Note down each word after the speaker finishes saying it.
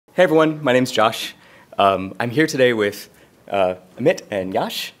Hey everyone, my name's Josh. I'm here today with Amit and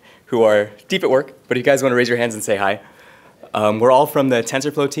Yash, who are deep at work, but if you guys want to raise your hands and say hi. We're all from the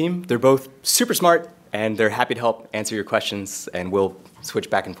TensorFlow team. They're both super smart, and they're happy to help answer your questions, and we'll switch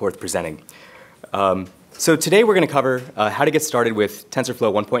back and forth presenting. So today we're going to cover how to get started with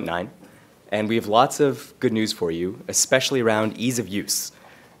TensorFlow 1.9, and we have lots of good news for you, especially around ease of use.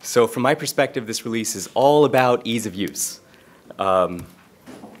 So from my perspective, this release is all about ease of use.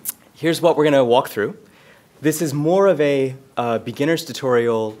 Here's what we're going to walk through. This is more of a beginner's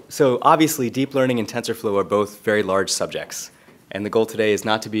tutorial. So obviously, deep learning and TensorFlow are both very large subjects. And the goal today is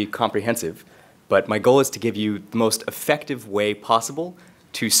not to be comprehensive, but my goal is to give you the most effective way possible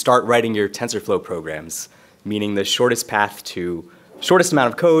to start writing your TensorFlow programs, meaning the shortest path to, shortest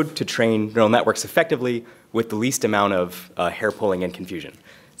amount of code to train neural networks effectively with the least amount of hair pulling and confusion.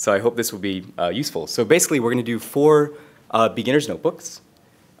 So I hope this will be useful. So basically, we're going to do 4 beginner's notebooks.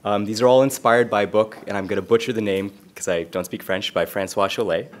 These are all inspired by a book, and I'm going to butcher the name because I don't speak French, by Francois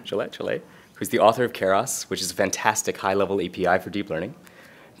Cholet, who's the author of Keras, which is a fantastic high-level API for deep learning.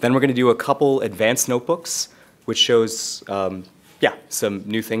 Then we're going to do a couple advanced notebooks, which shows some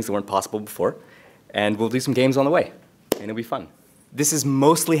new things that weren't possible before. And we'll do some games on the way, and it'll be fun. This is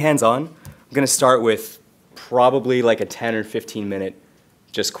mostly hands-on. I'm going to start with probably like a 10 or 15-minute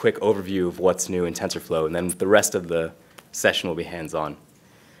just quick overview of what's new in TensorFlow, and then the rest of the session will be hands-on.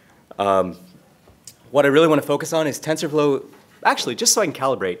 What I really want to focus on is TensorFlow. Actually, just so I can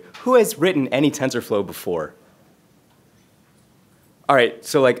calibrate, who has written any TensorFlow before? All right,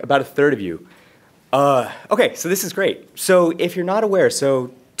 so like about a third of you. OK, so this is great. So if you're not aware,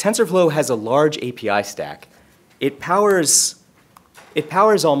 so TensorFlow has a large API stack. It powers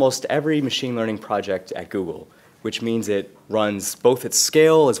almost every machine learning project at Google, which means it runs both at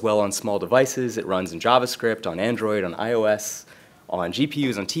scale as well on small devices. It runs in JavaScript, on Android, on iOS, on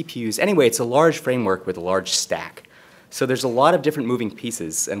GPUs, on TPUs. Anyway, it's a large framework with a large stack. So there's a lot of different moving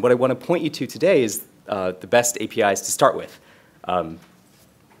pieces. And what I want to point you to today is the best APIs to start with, to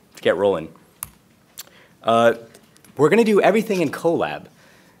get rolling. We're going to do everything in Colab.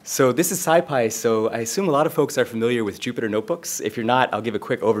 So this is SciPy, so I assume a lot of folks are familiar with Jupyter Notebooks. If you're not, I'll give a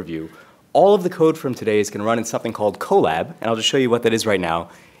quick overview. All of the code from today is going to run in something called Colab, and I'll just show you what that is right now.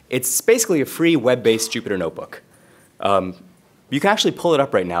 It's basically a free web-based Jupyter Notebook. You can actually pull it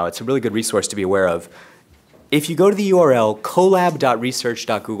up right now. It's a really good resource to be aware of. If you go to the URL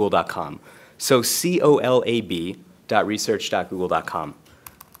colab.research.google.com, so colab.research.google.com.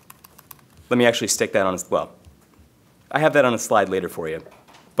 Let me actually stick that on, well, I have that on a slide later for you,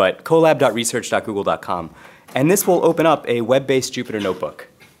 but colab.research.google.com. And this will open up a web-based Jupyter Notebook.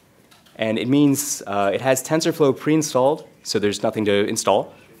 And it means it has TensorFlow pre-installed, so there's nothing to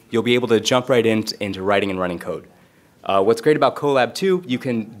install. You'll be able to jump right into writing and running code. What's great about Colab, too, you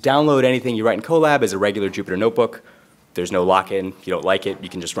can download anything you write in Colab as a regular Jupyter Notebook. There's no lock-in. If you don't like it, you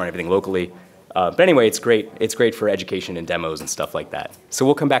can just run everything locally. But anyway, it's great. It's great for education and demos and stuff like that. So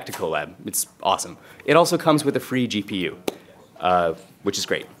we'll come back to Colab. It's awesome. It also comes with a free GPU, which is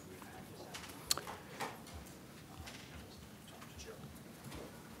great.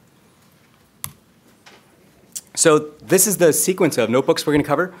 So this is the sequence of notebooks we're going to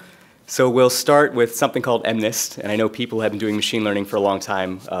cover. So we'll start with something called MNIST, and I know people have been doing machine learning for a long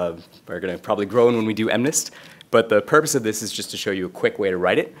time. We're going to probably groan when we do MNIST, but the purpose of this is just to show you a quick way to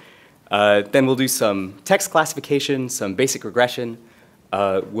write it. Then we'll do some text classification, some basic regression.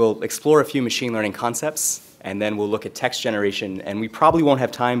 We'll explore a few machine learning concepts, and then we'll look at text generation. And we probably won't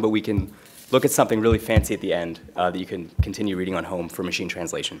have time, but we can look at something really fancy at the end that you can continue reading on home for machine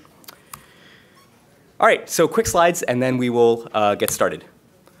translation. All right, so quick slides, and then we will get started.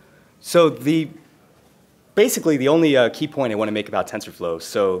 So basically, the only key point I want to make about TensorFlow,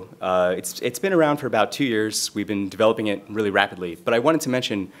 so it's been around for about 2 years. We've been developing it really rapidly. But I wanted to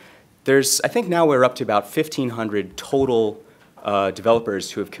mention, I think now we're up to about 1,500 total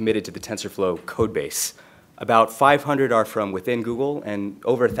developers who have committed to the TensorFlow code base. About 500 are from within Google, and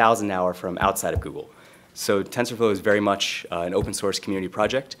over 1,000 now are from outside of Google. So TensorFlow is very much an open source community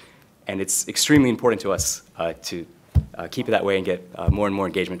project, and it's extremely important to us to keep it that way and get more and more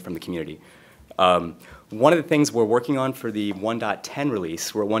engagement from the community. One of the things we're working on for the 1.10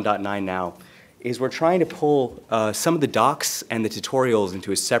 release, we're at 1.9 now, is we're trying to pull some of the docs and the tutorials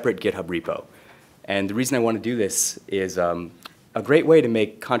into a separate GitHub repo. And the reason I want to do this is a great way to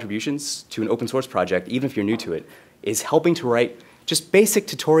make contributions to an open source project, even if you're new to it, is helping to write just basic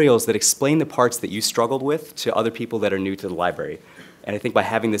tutorials that explain the parts that you struggled with to other people that are new to the library. And I think by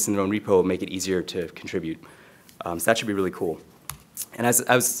having this in their own repo, it'll make it easier to contribute. So that should be really cool. And as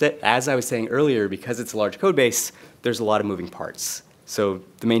I was saying earlier, because it's a large code base, there's a lot of moving parts. So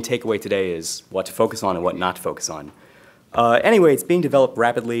the main takeaway today is what to focus on and what not to focus on. Anyway, it's being developed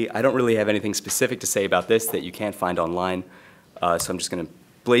rapidly. I don't really have anything specific to say about this that you can't find online, so I'm just going to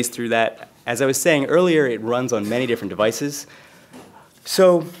blaze through that. As I was saying earlier, it runs on many different devices.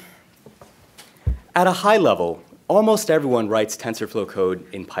 So at a high level, almost everyone writes TensorFlow code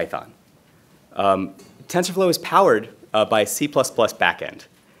in Python. TensorFlow is powered by a C++ backend.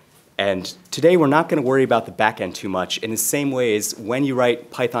 And today we're not going to worry about the backend too much in the same way as when you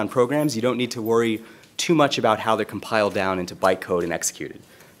write Python programs, you don't need to worry too much about how they're compiled down into bytecode and executed.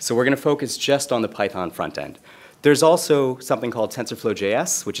 So we're going to focus just on the Python front end. There's also something called TensorFlow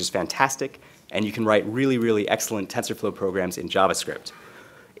JS, which is fantastic, and you can write really, really excellent TensorFlow programs in JavaScript.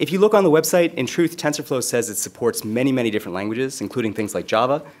 If you look on the website, in truth, TensorFlow says it supports many, many different languages, including things like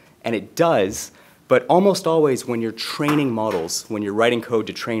Java, and it does, but almost always when you're training models, when you're writing code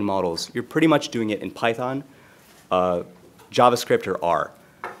to train models, you're pretty much doing it in Python, JavaScript, or R.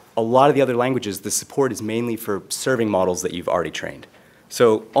 A lot of the other languages, the support is mainly for serving models that you've already trained.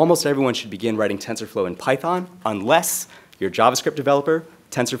 So almost everyone should begin writing TensorFlow in Python, unless you're a JavaScript developer.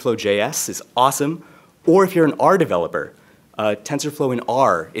 TensorFlow JS is awesome. Or if you're an R developer, TensorFlow in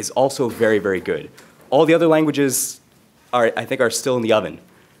R is also very, very good. All the other languages, I think, are still in the oven.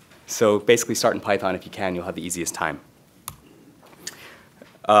 So basically start in Python if you can. You'll have the easiest time.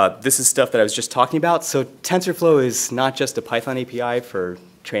 This is stuff that I was just talking about. So TensorFlow is not just a Python API for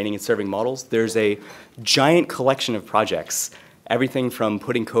training and serving models. There's a giant collection of projects, everything from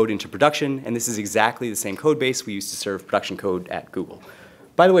putting code into production, and this is exactly the same code base we use to serve production code at Google.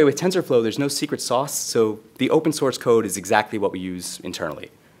 By the way, with TensorFlow, there's no secret sauce, so the open source code is exactly what we use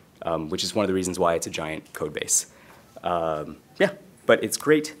internally, which is one of the reasons why it's a giant code base. Yeah, but it's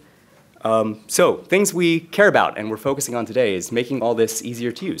great. So things we care about and we're focusing on today is making all this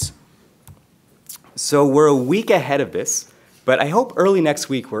easier to use. So we're a week ahead of this, but I hope early next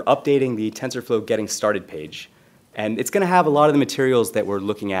week we're updating the TensorFlow Getting Started page. And it's going to have a lot of the materials that we're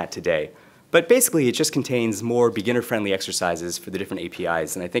looking at today. But basically, it just contains more beginner-friendly exercises for the different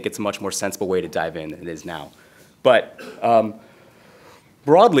APIs, and I think it's a much more sensible way to dive in than it is now. But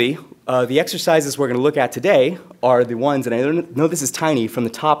broadly, the exercises we're going to look at today are the ones, and I know this is tiny, from the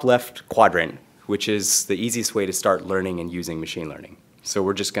top left quadrant, which is the easiest way to start learning and using machine learning. So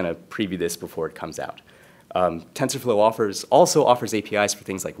we're just going to preview this before it comes out. TensorFlow also offers APIs for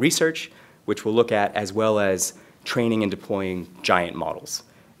things like research, which we'll look at, as well as training and deploying giant models.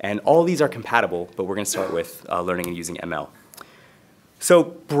 And all these are compatible, but we're going to start with learning and using ML. So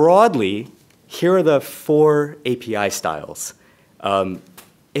broadly, here are the 4 API styles.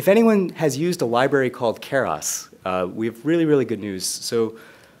 If anyone has used a library called Keras, we have really, really good news. So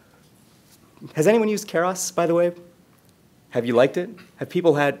has anyone used Keras, by the way? Have you liked it? Have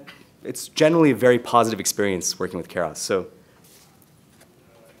people had? It's generally a very positive experience working with Keras. So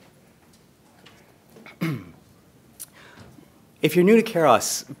if you're new to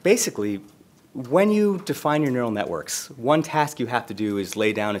Keras, basically, when you define your neural networks, one task you have to do is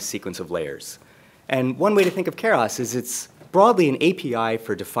lay down a sequence of layers. And one way to think of Keras is it's broadly an API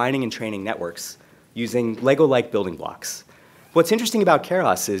for defining and training networks using Lego-like building blocks. What's interesting about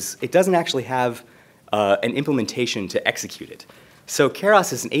Keras is it doesn't actually have an implementation to execute it. So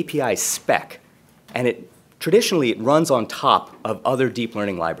Keras is an API spec, and traditionally it runs on top of other deep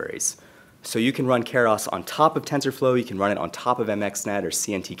learning libraries. So you can run Keras on top of TensorFlow, you can run it on top of MXNet or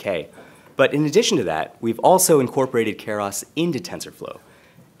CNTK. But in addition to that, we've also incorporated Keras into TensorFlow.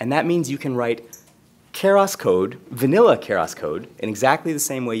 And that means you can write Keras code, vanilla Keras code, in exactly the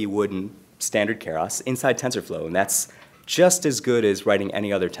same way you would in standard Keras inside TensorFlow. And that's just as good as writing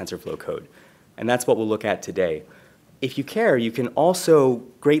any other TensorFlow code. And that's what we'll look at today. If you care, you can also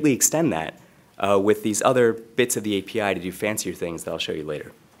greatly extend that with these other bits of the API to do fancier things that I'll show you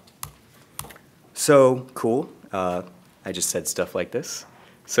later. So, cool. I just said stuff like this.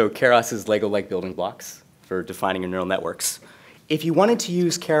 So Keras is Lego-like building blocks for defining your neural networks. If you wanted to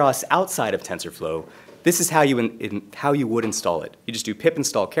use Keras outside of TensorFlow, this is how you would install it. You just do pip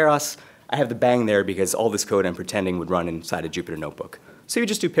install Keras. I have the bang there because all this code I'm pretending would run inside a Jupyter Notebook. So you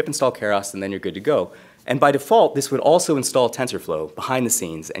just do pip install Keras, and then you're good to go. And by default, this would also install TensorFlow behind the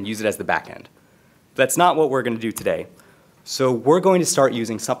scenes and use it as the backend. That's not what we're going to do today. So we're going to start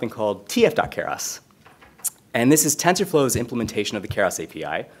using something called tf.keras. And this is TensorFlow's implementation of the Keras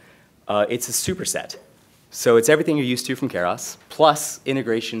API. It's a superset. So it's everything you're used to from Keras, plus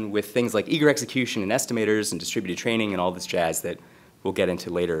integration with things like eager execution and estimators and distributed training and all this jazz that we'll get into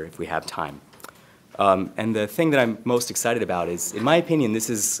later if we have time. And the thing that I'm most excited about is, in my opinion, this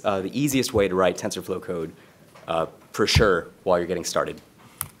is the easiest way to write TensorFlow code for sure while you're getting started.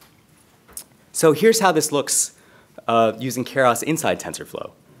 So here's how this looks using Keras inside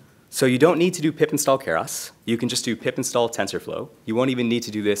TensorFlow. So you don't need to do pip install Keras. You can just do pip install TensorFlow. You won't even need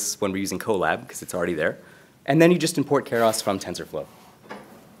to do this when we're using Colab, because it's already there. And then you just import Keras from TensorFlow.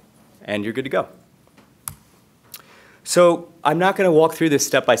 And you're good to go. So I'm not going to walk through this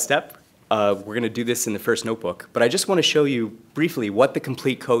step by step. We're going to do this in the first notebook. But I just want to show you briefly what the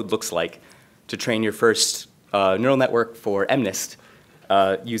complete code looks like to train your first neural network for MNIST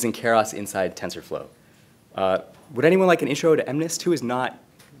using Keras inside TensorFlow. Would anyone like an intro to MNIST? Who has not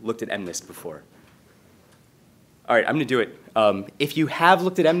looked at MNIST before? All right, I'm going to do it. If you have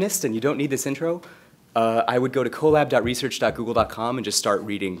looked at MNIST and you don't need this intro, I would go to colab.research.google.com and just start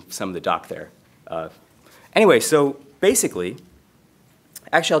reading some of the doc there. Anyway, so basically,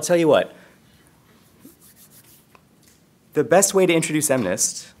 actually, I'll tell you what. The best way to introduce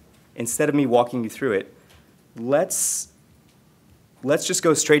MNIST, instead of me walking you through it, let's just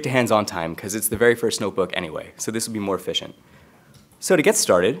go straight to hands-on time, because it's the very first notebook anyway, so this will be more efficient. So to get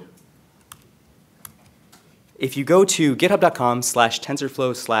started, if you go to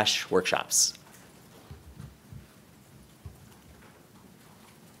github.com/tensorflow/workshops,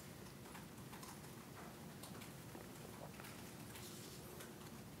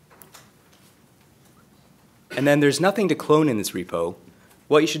 and then there's nothing to clone in this repo,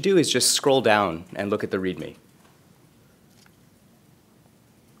 what you should do is just scroll down and look at the README.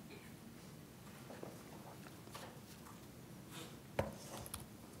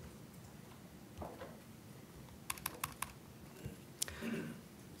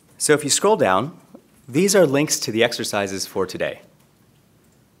 So if you scroll down, these are links to the exercises for today.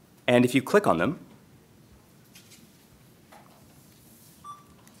 And if you click on them,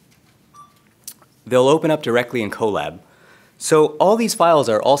 they'll open up directly in Colab. So all these files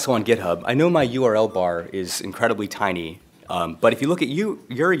are also on GitHub. I know my URL bar is incredibly tiny, but if you look at your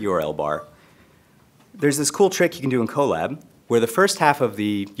URL bar, there's this cool trick you can do in Colab, where the first half of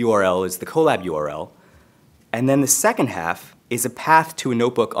the URL is the Colab URL, and then the second half is a path to a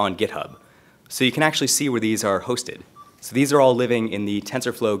notebook on GitHub. So you can actually see where these are hosted. So these are all living in the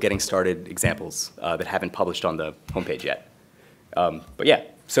TensorFlow getting started examples that haven't published on the homepage yet. But yeah,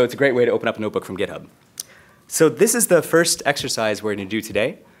 so it's a great way to open up a notebook from GitHub. So this is the first exercise we're going to do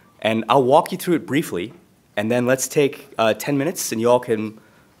today. And I'll walk you through it briefly. And then let's take 10 minutes, and you all can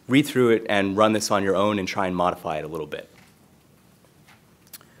read through it and run this on your own and try and modify it a little bit.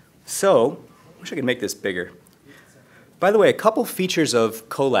 So I wish I could make this bigger. By the way, a couple features of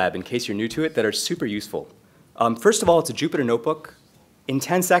Colab, in case you're new to it, that are super useful. First of all, it's a Jupyter notebook. In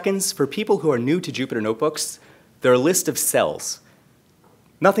 10 seconds, for people who are new to Jupyter notebooks, there are a list of cells.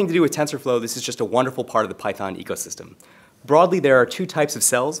 Nothing to do with TensorFlow. This is just a wonderful part of the Python ecosystem. Broadly, there are two types of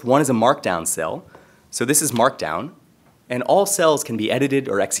cells. One is a markdown cell. So this is markdown. And all cells can be edited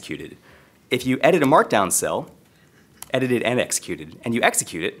or executed. If you edit a markdown cell, edited and executed, and you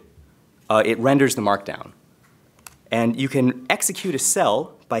execute it, it renders the markdown. And you can execute a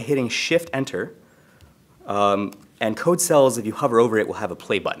cell by hitting Shift-Enter. And code cells, if you hover over it, will have a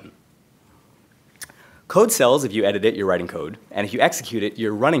play button. Code cells, if you edit it, you're writing code. And if you execute it,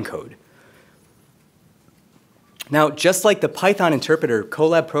 you're running code. Now, just like the Python interpreter,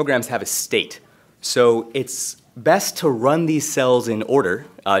 Colab programs have a state. So it's best to run these cells in order,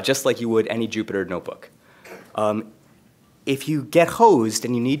 just like you would any Jupyter notebook. If you get hosed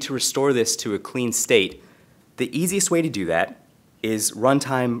and you need to restore this to a clean state, the easiest way to do that is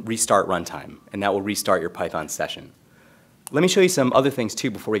runtime, restart runtime, and that will restart your Python session. Let me show you some other things too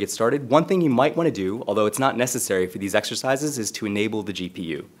before we get started. One thing you might want to do, although it's not necessary for these exercises, is to enable the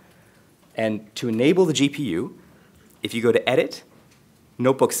GPU. And to enable the GPU, if you go to Edit,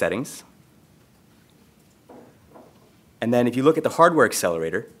 Notebook Settings, and then if you look at the hardware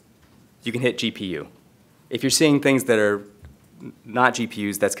accelerator, you can hit GPU. If you're seeing things that are not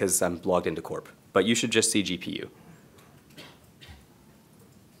GPUs, that's because I'm logged into Corp. But you should just see GPU.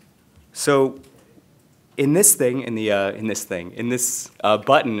 So in this thing, in this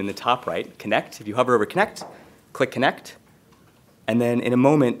button in the top right, Connect, if you hover over Connect, click Connect, and then in a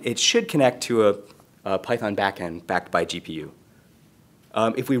moment, it should connect to a Python backend backed by GPU.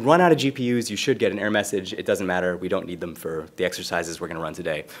 If we run out of GPUs, you should get an error message. It doesn't matter. We don't need them for the exercises we're going to run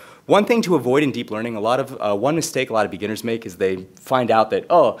today. One thing to avoid in deep learning, one mistake a lot of beginners make is they find out that,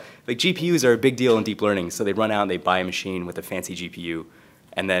 oh, like GPUs are a big deal in deep learning, so they run out and they buy a machine with a fancy GPU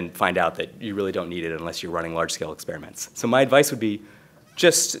and then find out that you really don't need it unless you're running large-scale experiments. So my advice would be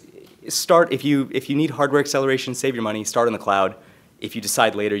just start, if you need hardware acceleration, save your money, start on the cloud. If you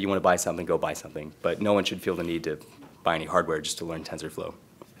decide later you want to buy something, go buy something. But no one should feel the need to buy any hardware just to learn TensorFlow.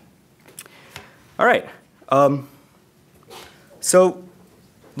 All right. So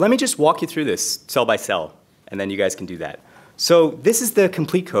let me just walk you through this cell by cell. and then you guys can do that. So this is the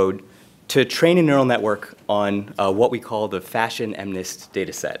complete code to train a neural network on what we call the fashion MNIST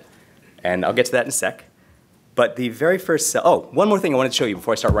data set. And I'll get to that in a sec. But the very first cell, oh, one more thing I wanted to show you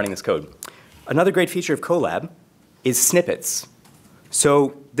before I start running this code. Another great feature of Colab is snippets.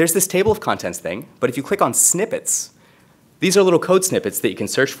 So there's this table of contents thing, but if you click on snippets, these are little code snippets that you can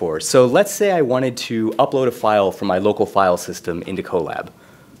search for. So let's say I wanted to upload a file from my local file system into Colab.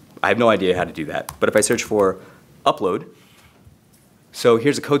 I have no idea how to do that. But if I search for upload, so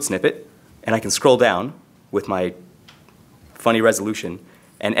here's a code snippet, and I can scroll down with my funny resolution.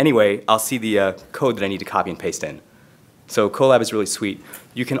 And anyway, I'll see the code that I need to copy and paste in. So Colab is really sweet.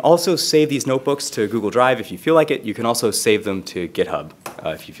 You can also save these notebooks to Google Drive if you feel like it. You can also save them to GitHub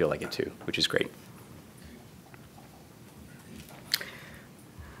if you feel like it too, which is great.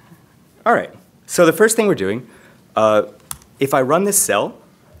 All right, so the first thing we're doing, if I run this cell,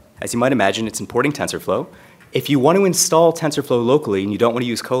 as you might imagine, it's importing TensorFlow. If you want to install TensorFlow locally and you don't want to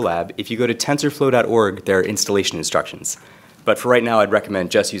use Colab, if you go to tensorflow.org, there are installation instructions. But for right now, I'd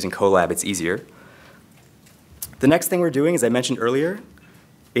recommend just using Colab. It's easier. The next thing we're doing, as I mentioned earlier,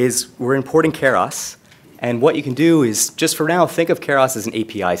 is we're importing Keras. And what you can do is, just for now, think of Keras as an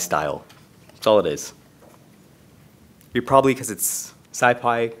API style. That's all it is. You're probably, because it's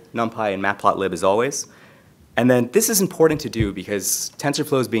SciPy, NumPy, and Matplotlib as always. And then this is important to do because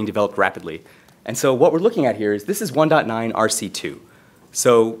TensorFlow is being developed rapidly. And so what we're looking at here is this is 1.9 RC2.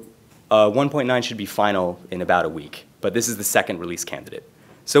 So 1.9 should be final in about a week. But this is the second release candidate.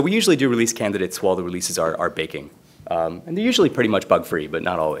 So we usually do release candidates while the releases are baking. And they're usually pretty much bug-free, but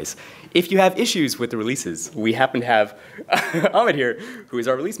not always. If you have issues with the releases, we happen to have Ahmed here, who is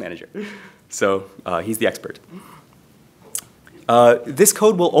our release manager. So he's the expert. This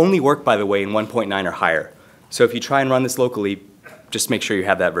code will only work, by the way, in 1.9 or higher. So if you try and run this locally, just make sure you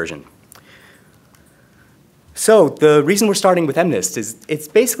have that version. So the reason we're starting with MNIST is it's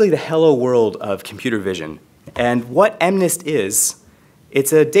basically the hello world of computer vision. And what MNIST is,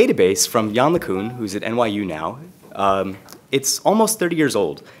 it's a database from Jan LeCun, who's at NYU now. It's almost 30 years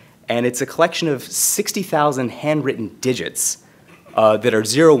old, and it's a collection of 60,000 handwritten digits that are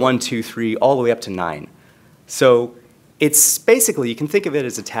 0, 1, 2, 3, all the way up to 9. So it's basically, you can think of it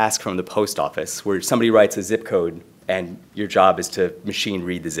as a task from the post office, where somebody writes a zip code, and your job is to machine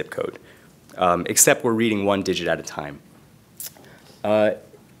read the zip code, except we're reading one digit at a time.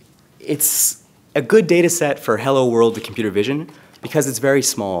 It's a good data set for hello world to computer vision, because it's very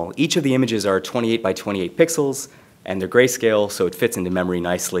small. Each of the images are 28 by 28 pixels, and they're grayscale, so it fits into memory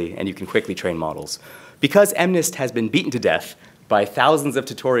nicely, and you can quickly train models. Because MNIST has been beaten to death by thousands of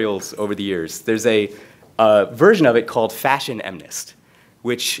tutorials over the years, there's a version of it called Fashion MNIST,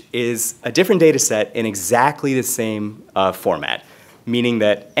 which is a different data set in exactly the same format, meaning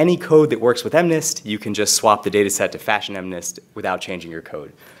that any code that works with MNIST, you can just swap the data set to Fashion MNIST without changing your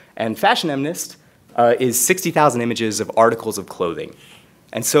code. And Fashion MNIST is 60,000 images of articles of clothing.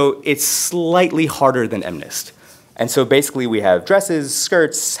 And so it's slightly harder than MNIST. And so basically we have dresses,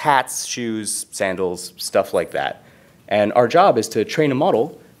 skirts, hats, shoes, sandals, stuff like that. And our job is to train a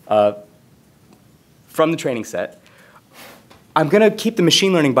model from the training set. I'm going to keep the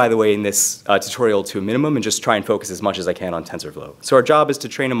machine learning, by the way, in this tutorial to a minimum and just try and focus as much as I can on TensorFlow. So our job is to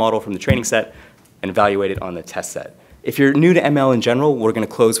train a model from the training set and evaluate it on the test set. If you're new to ML in general, we're going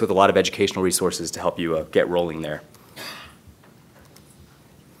to close with a lot of educational resources to help you get rolling there.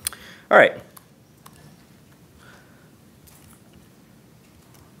 All right.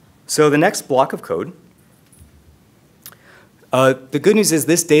 So the next block of code, the good news is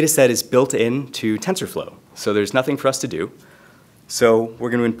this data set is built into TensorFlow. So there's nothing for us to do. So we're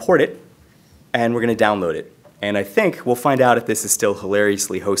going to import it, and we're going to download it. And I think we'll find out if this is still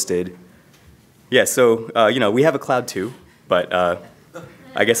hilariously hosted. Yeah, so you know, we have a cloud too, but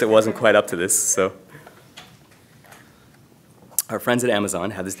I guess it wasn't quite up to this. So our friends at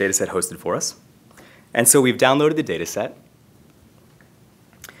Amazon have this data set hosted for us. And so we've downloaded the data set.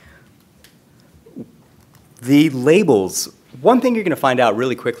 The labels, one thing you're going to find out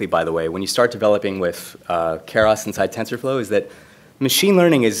really quickly, by the way, when you start developing with Keras inside TensorFlow is that machine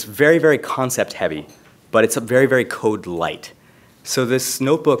learning is very, very concept heavy, but it's very, very code light. So this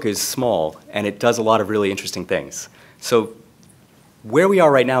notebook is small, and it does a lot of really interesting things. So where we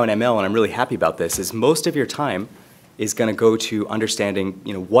are right now in ML, and I'm really happy about this, is most of your time is going to go to understanding,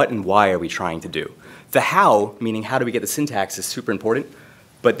 you know, what and why are we trying to do. The how, meaning how do we get the syntax, is super important.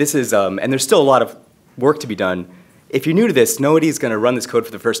 But this is, and there's still a lot of work to be done. If you're new to this, nobody's going to run this code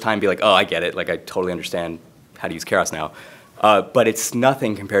for the first time and be like, oh, I get it. Like, I totally understand how to use Keras now. But it's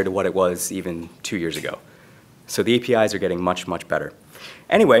nothing compared to what it was even 2 years ago. So the APIs are getting much, much better.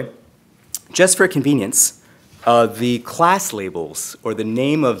 Anyway, just for convenience, The class labels, or the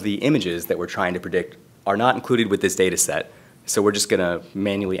name of the images that we're trying to predict, are not included with this data set. So we're just going to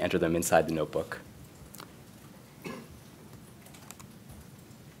manually enter them inside the notebook.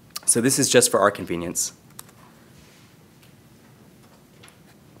 So this is just for our convenience.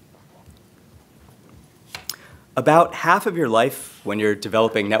 About half of your life when you're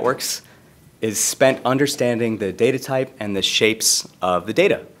developing networks is spent understanding the data type and the shapes of the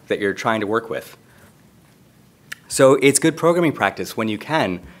data that you're trying to work with. So it's good programming practice when you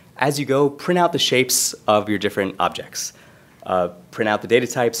can, as you go, print out the shapes of your different objects. Print out the data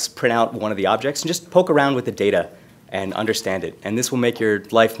types, print out one of the objects, and just poke around with the data and understand it. And this will make your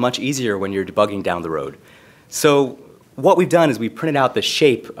life much easier when you're debugging down the road. So what we've done is we've printed out the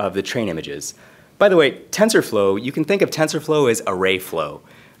shape of the train images. By the way, TensorFlow, you can think of TensorFlow as array flow.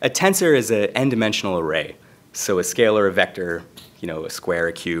 A tensor is an n-dimensional array. So a scalar, a vector, a square,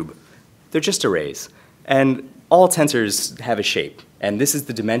 a cube. They're just arrays. And all tensors have a shape. And this is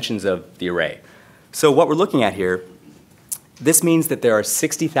the dimensions of the array. So what we're looking at here, this means that there are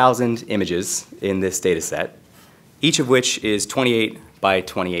 60,000 images in this data set, each of which is 28 by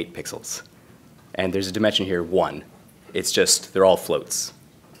 28 pixels. And there's a dimension here, 1. It's just, they're all floats.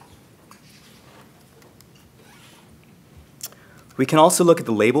 We can also look at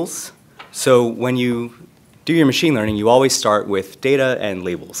the labels. So when you do your machine learning, you always start with data and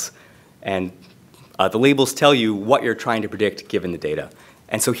labels. And the labels tell you what you're trying to predict given the data.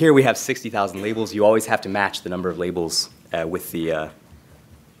 And so here we have 60,000 labels. You always have to match the number of labels with the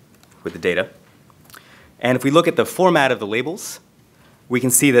data. And if we look at the format of the labels, we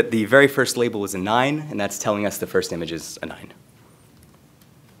can see that the very first label is a 9, and that's telling us the first image is a 9.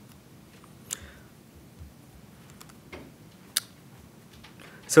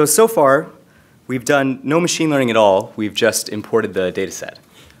 So far, we've done no machine learning at all. We've just imported the data set.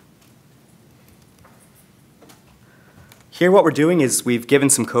 Here what we're doing is we've given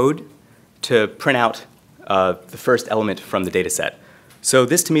some code to print out the first element from the data set. So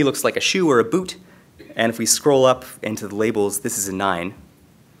this to me looks like a shoe or a boot. And if we scroll up into the labels, this is a 9.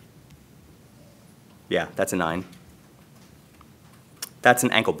 Yeah, that's a 9. That's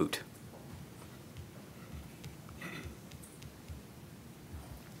an ankle boot.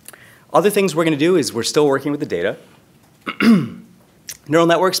 Other things we're going to do is we're still working with the data. Neural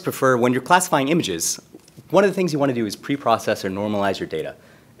networks prefer, when you're classifying images, one of the things you want to do is pre-process or normalize your data.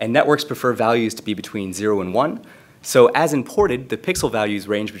 And networks prefer values to be between 0 and 1. So as imported, the pixel values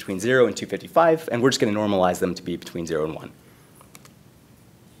range between 0 and 255, and we're just going to normalize them to be between 0 and 1.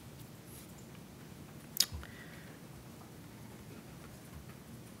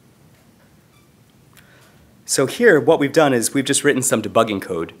 So here, what we've done is we've just written some debugging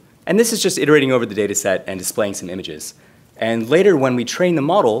code. And this is just iterating over the data set and displaying some images. And later, when we train the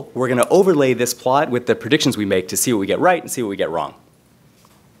model, we're going to overlay this plot with the predictions we make to see what we get right and see what we get wrong.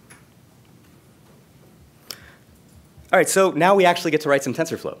 All right, so now we actually get to write some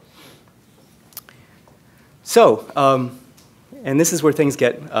TensorFlow. So, and this is where things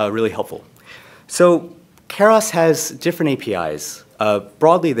get really helpful. So Keras has different APIs.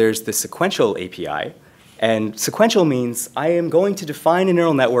 Broadly, there's the sequential API. And sequential means I am going to define a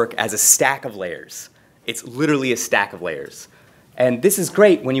neural network as a stack of layers. It's literally a stack of layers. And this is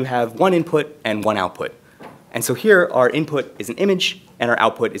great when you have one input and one output. And so here, our input is an image, and our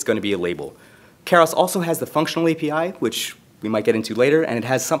output is going to be a label. Keras also has the functional API, which we might get into later, and it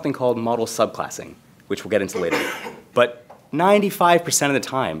has something called model subclassing, which we'll get into later. But 95% of the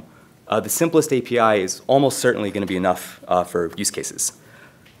time, the simplest API is almost certainly going to be enough for use cases.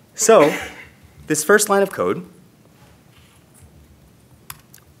 So this first line of code,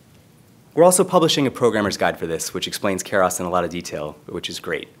 we're also publishing a programmer's guide for this, which explains Keras in a lot of detail, which is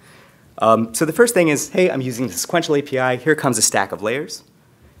great. So the first thing is, hey, I'm using the sequential API. Here comes a stack of layers.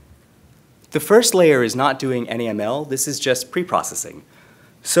 The first layer is not doing any ML. This is just pre-processing.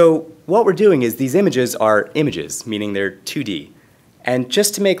 So what we're doing is these images are images, meaning they're 2D. And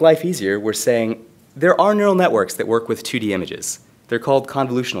just to make life easier, we're saying there are neural networks that work with 2D images. They're called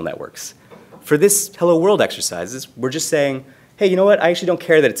convolutional networks. For this hello world exercises, we're just saying, hey, you know what? I actually don't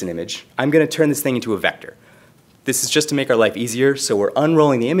care that it's an image. I'm going to turn this thing into a vector. This is just to make our life easier. So we're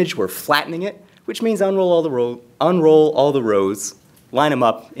unrolling the image. We're flattening it, which means unroll all the rows, line them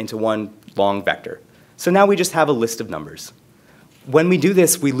up into one long vector. So now we just have a list of numbers. When we do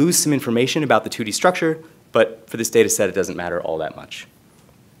this, we lose some information about the 2D structure, but for this data set, it doesn't matter all that much.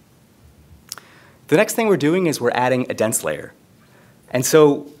 The next thing we're doing is we're adding a dense layer. And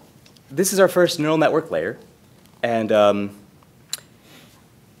so this is our first neural network layer. And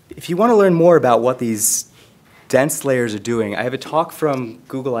if you want to learn more about what these dense layers are doing, I have a talk from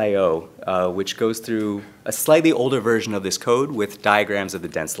Google I/O, which goes through a slightly older version of this code with diagrams of the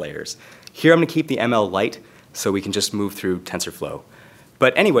dense layers. Here I'm going to keep the ML light so we can just move through TensorFlow.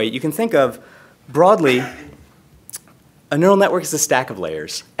 But anyway, you can think of, broadly, a neural network is a stack of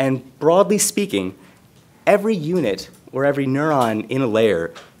layers. And broadly speaking, every unit or every neuron in a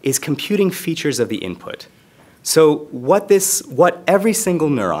layer is computing features of the input. So what every single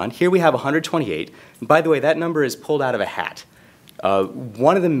neuron, here we have 128, and by the way, that number is pulled out of a hat.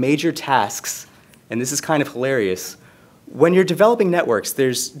 One of the major tasks, and this is kind of hilarious, when you're developing networks,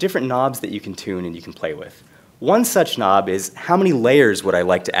 there's different knobs that you can tune and you can play with. One such knob is how many layers would I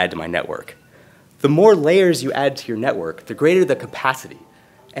like to add to my network? The more layers you add to your network, the greater the capacity.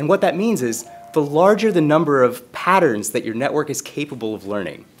 And what that means is the larger the number of patterns that your network is capable of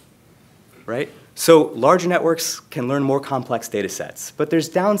learning, right? So larger networks can learn more complex data sets, but there's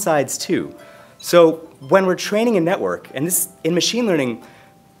downsides too. So when we're training a network, and this in machine learning,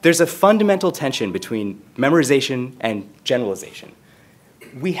 there's a fundamental tension between memorization and generalization.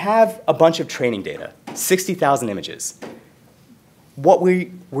 We have a bunch of training data, 60,000 images.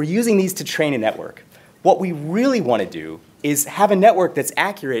 We're using these to train a network. What we really want to do is have a network that's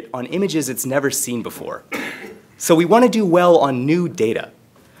accurate on images it's never seen before. So we want to do well on new data.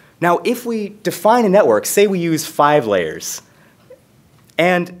 Now, if we define a network, say we use 5 layers,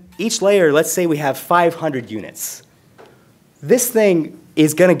 and each layer, let's say we have 500 units, this thing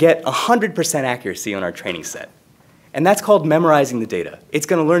is going to get 100% accuracy on our training set. And that's called memorizing the data. It's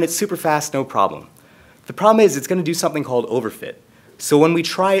going to learn it super fast, no problem. The problem is it's going to do something called overfit. So when we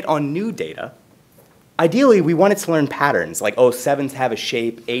try it on new data, ideally we want it to learn patterns, like, oh, 7s have a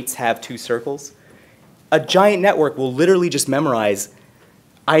shape, 8s have 2 circles. A giant network will literally just memorize,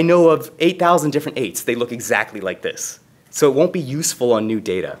 I know of 8,000 different 8s. They look exactly like this. So it won't be useful on new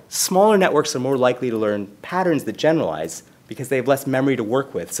data. Smaller networks are more likely to learn patterns that generalize because they have less memory to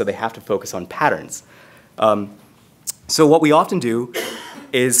work with, so they have to focus on patterns. So what we often do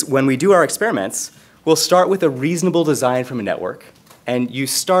is when we do our experiments, we'll start with a reasonable design from a network. And you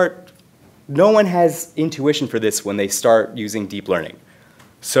start, no one has intuition for this when they start using deep learning.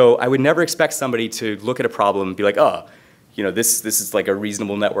 So I would never expect somebody to look at a problem and be like, oh, you know, this is like a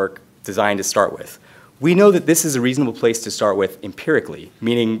reasonable network design to start with. We know that this is a reasonable place to start with empirically,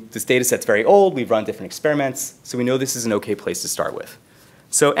 meaning this data set's very old, we've run different experiments, so we know this is an okay place to start with.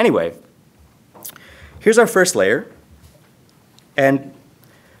 So anyway, here's our first layer. And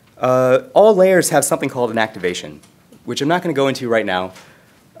all layers have something called an activation, which I'm not going to go into right now.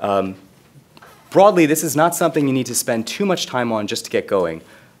 Broadly, this is not something you need to spend too much time on just to get going.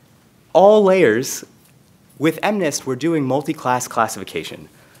 All layers, with MNIST, we're doing multi-class classification,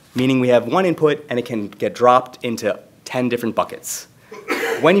 meaning we have one input and it can get dropped into 10 different buckets.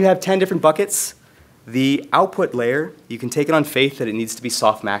 When you have 10 different buckets, the output layer, you can take it on faith that it needs to be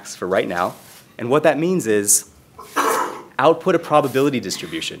softmax for right now. And what that means is output a probability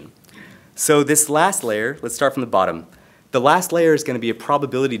distribution. So this last layer, let's start from the bottom. The last layer is going to be a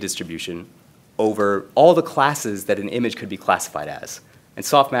probability distribution over all the classes that an image could be classified as. And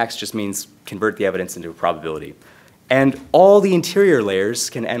softmax just means convert the evidence into a probability. And all the interior layers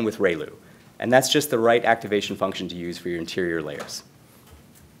can end with ReLU. And that's just the right activation function to use for your interior layers.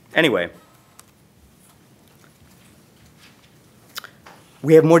 Anyway,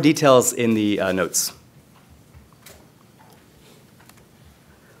 we have more details in the notes.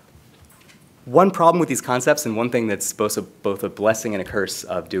 One problem with these concepts, and one thing that's both a blessing and a curse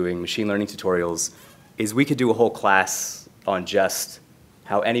of doing machine learning tutorials, is we could do a whole class on just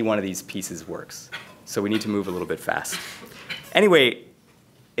how any one of these pieces works. So we need to move a little bit fast. Anyway,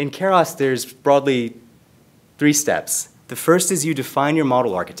 in Keras, there's broadly 3 steps. The first is you define your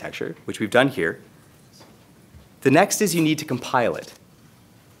model architecture, which we've done here. The next is you need to compile it.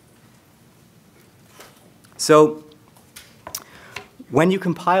 So when you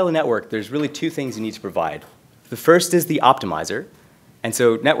compile a network, there's really 2 things you need to provide. The first is the optimizer. And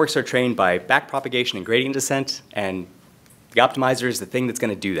so networks are trained by backpropagation and gradient descent, and the optimizer is the thing that's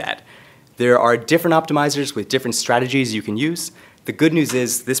going to do that. There are different optimizers with different strategies you can use. The good news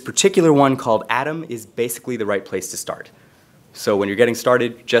is this particular one called Atom is basically the right place to start. So when you're getting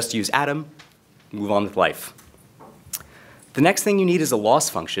started, just use Atom, move on with life. The next thing you need is a loss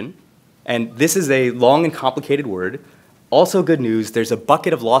function. And this is a long and complicated word. Also good news, there's a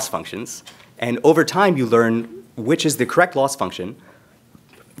bucket of loss functions. And over time, you learn which is the correct loss function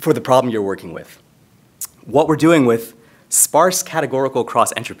for the problem you're working with. What we're doing with sparse categorical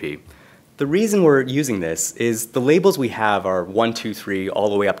cross-entropy, the reason we're using this is the labels we have are 1, 2, 3, all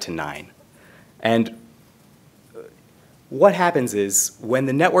the way up to 9. And what happens is when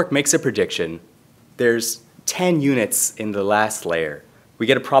the network makes a prediction, there's 10 units in the last layer, we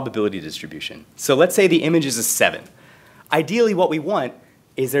get a probability distribution. So let's say the image is a 7. Ideally, what we want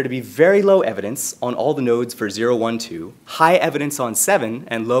is there to be very low evidence on all the nodes for 0, 1, 2, high evidence on 7,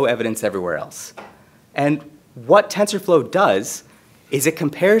 and low evidence everywhere else. And what TensorFlow does is it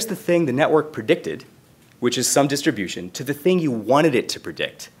compares the thing the network predicted, which is some distribution, to the thing you wanted it to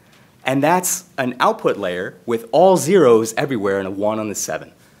predict. And that's an output layer with all zeros everywhere and a 1 on the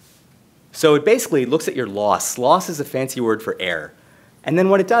 7. So it basically looks at your loss. Loss is a fancy word for error. And then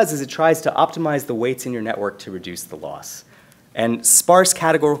what it does is it tries to optimize the weights in your network to reduce the loss. And sparse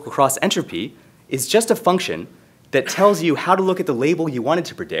categorical cross entropy is just a function that tells you how to look at the label you wanted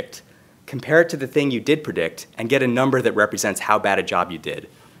to predict, compare it to the thing you did predict, and get a number that represents how bad a job you did.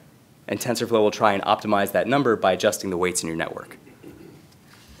 And TensorFlow will try and optimize that number by adjusting the weights in your network.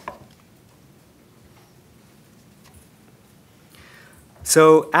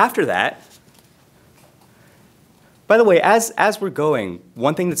 So after that, by the way, as we're going,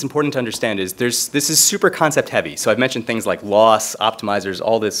 one thing that's important to understand is this is super concept heavy. So I've mentioned things like loss, optimizers,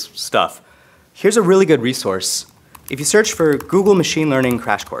 all this stuff. Here's a really good resource. If you search for Google Machine Learning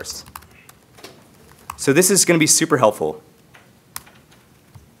Crash Course. So this is going to be super helpful.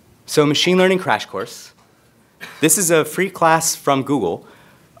 So Machine Learning Crash Course. This is a free class from Google.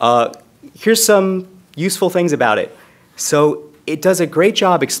 Here's some useful things about it. So it does a great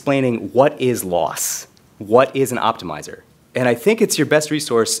job explaining what is loss. What is an optimizer? And I think it's your best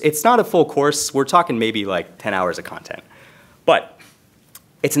resource. It's not a full course. We're talking maybe like 10 hours of content. But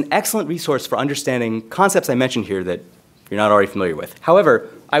it's an excellent resource for understanding concepts I mentioned here that you're not already familiar with. However,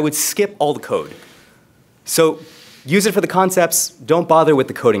 I would skip all the code. So use it for the concepts. Don't bother with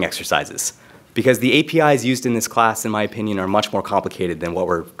the coding exercises, because the APIs used in this class, in my opinion, are much more complicated than what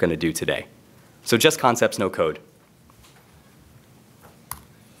we're going to do today. So just concepts, no code.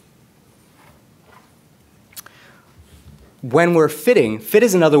 When we're fitting, fit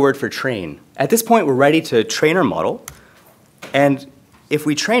is another word for train. At this point, we're ready to train our model. And if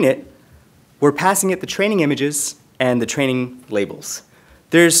we train it, we're passing it the training images and the training labels.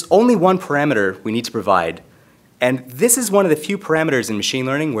 There's only one parameter we need to provide. And this is one of the few parameters in machine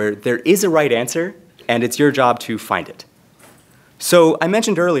learning where there is a right answer, and it's your job to find it. So I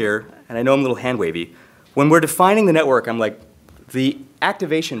mentioned earlier, and I know I'm a little hand-wavy, when we're defining the network, I'm like, the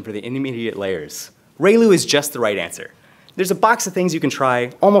activation for the intermediate layers, ReLU is just the right answer. There's a box of things you can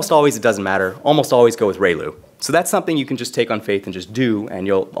try. Almost always it doesn't matter. Almost always go with ReLU. So that's something you can just take on faith and just do, and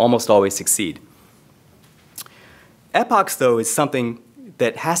you'll almost always succeed. Epochs, though, is something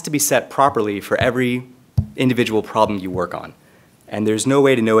that has to be set properly for every individual problem you work on. And there's no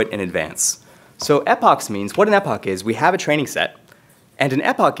way to know it in advance. So epochs means, what an epoch is, we have a training set, and an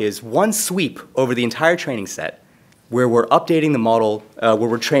epoch is one sweep over the entire training set where we're updating the model, where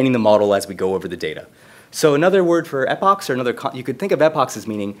we're training the model as we go over the data. So another word for epochs, or you could think of epochs as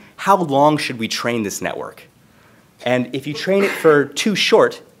meaning, how long should we train this network? And if you train it for too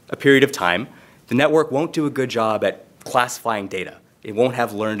short a period of time, the network won't do a good job at classifying data. It won't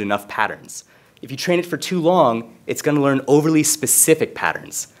have learned enough patterns. If you train it for too long, it's going to learn overly specific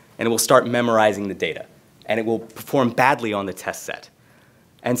patterns, and it will start memorizing the data, and it will perform badly on the test set.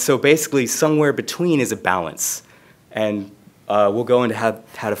 And so basically, somewhere between is a balance. And we'll go into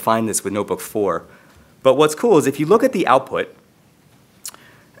how to find this with Notebook 4. But what's cool is if you look at the output,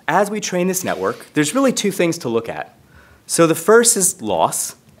 as we train this network, there's really two things to look at. So the first is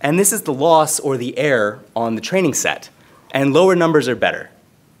loss, and this is the loss or the error on the training set. And lower numbers are better.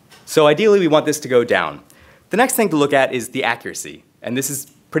 So ideally, we want this to go down. The next thing to look at is the accuracy. And this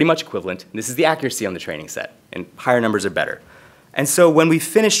is pretty much equivalent. This is the accuracy on the training set, and higher numbers are better. And so when we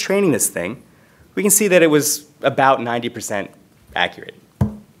finish training this thing, we can see that it was about 90% accurate,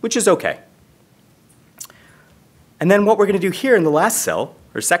 which is okay. And then what we're going to do here in the last cell,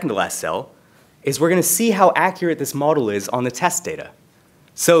 or second to last cell, is we're going to see how accurate this model is on the test data.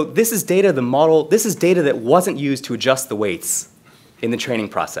 So this is data that wasn't used to adjust the weights in the training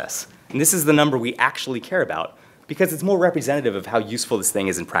process. And this is the number we actually care about, because it's more representative of how useful this thing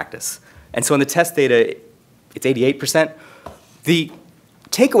is in practice. And so in the test data, it's 88%. The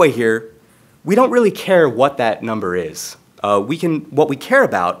takeaway here, we don't really care what that number is. What we care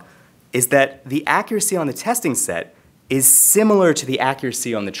about is that the accuracy on the testing set is similar to the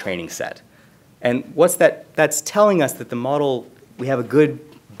accuracy on the training set. And what's that? That's telling us that the model, we have a good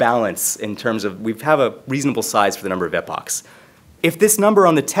balance in terms of, we have a reasonable size for the number of epochs. If this number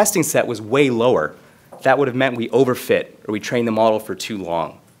on the testing set was way lower, that would have meant we overfit, or we trained the model for too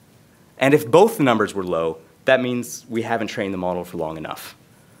long. And if both the numbers were low, that means we haven't trained the model for long enough.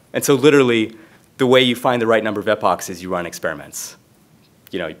 And so literally, the way you find the right number of epochs is you run experiments.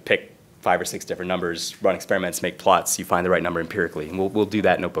 You know, you pick 5 or 6 different numbers, run experiments, make plots, you find the right number empirically. And we'll do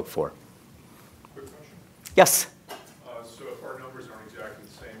that in Notebook 4. Quick question. Yes? So if our numbers aren't exactly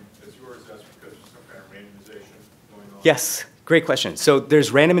the same as yours, that's because there's some kind of randomization going on? Yes, great question. So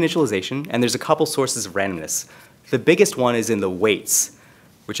there's random initialization, and there's a couple sources of randomness. The biggest one is in the weights,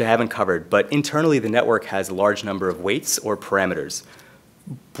 which I haven't covered, but internally the network has a large number of weights or parameters.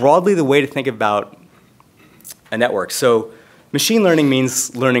 Broadly, the way to think about a network, so machine learning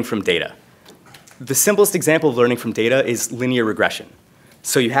means learning from data. The simplest example of learning from data is linear regression.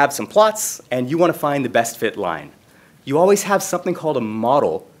 So you have some plots, and you want to find the best fit line. You always have something called a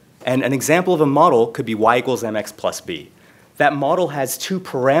model, and an example of a model could be y equals mx plus b. That model has 2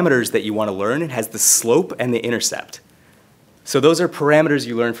 parameters that you want to learn. It has the slope and the intercept. So those are parameters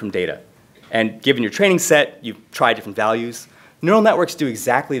you learn from data. And given your training set, you try different values. Neural networks do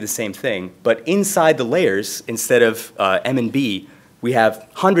exactly the same thing, but inside the layers, instead of M and B, we have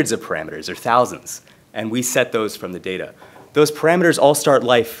hundreds of parameters or thousands, and we set those from the data. Those parameters all start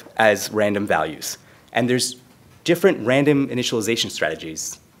life as random values, and there's different random initialization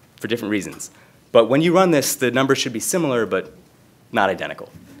strategies for different reasons. But when you run this, the numbers should be similar, but not identical.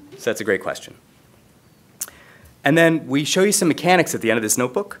 So that's a great question. And then we show you some mechanics at the end of this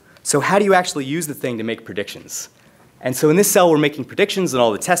notebook. So how do you actually use the thing to make predictions? And so in this cell, we're making predictions on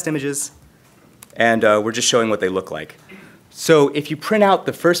all the test images, and we're just showing what they look like. So if you print out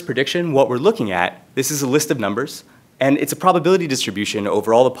the first prediction, what we're looking at, this is a list of numbers, and it's a probability distribution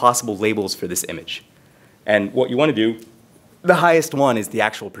over all the possible labels for this image. And what you want to do, the highest one is the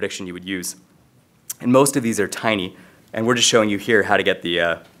actual prediction you would use. And most of these are tiny, and we're just showing you here how to get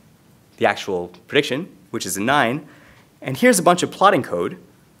the actual prediction, which is a 9. And here's a bunch of plotting code,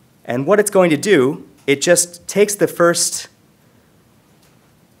 and what it's going to do, it just takes the first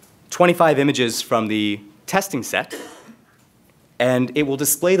 25 images from the testing set, and it will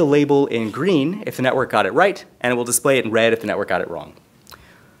display the label in green if the network got it right, and it will display it in red if the network got it wrong.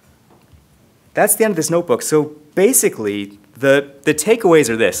 That's the end of this notebook. So basically, the takeaways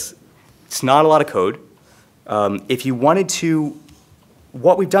are this. It's not a lot of code. If you wanted to,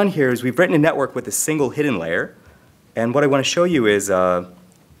 what we've done here is we've written a network with a single hidden layer, and what I want to show you is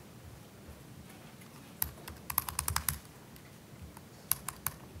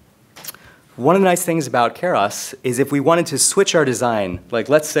one of the nice things about Keras is if we wanted to switch our design, like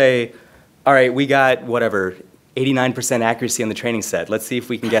let's say, all right, we got whatever, 89% accuracy on the training set. Let's see if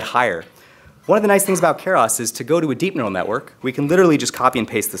we can get higher. One of the nice things about Keras is to go to a deep neural network, we can literally just copy and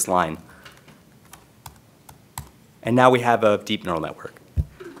paste this line. And now we have a deep neural network.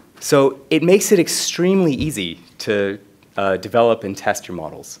 So it makes it extremely easy to develop and test your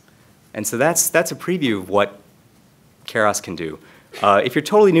models. And so that's a preview of what Keras can do. If you're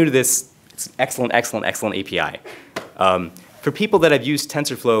totally new to this, it's an excellent, excellent, excellent API. For people that have used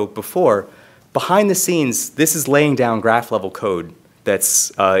TensorFlow before, behind the scenes, this is laying down graph-level code.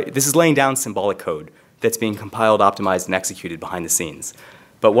 This is laying down symbolic code that's being compiled, optimized, and executed behind the scenes.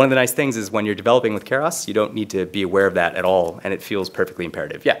 But one of the nice things is when you're developing with Keras, you don't need to be aware of that at all, and it feels perfectly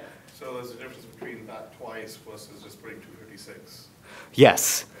imperative. Yeah? So there's a difference between that twice versus just putting 256.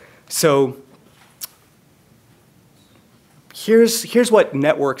 Yes. So here's what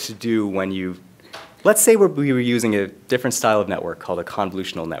networks do when you, let's say we were using a different style of network called a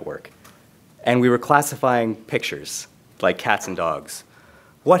convolutional network, and we were classifying pictures, like cats and dogs.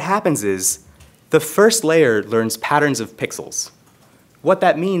 What happens is the first layer learns patterns of pixels. What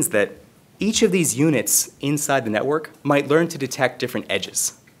that means that each of these units inside the network might learn to detect different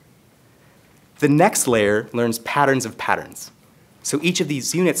edges. The next layer learns patterns of patterns. So each of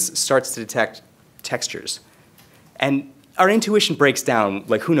these units starts to detect textures. And our intuition breaks down,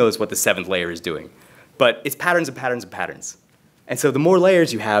 like who knows what the 7th layer is doing. But it's patterns of patterns of patterns. And so the more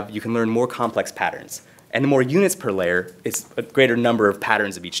layers you have, you can learn more complex patterns. And the more units per layer, it's a greater number of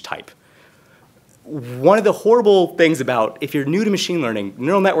patterns of each type. One of the horrible things about, if you're new to machine learning,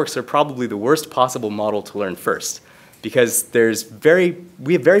 neural networks are probably the worst possible model to learn first, because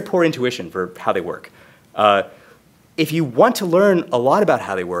we have very poor intuition for how they work. If you want to learn a lot about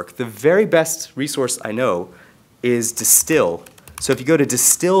how they work, the very best resource I know is Distill. So if you go to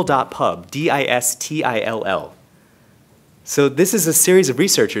distill.pub, D-I-S-T-I-L-L. So this is a series of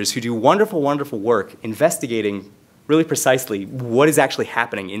researchers who do wonderful, wonderful work investigating really precisely what is actually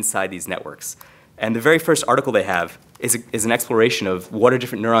happening inside these networks. And the very first article they have is an exploration of what are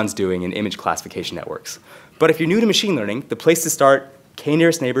different neurons doing in image classification networks. But if you're new to machine learning, the place to start,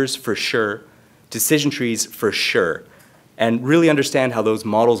 k-nearest neighbors for sure, decision trees for sure, and really understand how those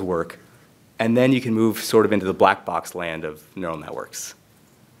models work. And then you can move sort of into the black box land of neural networks.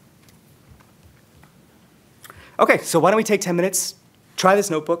 OK, so why don't we take 10 minutes, try this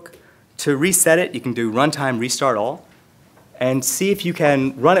notebook, To reset it, you can do runtime restart all, and see if you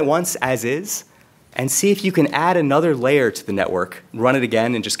can run it once as is, and see if you can add another layer to the network, run it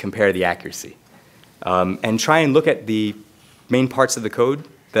again, and just compare the accuracy. And try and look at the main parts of the code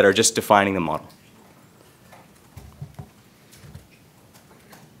that are just defining the model.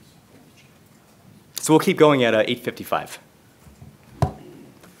 So we'll keep going at 8:55.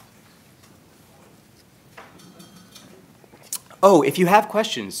 Oh, if you have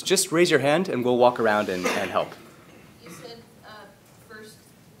questions, just raise your hand and we'll walk around and help. You said first,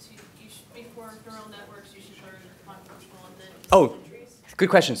 before neural networks, you should learn convolutional and then decision trees. Good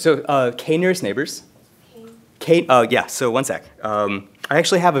question. So k-nearest neighbors. Yeah, so one sec. I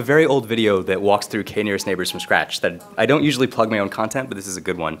actually have a very old video that walks through k-nearest neighbors from scratch. That I don't usually plug my own content, but this is a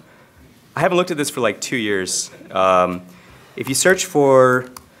good one. I haven't looked at this for like 2 years. If you search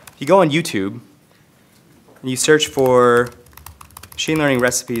for, if you go on YouTube, and you search for machine learning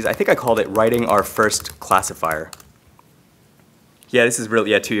recipes, I think I called it Writing Our First Classifier. Yeah, this is real,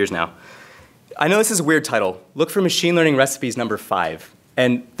 yeah, 2 years now. I know this is a weird title. Look for machine learning recipes number 5.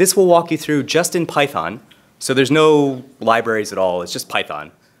 And this will walk you through just in Python. So there's no libraries at all, it's just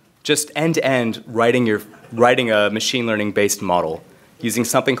Python. Just end-to-end writing a machine learning based model using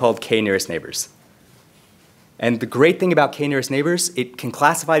something called k-nearest neighbors. And the great thing about k-nearest neighbors, it can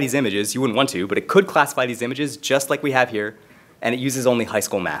classify these images, you wouldn't want to, but it could classify these images just like we have here, and it uses only high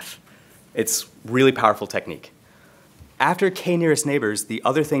school math. It's really powerful technique. After k-nearest neighbors, the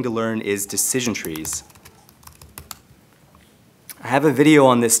other thing to learn is decision trees. I have a video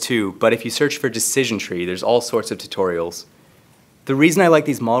on this too, but if you search for decision tree, there's all sorts of tutorials. The reason I like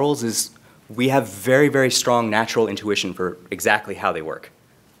these models is we have very, very strong natural intuition for exactly how they work.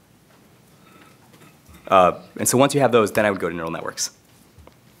 And so once you have those, then I would go to neural networks.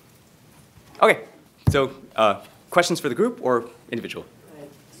 Okay, so questions for the group or individual?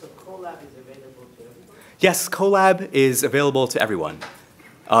 So Colab is available to everyone? Yes, Colab is available to everyone.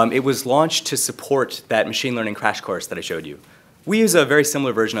 It was launched to support that machine learning crash course that I showed you. We use a very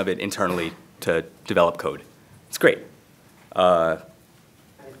similar version of it internally to develop code. It's great. And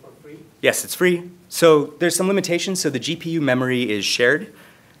it's for free? Yes, it's free. So there's some limitations. So the GPU memory is shared.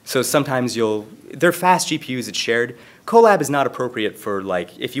 So sometimes they're fast GPUs, it's shared. Colab is not appropriate for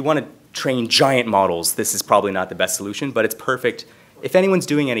like, if you want to train giant models, this is probably not the best solution, but it's perfect. If anyone's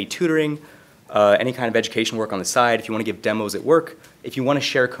doing any tutoring, any kind of education work on the side, if you want to give demos at work, if you want to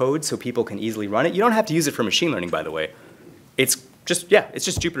share code so people can easily run it, you don't have to use it for machine learning, by the way. It's just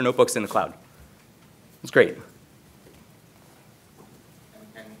Jupyter Notebooks in the cloud. It's great.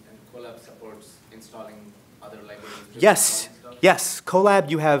 And Colab supports installing other libraries? Yes, yes.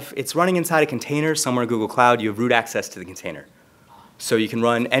 Colab, it's running inside a container somewhere in Google Cloud. You have root access to the container. So you can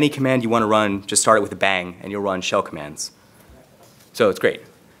run any command you want to run, just start it with a bang, and you'll run shell commands. So it's great. Is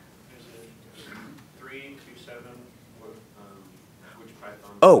it 3, 2, 7, which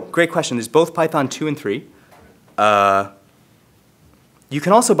Python? Oh, great question. There's both Python 2 and 3. You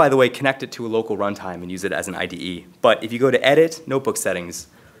can also, by the way, connect it to a local runtime and use it as an IDE. But if you go to Edit, Notebook Settings,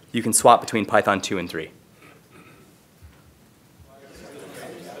 you can swap between Python 2 and 3.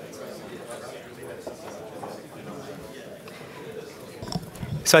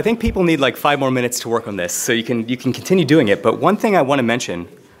 So I think people need like 5 more minutes to work on this, so you can continue doing it. But one thing I want to mention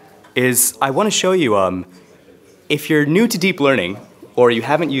is I want to show you, if you're new to deep learning or you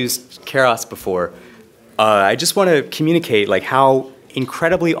haven't used Keras before, I just want to communicate like how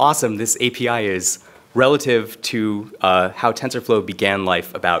incredibly awesome this API is relative to how TensorFlow began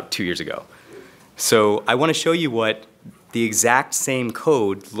life about 2 years ago. So I want to show you what the exact same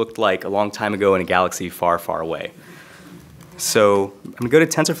code looked like a long time ago in a galaxy far, far away. So I'm going to go to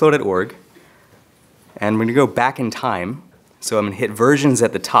tensorflow.org, and we're going to go back in time. So I'm going to hit versions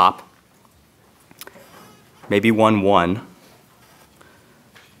at the top, maybe 1.1.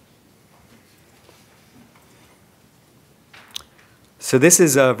 So this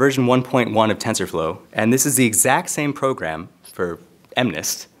is version 1.1 of TensorFlow, and this is the exact same program for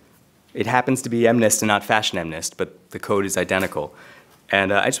MNIST. It happens to be MNIST and not Fashion MNIST, but the code is identical.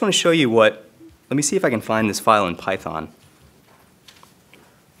 And I just want to show you let me see if I can find this file in Python.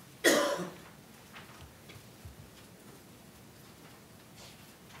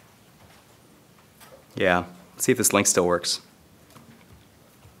 Yeah, let's see if this link still works.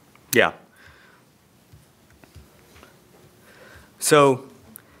 Yeah. So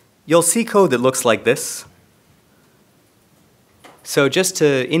you'll see code that looks like this. So just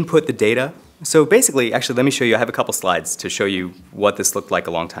to input the data, so basically, actually, let me show you. I have a couple slides to show you what this looked like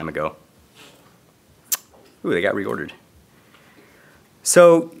a long time ago. Ooh, they got reordered.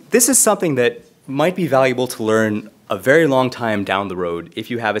 So this is something that might be valuable to learn a very long time down the road if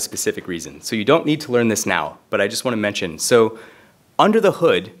you have a specific reason. So you don't need to learn this now, but I just want to mention. So under the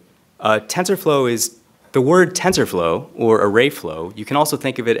hood, TensorFlow is the word TensorFlow or array flow. You can also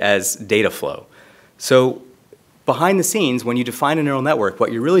think of it as data flow. So behind the scenes, when you define a neural network,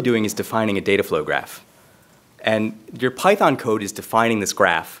 what you're really doing is defining a data flow graph. And your Python code is defining this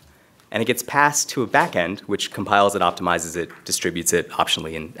graph, and it gets passed to a backend, which compiles it, optimizes it, distributes it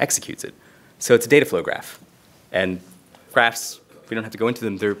optionally, and executes it. So it's a data flow graph. And graphs, we don't have to go into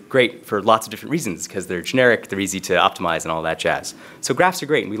them, they're great for lots of different reasons, because they're generic, they're easy to optimize, and all that jazz. So graphs are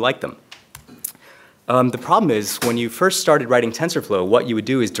great, and we like them. The problem is, when you first started writing TensorFlow, what you would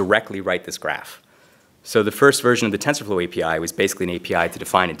do is directly write this graph. So the first version of the TensorFlow API was basically an API to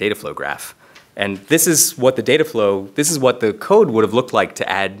define a data flow graph. And this is what the data flow, this is what the code would have looked like to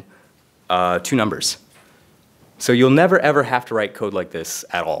add 2 numbers. So you'll never, ever have to write code like this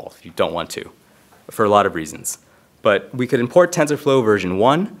at all if you don't want to, for a lot of reasons. But we could import TensorFlow version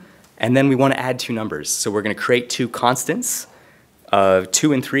 1, and then we want to add 2 numbers. So we're going to create 2 constants,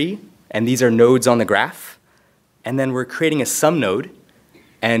 2 and 3, and these are nodes on the graph. And then we're creating a sum node.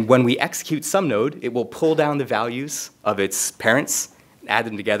 And when we execute sum node, it will pull down the values of its parents, add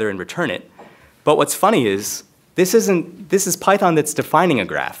them together, and return it. But what's funny is, this is Python that's defining a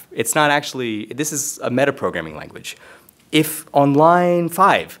graph. It's not actually, this is a metaprogramming language. If on line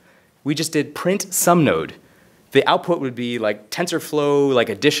 5, we just did print sum node, the output would be like TensorFlow, like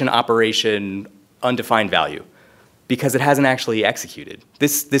addition operation, undefined value, because it hasn't actually executed.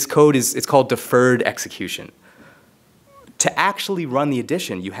 This code it's called deferred execution. To actually run the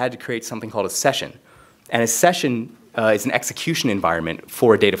addition, you had to create something called a session. And a session is an execution environment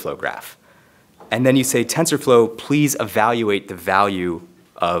for a data flow graph. And then you say, TensorFlow, please evaluate the value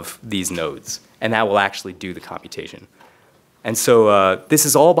of these nodes. And that will actually do the computation. And so this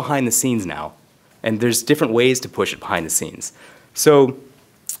is all behind the scenes now. And there's different ways to push it behind the scenes. So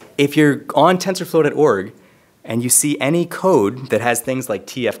if you're on TensorFlow.org and you see any code that has things like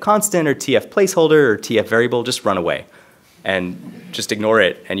TF constant or TF placeholder or TF variable, just run away and just ignore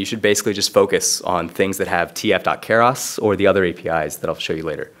it. And you should basically just focus on things that have tf.keras or the other APIs that I'll show you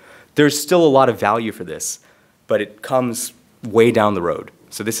later. There's still a lot of value for this, but it comes way down the road.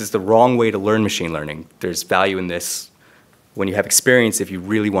 So this is the wrong way to learn machine learning. There's value in this when you have experience if you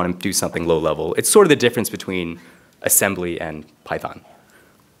really want to do something low level. It's sort of the difference between assembly and Python.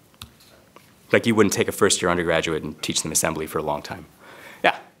 Like you wouldn't take a first-year undergraduate and teach them assembly for a long time. Yeah?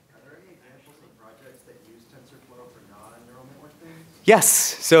 Are there any examples of projects that use TensorFlow for non-neural network things? Yes.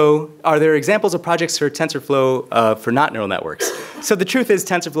 So are there examples of projects for TensorFlow for not neural networks? So the truth is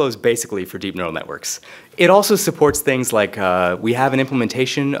TensorFlow is basically for deep neural networks. It also supports things like we have an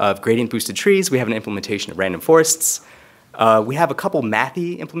implementation of gradient-boosted trees. We have an implementation of random forests. We have a couple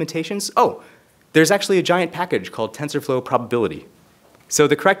mathy implementations. Oh, there's actually a giant package called TensorFlow probability. So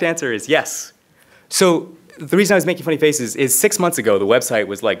the correct answer is yes. So the reason I was making funny faces is 6 months ago, the website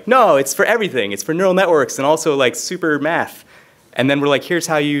was like, no, it's for everything. It's for neural networks and also like super math. And then we're like, here's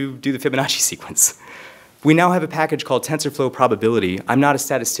how you do the Fibonacci sequence. We now have a package called TensorFlow probability. I'm not a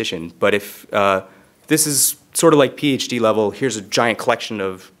statistician, but if this is sort of like PhD level, here's a giant collection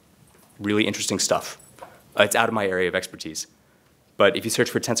of really interesting stuff. It's out of my area of expertise. But if you search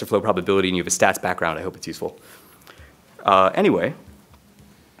for TensorFlow probability and you have a stats background, I hope it's useful. Anyway.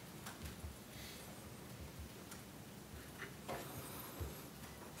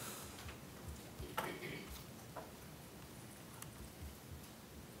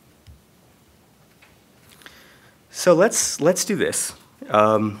 So let's do this.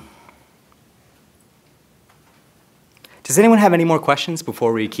 Does anyone have any more questions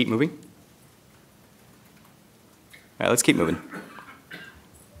before we keep moving? All right, let's keep moving.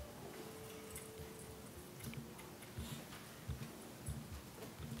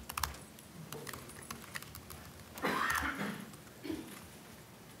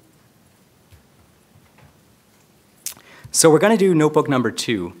 So we're going to do notebook number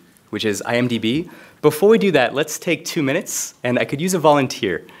 2, which is IMDb. Before we do that, let's take 2 minutes, and I could use a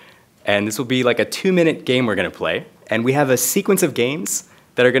volunteer. And this will be like a 2-minute game we're going to play. And we have a sequence of games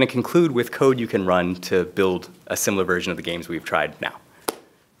that are going to conclude with code you can run to build a similar version of the games we've tried now.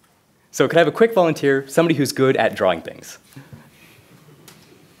 So could I have a quick volunteer, somebody who's good at drawing things?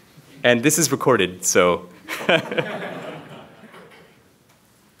 And this is recorded, so.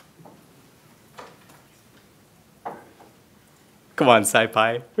 Come on,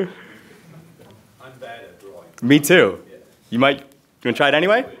 SciPy. I'm bad at drawing. Me too. Yeah. You want to try it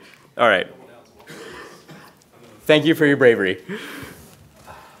anyway? All right. Thank you for your bravery.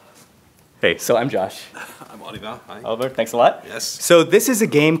 Hey, so I'm Josh. I'm Oliver. Hi. Oliver, thanks a lot. Yes. So this is a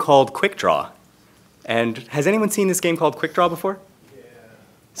game called Quick Draw. And has anyone seen this game called Quick Draw before? Yeah.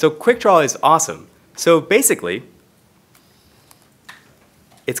 So Quick Draw is awesome. So basically,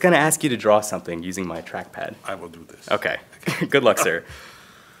 it's going to ask you to draw something using my trackpad. I will do this. Okay. Good luck, sir.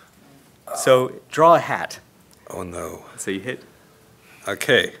 So draw a hat. Oh, no. So you hit.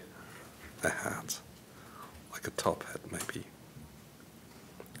 Okay. A hat. Like a top hat, maybe.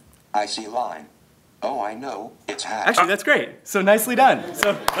 I see line. Oh, I know. It's hat. Actually, that's great. So nicely done.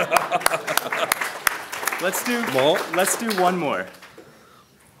 So let's do one more.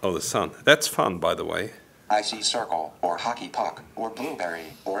 Oh, the sun. That's fun, by the way. I see circle, or hockey puck, or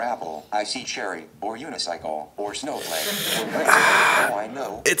blueberry, or apple. I see cherry, or unicycle, or snowflake, or rain. Oh, I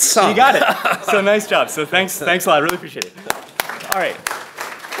know. It's sun. You got it. So nice job. So thanks a lot. I really appreciate it. All right.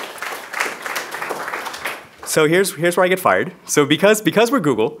 So here's where I get fired. So because we're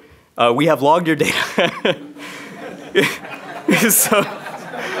Google, we have logged your data.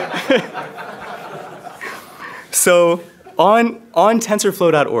 So on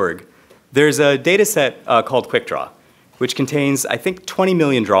TensorFlow.org, there's a data set called QuickDraw, which contains, I think, 20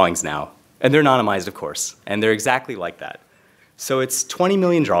 million drawings now. And they're anonymized, of course. And they're exactly like that. So it's 20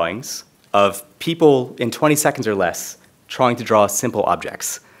 million drawings of people in 20 seconds or less trying to draw simple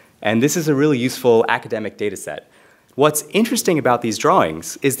objects. And this is a really useful academic data set. What's interesting about these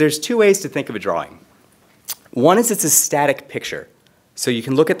drawings is there's two ways to think of a drawing. One is it's a static picture. So you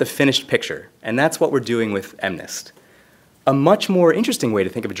can look at the finished picture. And that's what we're doing with MNIST. A much more interesting way to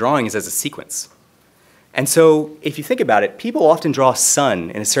think of a drawing is as a sequence. And so if you think about it, people often draw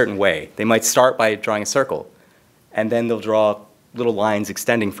sun in a certain way. They might start by drawing a circle, and then they'll draw little lines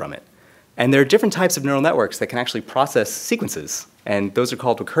extending from it. And there are different types of neural networks that can actually process sequences, and those are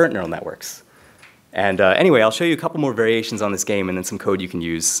called recurrent neural networks. And anyway, I'll show you a couple more variations on this game and then some code you can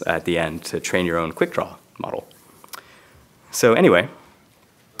use at the end to train your own quick draw model. So anyway.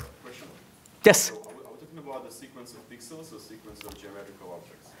 Question. Yes? Are we talking about the sequence of pixels or sequence of geometrical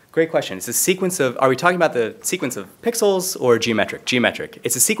objects? Great question. It's a sequence of, are we talking about the sequence of pixels or geometric? Geometric.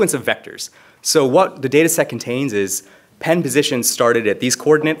 It's a sequence of vectors. So what the data set contains is pen positions started at these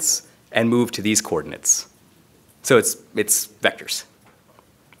coordinates and moved to these coordinates. So it's vectors.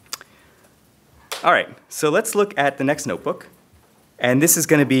 All right, so let's look at the next notebook. And this is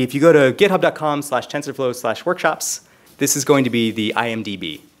going to be, if you go to github.com/tensorflow/workshops, this is going to be the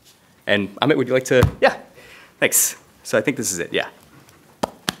IMDb. And Amit, would you like to? Yeah, thanks. So I think this is it, yeah.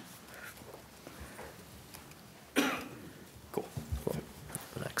 Cool.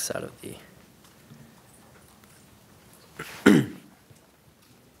 X out of the.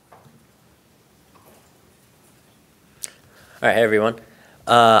 All right, hey everyone.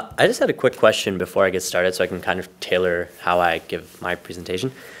 I just had a quick question before I get started so I can kind of tailor how I give my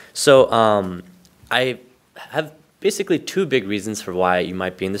presentation. So I have basically two big reasons for why you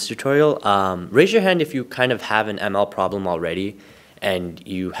might be in this tutorial. Raise your hand if you kind of have an ML problem already and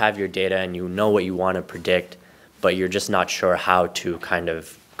you have your data and you know what you want to predict, but you're just not sure how to kind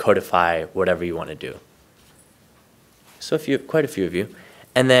of codify whatever you want to do. So quite a few of you.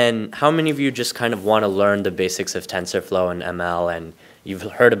 And then how many of you just kind of want to learn the basics of TensorFlow and ML, and you've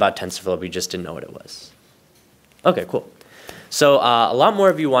heard about TensorFlow, but you just didn't know what it was? Okay, cool. So a lot more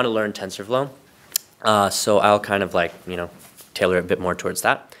of you want to learn TensorFlow. So I'll kind of tailor it a bit more towards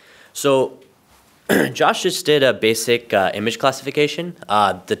that. So Josh just did a basic image classification.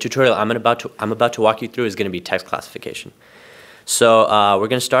 The tutorial I'm about to walk you through is going to be text classification. So we're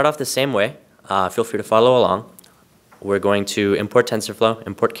going to start off the same way. Feel free to follow along. We're going to import TensorFlow,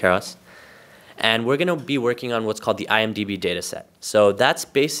 import Keras, and we're going to be working on what's called the IMDb dataset. So that's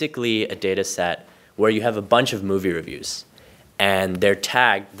basically a dataset where you have a bunch of movie reviews, and they're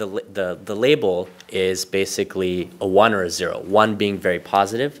tagged. The label is basically a 1 or a 0. 1 being very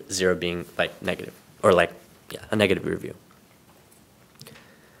positive, 0 being negative, or a negative review.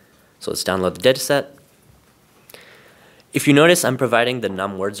 So let's download the dataset. If you notice, I'm providing the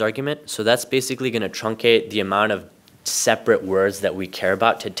num words argument. So that's basically going to truncate the amount of separate words that we care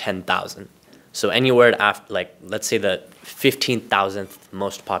about to 10,000. So any word after, let's say the 15,000th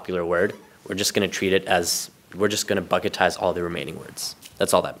most popular word, we're just going to treat it as, we're just going to bucketize all the remaining words.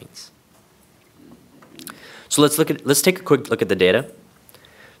 That's all that means. So let's take a quick look at the data.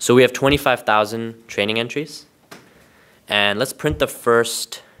 So we have 25,000 training entries. And let's print the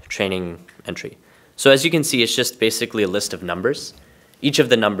first training entry. So as you can see, it's just basically a list of numbers. Each of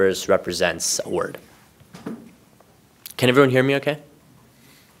the numbers represents a word. Can everyone hear me okay?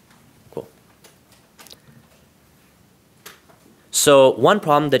 Cool. So one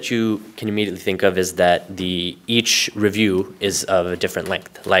problem that you can immediately think of is that each review is of a different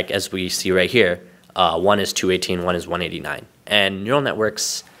length. Like as we see right here, one is 218, one is 189. And neural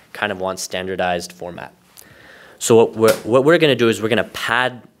networks kind of want standardized format. So what we're going to do is we're going to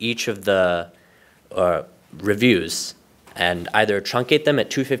pad each of the reviews and either truncate them at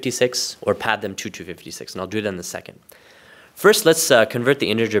 256 or pad them to 256, and I'll do that in a second. First, let's convert the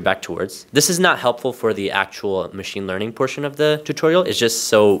integer back to words. This is not helpful for the actual machine learning portion of the tutorial. It's just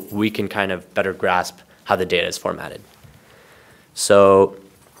so we can kind of better grasp how the data is formatted. So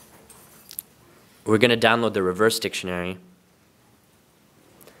we're going to download the reverse dictionary.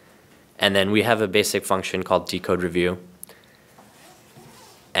 And then we have a basic function called decode review.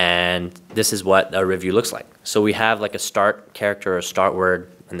 And this is what a review looks like. So we have like a start character or a start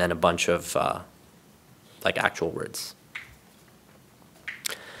word, and then a bunch of like actual words.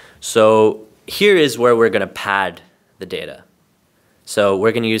 So here is where we're going to pad the data. So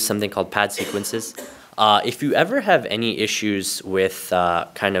we're going to use something called pad sequences. If you ever have any issues with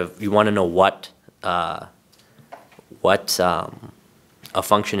kind of, you want to know what a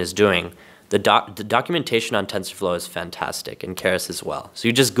function is doing, the documentation on TensorFlow is fantastic, and Keras as well. So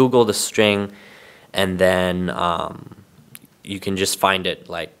you just Google the string, and then you can just find it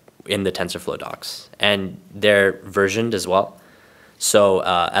like in the TensorFlow docs. And they're versioned as well. So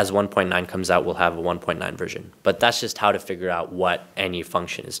as 1.9 comes out, we'll have a 1.9 version. But that's just how to figure out what any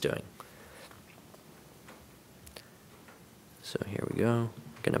function is doing. So here we go. I'm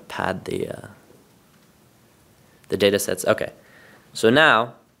going to pad the data sets. OK. So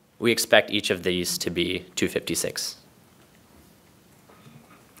now we expect each of these to be 256.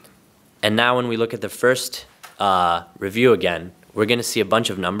 And now when we look at the first review again, we're going to see a bunch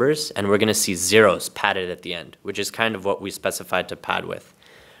of numbers, and we're going to see zeros padded at the end, which is kind of what we specified to pad with.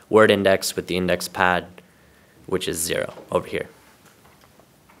 Word index with the index pad, which is 0 over here.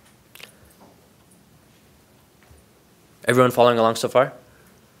 Everyone following along so far?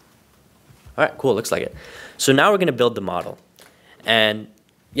 All right, cool, looks like it. So now we're going to build the model. And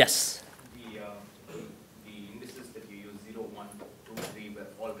yes? The indices that you use 0, 1, 2, 3 were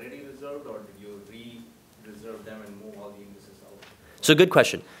already reserved, or did you re-reserve them and move all the indices out? So good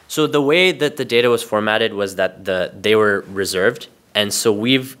question. So the way that the data was formatted was that they were reserved. And so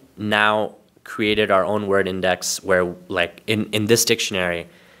we've now created our own word index where, like, in this dictionary,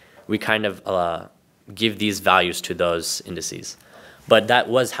 we kind of give these values to those indices. But that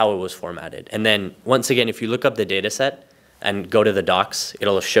was how it was formatted. And then once again, if you look up the data set and go to the docs,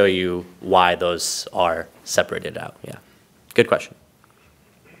 it'll show you why those are separated out. Yeah, good question.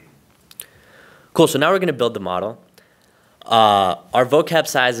 Cool, so now we're going to build the model. Our vocab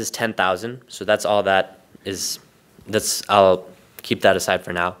size is 10,000, so that's all that is. I'll keep that aside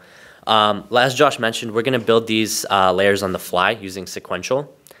for now. As Josh mentioned, we're going to build these layers on the fly using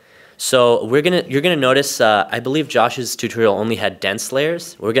sequential. So you're gonna notice, I believe Josh's tutorial only had dense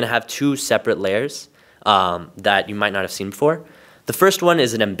layers. We're gonna have 2 separate layers that you might not have seen before. The first one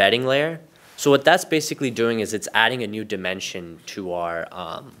is an embedding layer. So what that's basically doing is it's adding a new dimension to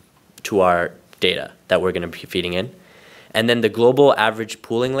our data that we're gonna be feeding in. And then the global average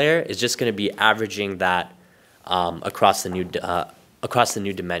pooling layer is just gonna be averaging that across the new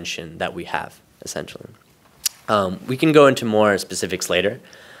dimension that we have, essentially. We can go into more specifics later.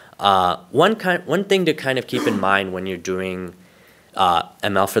 One thing to kind of keep in mind when you're doing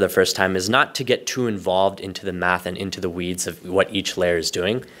ML for the first time is not to get too involved into the math and into the weeds of what each layer is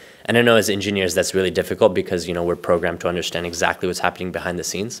doing. And I know as engineers that's really difficult because we're programmed to understand exactly what's happening behind the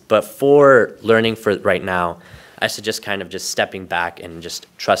scenes. But for learning for right now, I suggest kind of just stepping back and just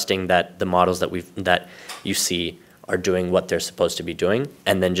trusting that the models that you see are doing what they're supposed to be doing,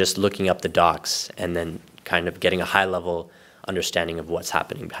 and then just looking up the docs and then kind of getting a high level understanding of what's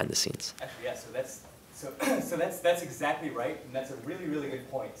happening behind the scenes. Actually, yeah, so that's exactly right, and that's a really, really good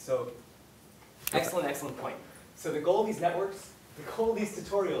point. So excellent point. So the goal of these networks, the goal of these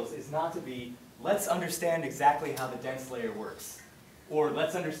tutorials is not to be, let's understand exactly how the dense layer works, or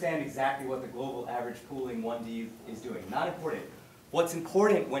let's understand exactly what the global average pooling 1D is doing. Not important. What's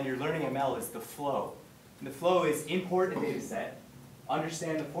important when you're learning ML is the flow. And the flow is import a data set,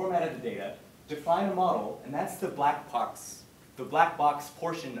 understand the format of the data, define a model, and that's the black box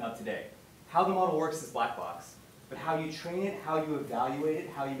portion of today. How the model works is black box, but how you train it, how you evaluate it,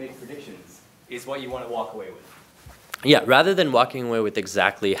 how you make predictions is what you want to walk away with. Yeah, rather than walking away with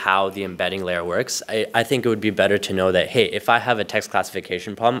exactly how the embedding layer works, I think it would be better to know that, hey, if I have a text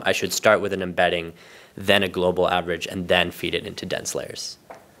classification problem, I should start with an embedding, then a global average, and then feed it into dense layers.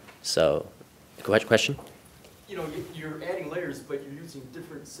 So, question? You're adding layers, but you're using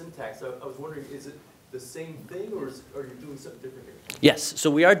different syntax. I was wondering, is it the same thing, or are you doing something different here? Yes, so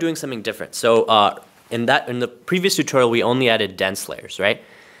we are doing something different. So in the previous tutorial, we only added dense layers, right?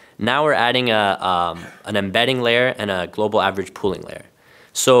 Now we're adding an embedding layer and a global average pooling layer.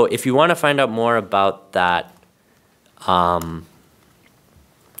 So if you want to find out more about that,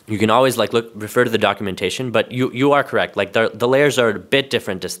 you can always like refer to the documentation, but you are correct. Like the layers are a bit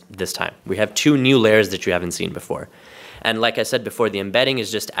different this time. We have 2 new layers that you haven't seen before. And like I said before, the embedding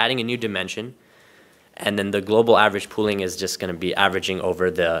is just adding a new dimension, and then the global average pooling is just going to be averaging over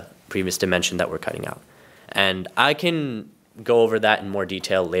the previous dimension that we're cutting out. And I can go over that in more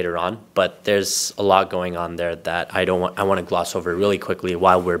detail later on, but there's a lot going on there that I want to gloss over really quickly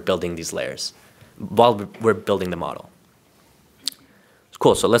while we're building these layers, while we're building the model.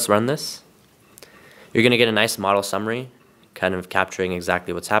 Cool, so let's run this. You're going to get a nice model summary, kind of capturing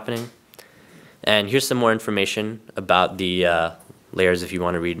exactly what's happening. And here's some more information about the layers if you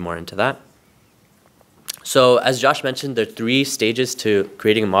want to read more into that. So as Josh mentioned, there are 3 stages to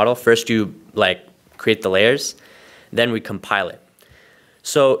creating a model. First, you create the layers, then we compile it.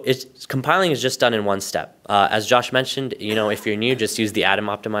 So compiling is just done in one step. As Josh mentioned, if you're new, just use the Atom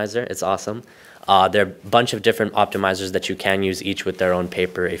optimizer. It's awesome. There are a bunch of different optimizers that you can use, each with their own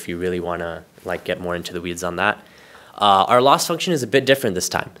paper if you really want to get more into the weeds on that. Our loss function is a bit different this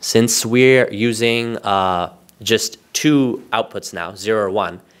time. Since we're using just 2 outputs now, 0 or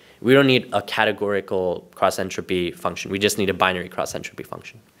 1, we don't need a categorical cross-entropy function. We just need a binary cross-entropy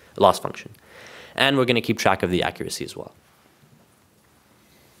function, loss function. And we're going to keep track of the accuracy as well.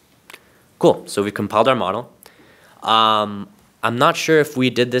 Cool, so we've compiled our model. I'm not sure if we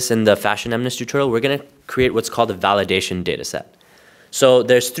did this in the fashion MNIST tutorial. We're going to create what's called a validation data set. So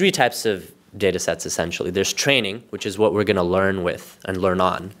there's 3 types of data sets, essentially. There's training, which is what we're going to learn with and learn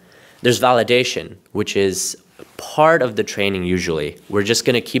on. There's validation, which is part of the training usually. We're just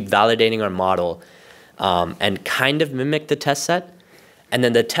going to keep validating our model and kind of mimic the test set. And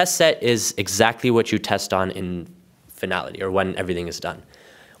then the test set is exactly what you test on in finality, or when everything is done.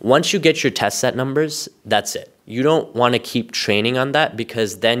 Once you get your test set numbers, that's it. You don't want to keep training on that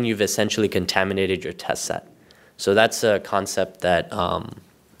because then you've essentially contaminated your test set. So that's a concept that,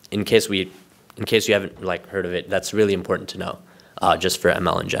 in case you haven't heard of it, that's really important to know, just for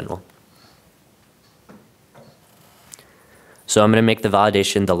ML in general. So I'm going to make the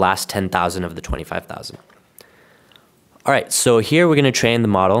validation the last 10,000 of the 25,000. All right, so here we're going to train the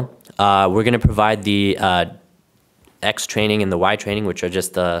model. We're going to provide the X training and the Y training, which are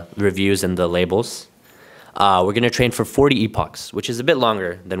just the reviews and the labels. We're going to train for 40 epochs, which is a bit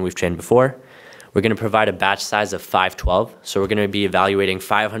longer than we've trained before. We're going to provide a batch size of 512. So we're going to be evaluating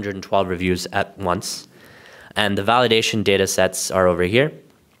 512 reviews at once. And the validation data sets are over here.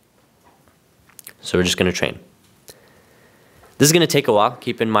 So we're just going to train. This is going to take a while.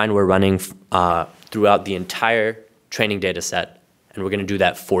 Keep in mind we're running throughout the entire training data set, and we're going to do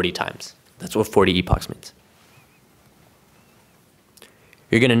that 40 times. That's what 40 epochs means.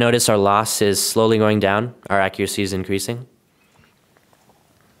 You're going to notice our loss is slowly going down. Our accuracy is increasing.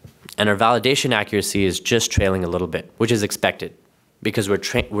 And our validation accuracy is just trailing a little bit, which is expected because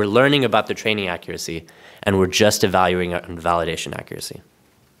we're learning about the training accuracy and we're just evaluating our validation accuracy.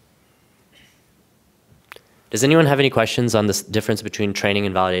 Does anyone have any questions on this difference between training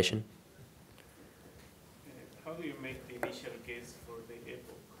and validation? How do you make the initial case for the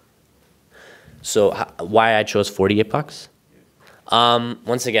epoch? So why I chose 40 epochs?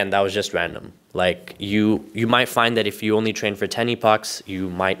 Once again, that was just random. Like you might find that if you only train for 10 epochs, you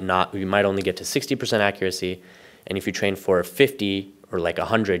might only get to 60% accuracy, and if you train for 50 or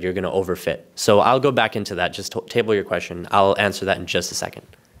 100, you're going to overfit. So I'll go back into that. Just table your question. I'll answer that in just a second.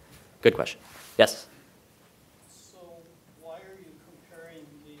 Good question. Yes. So why are you comparing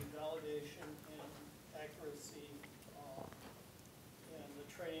the validation and accuracy and the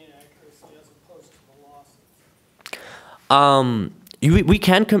training accuracy as opposed to the losses? We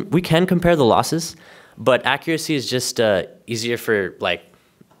can compare the losses, but accuracy is just easier for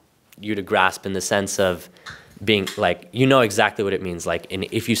you to grasp in the sense of being you know exactly what it means.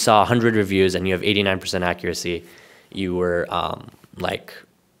 If you saw 100 reviews and you have 89% accuracy, you were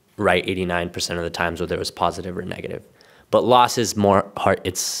right 89% of the times whether it was positive or negative. But loss is more hard.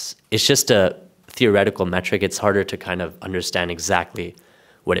 It's just a theoretical metric. It's harder to kind of understand exactly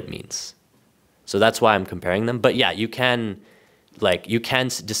what it means. So that's why I'm comparing them. But yeah, you can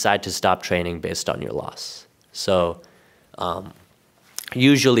decide to stop training based on your loss. So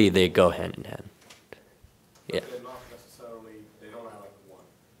usually they go hand in hand. Yeah. But they're not necessarily, they don't add up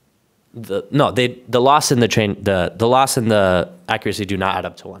to 1. The loss and the loss and the accuracy do not add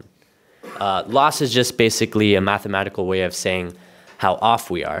up to 1. Loss is just basically a mathematical way of saying how off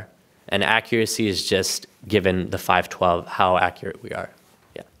we are, and accuracy is just given the 512 how accurate we are.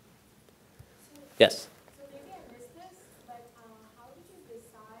 Yeah. Yes. So maybe I missed this, but how did you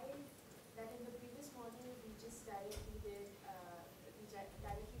decide that in the previous model we just directly did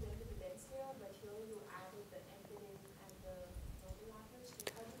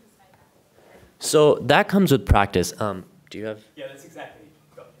So that comes with practice. Do you have? Yeah, that's exactly.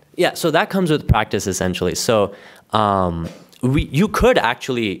 Go. Yeah, so that comes with practice essentially. So you could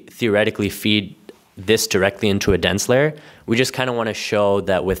actually theoretically feed this directly into a dense layer. We just kind of want to show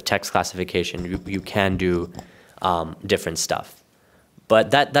that with text classification, you can do different stuff.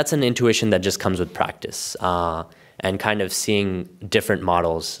 But that's an intuition that just comes with practice and kind of seeing different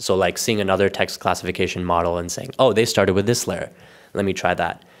models. So like seeing another text classification model and saying, oh, they started with this layer. Let me try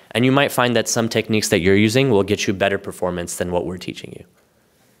that. And you might find that some techniques that you're using will get you better performance than what we're teaching you.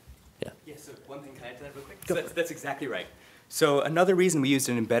 Yeah, so one thing, can I add to that real quick? So that's exactly right. So another reason we used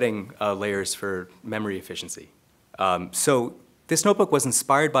in embedding layers for memory efficiency. So this notebook was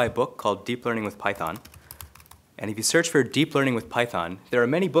inspired by a book called Deep Learning with Python. And if you search for Deep Learning with Python, there are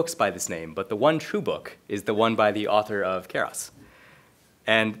many books by this name, but the one true book is the one by the author of Keras.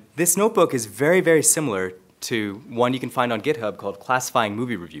 And this notebook is very, very similar to one you can find on GitHub called Classifying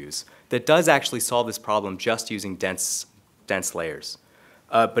Movie Reviews that does actually solve this problem just using dense layers.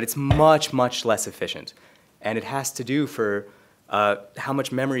 But it's much, much less efficient. And it has to do for how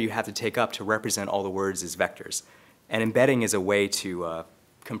much memory you have to take up to represent all the words as vectors. And embedding is a way to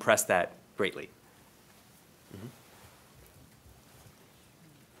compress that greatly.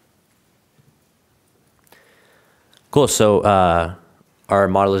 Cool, so our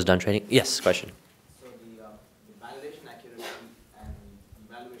model is done training. Yes, question. So the validation accuracy and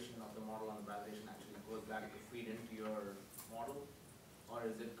evaluation of the model on the validation actually goes back to feed into your model, or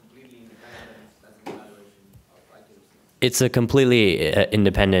is it completely independent as an evaluation of accuracy? It's a completely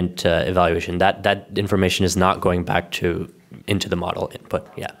independent evaluation. That information is not going back into the model input.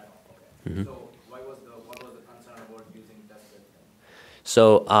 Yeah. Mm-hmm. So what was the concern about using test set then?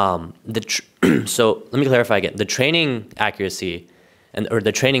 So so let me clarify again. The training accuracy or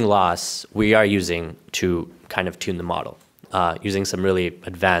the training loss we are using to kind of tune the model using some really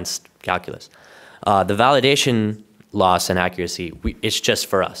advanced calculus. The validation loss and accuracy, it's just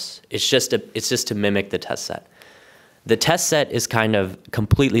for us. It's just to mimic the test set. The test set is kind of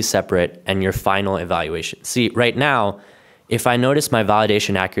completely separate and your final evaluation. See, right now, if I notice my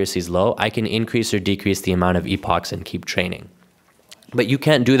validation accuracy is low, I can increase or decrease the amount of epochs and keep training. But you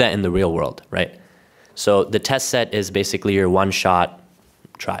can't do that in the real world, right? So the test set is basically your one-shot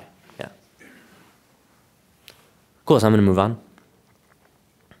try. Yeah. Cool, so I'm going to move on.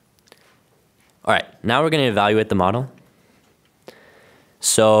 All right, now we're going to evaluate the model.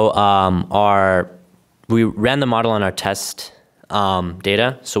 So we ran the model on our test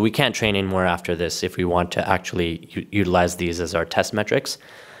data, so we can't train anymore after this if we want to actually utilize these as our test metrics.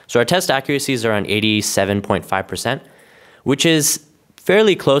 So our test accuracies are around 87.5%, which is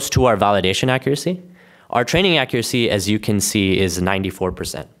fairly close to our validation accuracy. Our training accuracy, as you can see, is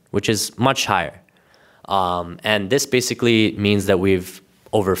 94%, which is much higher. And this basically means that we've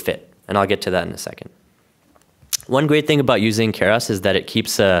overfit, and I'll get to that in a second. One great thing about using Keras is that it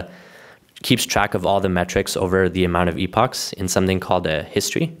keeps track of all the metrics over the amount of epochs in something called a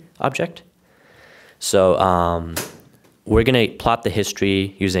history object. So we're going to plot the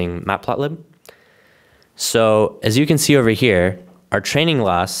history using matplotlib. So as you can see over here, our training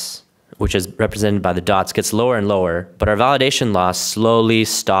loss, which is represented by the dots, gets lower and lower, but our validation loss slowly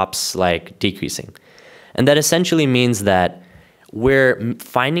stops like decreasing. And that essentially means that we're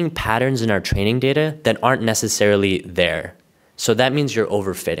finding patterns in our training data that aren't necessarily there. So that means you're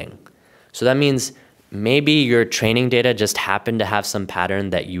overfitting. So that means maybe your training data just happened to have some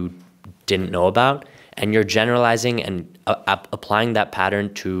pattern that you didn't know about, and you're generalizing and applying that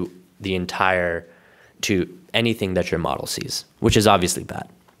pattern to anything that your model sees, which is obviously bad.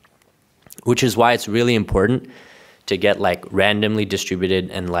 Which is why it's really important to get like randomly distributed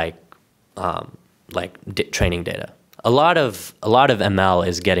and training data. A lot of ML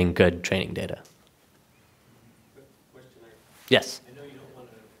is getting good training data. Yes. I know you don't want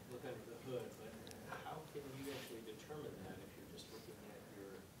to look under the hood, but how can you actually determine that if you're just looking at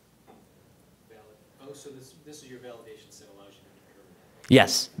your so this is your validation set allows you to determine that?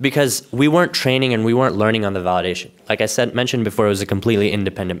 Yes, because we weren't training and we weren't learning on the validation. Like I mentioned before, it was a completely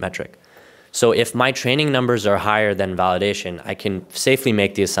independent metric. So if my training numbers are higher than validation, I can safely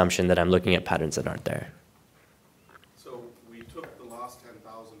make the assumption that I'm looking at patterns that aren't there. So we took the last 10,000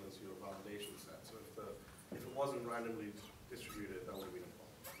 as your validation set. So if it wasn't randomly distributed, that would have been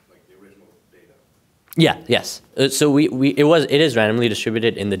like the original data. Yeah, yes. So it is randomly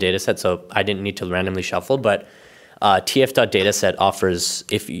distributed in the data set, so I didn't need to randomly shuffle, but tf.dataset offers,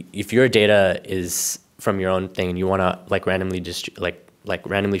 if your data is from your own thing and you want to like randomly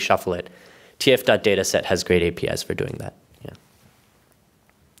randomly shuffle it, tf.dataset has great APIs for doing that. Yeah.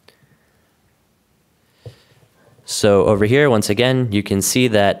 So over here, once again, you can see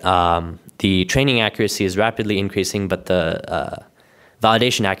that the training accuracy is rapidly increasing, but the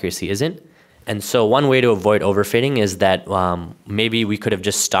validation accuracy isn't. And so one way to avoid overfitting is that maybe we could have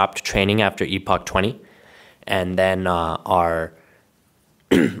just stopped training after epoch 20, and then our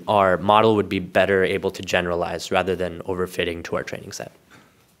model would be better able to generalize rather than overfitting to our training set.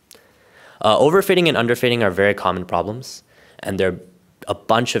 Overfitting and underfitting are very common problems, and there are a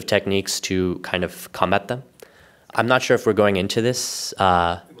bunch of techniques to kind of combat them. I'm not sure if we're going into this.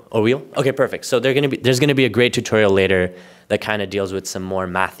 Oh, we will? Okay, perfect. So there's going to be a great tutorial later that kind of deals with some more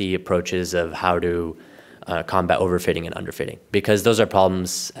mathy approaches of how to combat overfitting and underfitting, because those are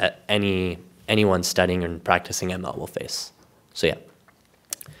problems anyone studying and practicing ML will face. So yeah.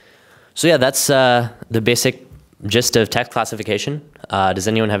 So yeah, that's the basic gist of text classification. Does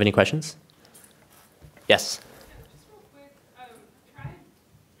anyone have any questions? Yes. Just real quick, I'm trying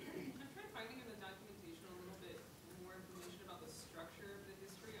finding in the documentation a little bit more information about the structure of the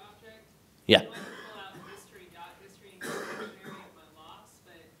history object. Yeah. I want to pull out history and get the dictionary of my loss,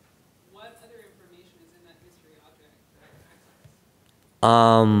 but what other information is in that history object that I can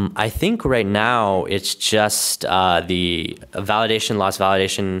access? I think right now it's just the validation, loss,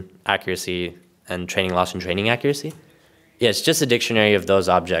 validation accuracy, and training loss and training accuracy. Yeah, it's just a dictionary of those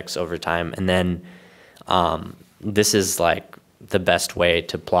objects over time, and then this is like the best way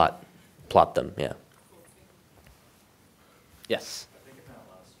to plot them. Yeah. Yes. I think in that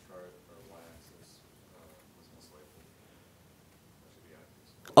last chart, the y-axis was mislabeled. That should be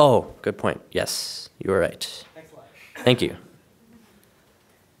accuracy. Oh, good point. Yes, you were right. Thanks a lot. Thank you.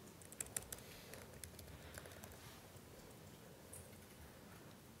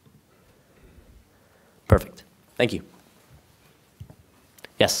 Perfect. Thank you.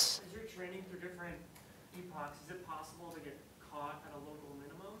 Yes. As you're training through different epochs, is it possible to get caught at a local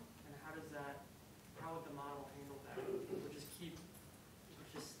minimum? And how would the model handle that? Would it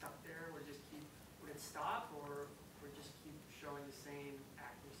just stuck there? Would it stop, or would it just keep showing the same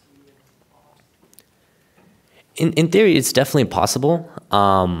accuracy and loss? In theory, it's definitely possible.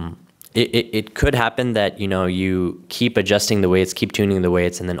 It could happen that you keep adjusting the weights, keep tuning the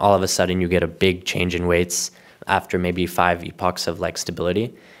weights, and then all of a sudden you get a big change in weights after maybe 5 epochs of like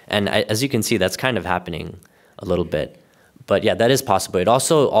stability. And as you can see, that's kind of happening a little bit. But yeah, that is possible. It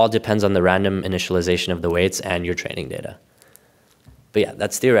also all depends on the random initialization of the weights and your training data. But yeah,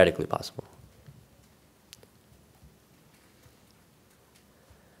 that's theoretically possible.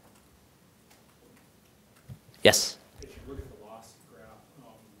 Yes? If you look at the loss graph,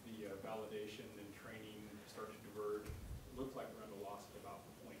 the validation and training start to diverge. It looked like we're at a loss of about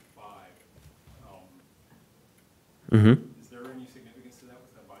 0.5. Is there any significance to that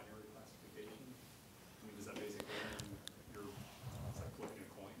with that binary classification? I mean, does that basically mean it's like flipping a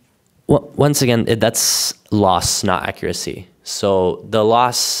coin? Well, once again, that's loss, not accuracy. So the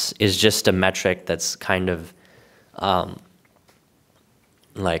loss is just a metric that's kind of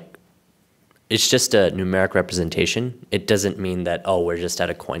it's just a numeric representation. It doesn't mean that, oh, we're just at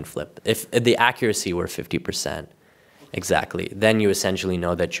a coin flip. If the accuracy were 50%, exactly, then you essentially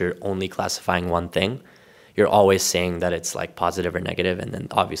know that you're only classifying one thing. You're always saying that it's like positive or negative, and then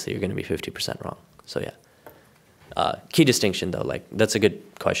obviously you're going to be 50% wrong. So yeah. Key distinction though, like that's a good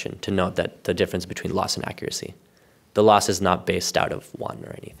question to note, that the difference between loss and accuracy. The loss is not based out of 1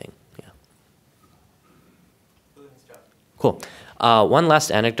 or anything. Yeah. Cool. One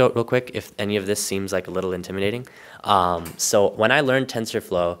last anecdote real quick, if any of this seems like a little intimidating. So when I learned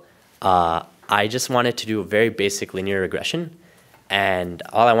TensorFlow, I just wanted to do a very basic linear regression. And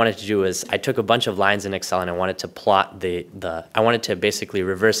all I wanted to do was I took a bunch of lines in Excel and I wanted to plot I wanted to basically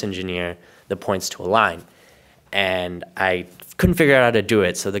reverse engineer the points to a line. And I couldn't figure out how to do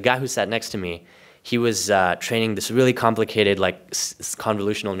it. So the guy who sat next to me, he was training this really complicated like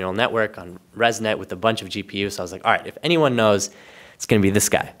convolutional neural network on ResNet with a bunch of GPUs. So I was like, all right, if anyone knows, it's going to be this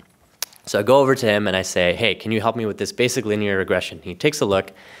guy. So I go over to him and I say, hey, can you help me with this basic linear regression? He takes a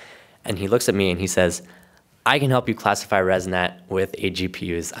look and he looks at me and he says, I can help you classify ResNet with 8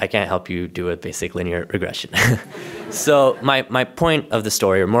 GPUs. I can't help you do a basic linear regression. So my point of the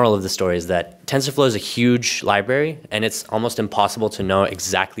story, or moral of the story, is that TensorFlow is a huge library, and it's almost impossible to know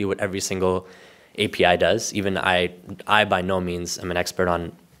exactly what every single API does. Even I by no means am an expert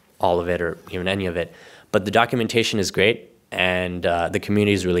on all of it or even any of it. But the documentation is great, and the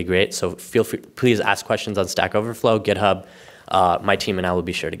community is really great. So feel free, please ask questions on Stack Overflow, GitHub. My team and I will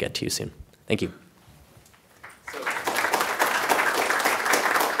be sure to get to you soon. Thank you.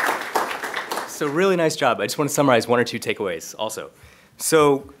 So really nice job. I just want to summarize 1 or 2 takeaways also.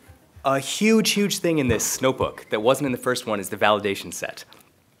 So a huge thing in this notebook that wasn't in the first one is the validation set.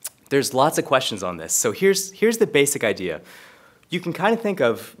 there's lots of questions on this. So here's the basic idea. You can kind of think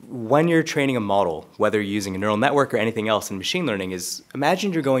of when you're training a model, whether you're using a neural network or anything else in machine learning, is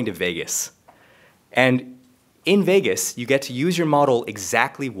imagine you're going to Vegas. And in Vegas, you get to use your model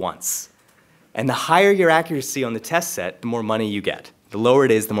exactly once. And the higher your accuracy on the test set, the more money you get. The lower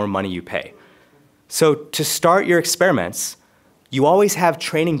it is, the more money you pay. So to start your experiments, you always have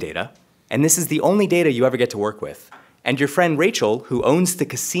training data, and this is the only data you ever get to work with. And your friend Rachel, who owns the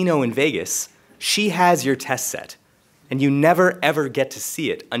casino in Vegas, she has your test set. And you never, ever get to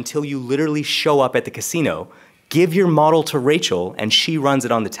see it until you literally show up at the casino, give your model to Rachel, and she runs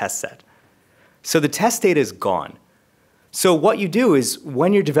it on the test set. So the test data is gone. So what you do is,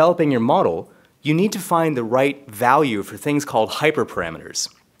 when you're developing your model, you need to find the right value for things called hyperparameters.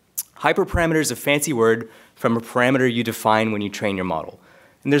 Hyperparameter is a fancy word from a parameter you define when you train your model.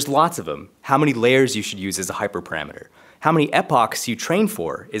 And there's lots of them. How many layers you should use is a hyperparameter. How many epochs you train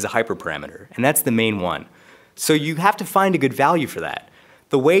for is a hyperparameter, and that's the main one. So you have to find a good value for that.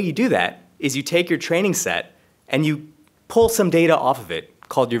 The way you do that is you take your training set and you pull some data off of it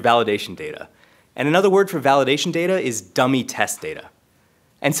called your validation data. And another word for validation data is dummy test data.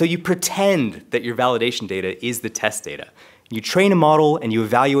 And so you pretend that your validation data is the test data. You train a model and you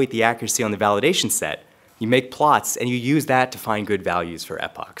evaluate the accuracy on the validation set. You make plots and you use that to find good values for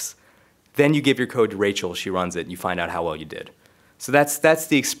epochs. Then you give your code to Rachel, she runs it, and you find out how well you did. So that's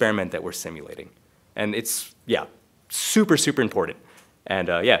the experiment that we're simulating. And it's, yeah, super, super important. And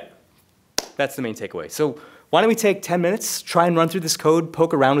yeah, that's the main takeaway. So why don't we take 10 minutes, try and run through this code,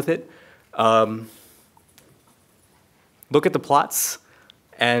 poke around with it, look at the plots,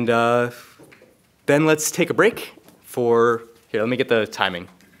 and then let's take a break for, here, let me get the timing.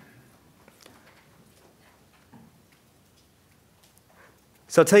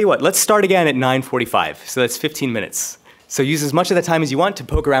 So I'll tell you what, let's start again at 9:45, so that's 15 minutes. So use as much of that time as you want to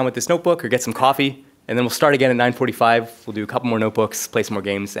poke around with this notebook or get some coffee, and then we'll start again at 9:45. We'll do a couple more notebooks, play some more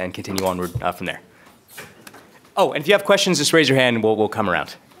games, and continue onward from there. Oh, and if you have questions, just raise your hand and we'll come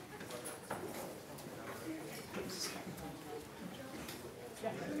around.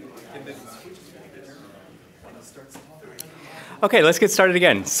 Okay, let's get started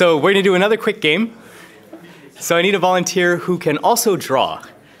again. So we're gonna do another quick game. So I need a volunteer who can also draw,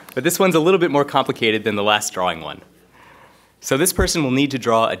 but this one's a little bit more complicated than the last drawing one. So this person will need to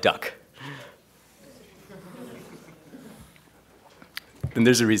draw a duck. And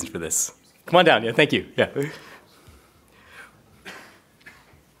there's a reason for this. Come on down, yeah, thank you, yeah.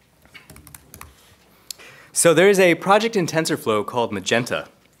 So there is a project in TensorFlow called Magenta.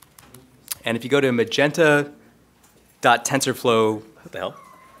 And if you go to magenta.tensorflow, what the hell?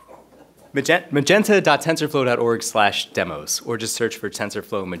 magenta.tensorflow.org/demos, or just search for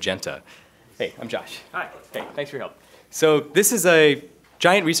TensorFlow Magenta. Hey, I'm Josh. Hi. Hey, thanks for your help. So this is a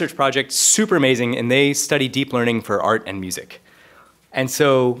giant research project, super amazing, and they study deep learning for art and music. And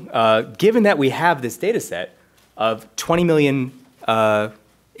so given that we have this data set of 20 million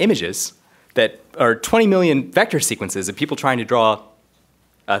images that are 20 million vector sequences of people trying to draw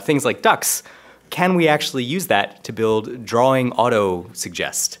things like ducks, can we actually use that to build drawing auto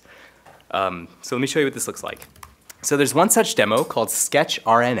suggest? So let me show you what this looks like. So there's one such demo called Sketch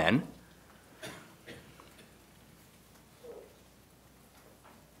RNN.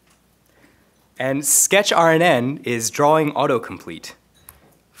 And Sketch RNN is drawing autocomplete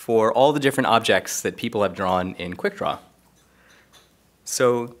for all the different objects that people have drawn in QuickDraw.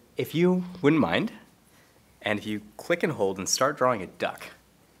 So if you wouldn't mind, and if you click and hold and start drawing a duck,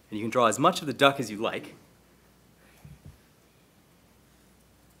 and you can draw as much of the duck as you like.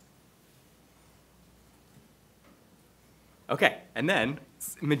 Okay, and then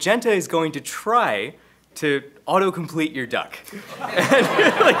Magenta is going to try to autocomplete your duck.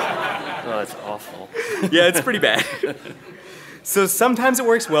 Oh, that's awful. Yeah, it's pretty bad. So sometimes it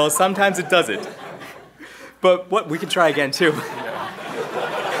works well, sometimes it doesn't. But what, we can try again too.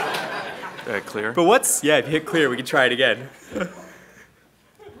 Clear? But what's, yeah, if you hit clear, we can try it again.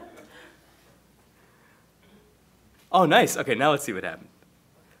 Oh, nice. Okay, now let's see what happened.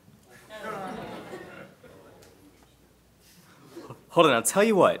 Hold on, I'll tell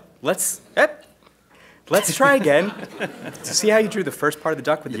you what. Let's try again. See how you drew the first part of the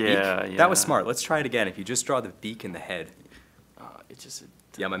duck with the beak? Yeah. That was smart. Let's try it again. If you just draw the beak and the head.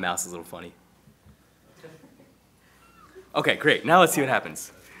 Yeah, my mouse is a little funny. Okay, great. Now let's see what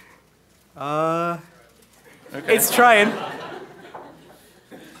happens. Okay. It's trying.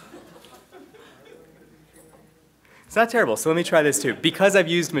 It's not terrible, so let me try this too. Because I've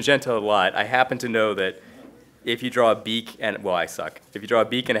used Magenta a lot, I happen to know that if you draw a beak and, well, I suck. If you draw a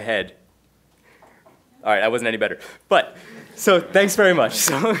beak and a head, all right, that wasn't any better. But, So thanks very much.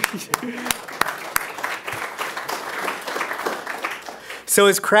 So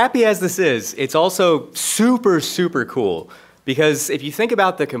as crappy as this is, it's also super, super cool. Because if you think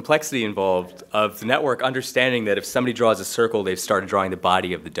about the complexity involved of the network understanding that if somebody draws a circle, they've started drawing the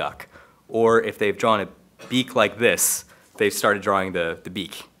body of the duck. Or if they've drawn a beak like this, they've started drawing the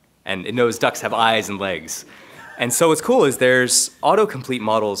beak. And it knows ducks have eyes and legs. And so what's cool is there's autocomplete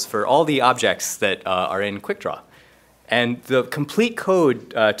models for all the objects that are in QuickDraw. And the complete code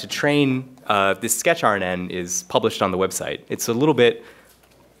to train this sketch RNN is published on the website. It's a little bit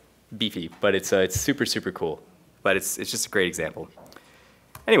beefy, but it's super, super cool. But it's just a great example.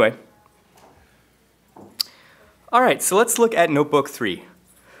 Anyway. All right, so let's look at Notebook 3.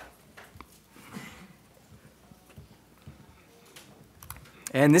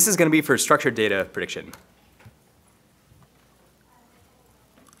 And this is going to be for structured data prediction.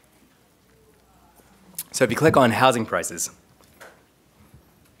 So if you click on housing prices,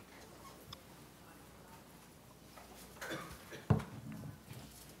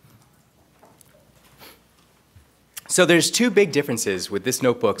 so there's two big differences with this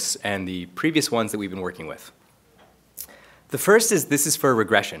notebooks and the previous ones that we've been working with. The first is this is for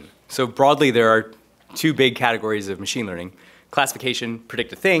regression. So broadly, there are two big categories of machine learning. Classification,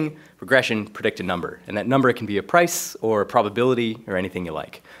 predict a thing. Regression, predict a number. And that number can be a price or a probability or anything you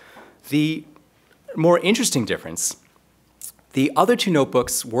like. The more interesting difference, the other two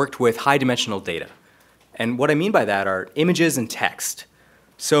notebooks worked with high-dimensional data. And what I mean by that are images and text.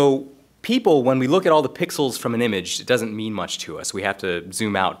 So people, when we look at all the pixels from an image, it doesn't mean much to us. We have to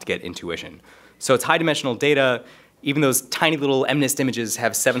zoom out to get intuition. So it's high-dimensional data. Even those tiny little MNIST images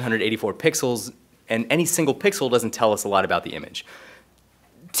have 784 pixels, and any single pixel doesn't tell us a lot about the image.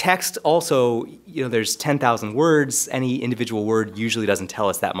 Text also, there's 10,000 words. Any individual word usually doesn't tell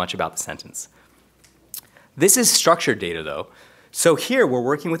us that much about the sentence. This is structured data, though. So here we're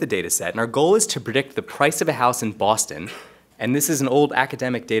working with a data set, and our goal is to predict the price of a house in Boston. And this is an old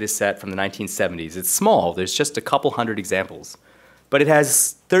academic data set from the 1970s. It's small. There's just a couple hundred examples. But it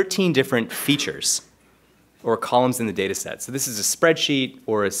has 13 different features or columns in the data set. So this is a spreadsheet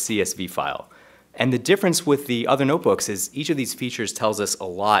or a CSV file. And the difference with the other notebooks is each of these features tells us a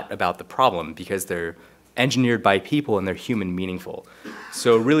lot about the problem because they're engineered by people and they're human meaningful.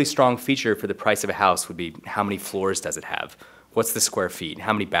 So a really strong feature for the price of a house would be how many floors does it have? What's the square feet?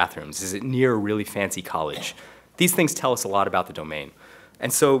 How many bathrooms? Is it near a really fancy college? These things tell us a lot about the domain.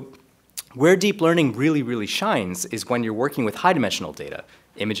 And so where deep learning really, really shines is when you're working with high-dimensional data,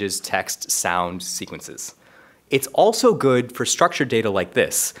 images, text, sound, sequences. It's also good for structured data like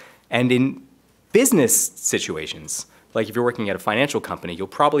this. And in business situations, like if you're working at a financial company, you'll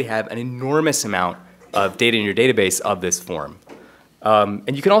probably have an enormous amount of data in your database of this form.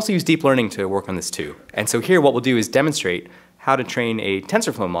 And you can also use deep learning to work on this too. And so here what we'll do is demonstrate how to train a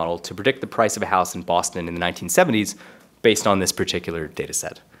TensorFlow model to predict the price of a house in Boston in the 1970s based on this particular data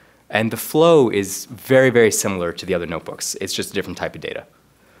set. And the flow is very, very similar to the other notebooks. It's just a different type of data.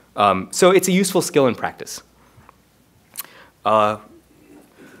 So it's a useful skill in practice. What's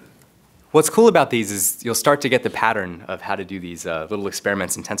cool about these is you'll start to get the pattern of how to do these little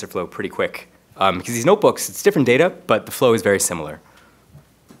experiments in TensorFlow pretty quick. Because these notebooks, it's different data, but the flow is very similar.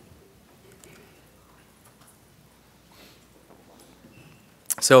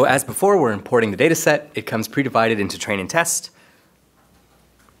 So as before, we're importing the data set. It comes pre-divided into train and test.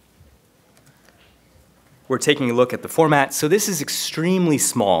 We're taking a look at the format. So this is extremely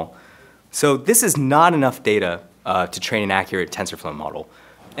small. So this is not enough data to train an accurate TensorFlow model.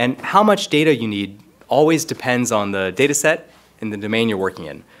 And how much data you need always depends on the data set and the domain you're working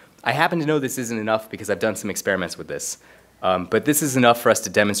in. I happen to know this isn't enough because I've done some experiments with this. But this is enough for us to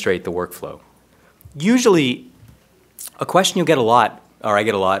demonstrate the workflow. Usually, a question you'll get a lot, or I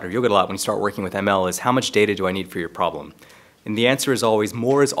get a lot, or you'll get a lot when you start working with ML is how much data do I need for your problem? And the answer is always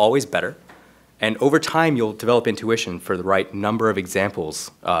more is always better. And over time, you'll develop intuition for the right number of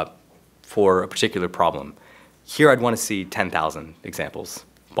examples for a particular problem. Here, I'd want to see 10,000 examples,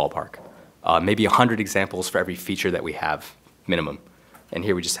 ballpark. Maybe 100 examples for every feature that we have, minimum. And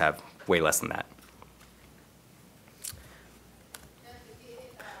here we just have way less than that.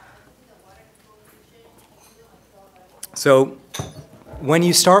 So when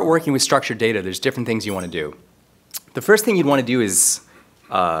you start working with structured data, there's different things you want to do. The first thing you'd want to do is,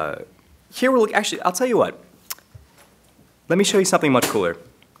 here we're looking, actually, I'll tell you what. Let me show you something much cooler.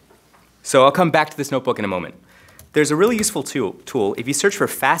 So I'll come back to this notebook in a moment. There's a really useful tool. If you search for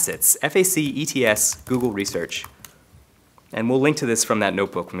facets, F-A-C-E-T-S, Google Research. And we'll link to this from that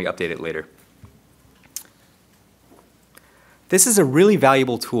notebook when we update it later. This is a really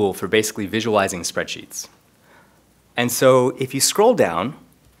valuable tool for basically visualizing spreadsheets. And so if you scroll down,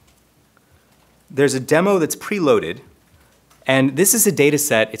 there's a demo that's preloaded. And this is a data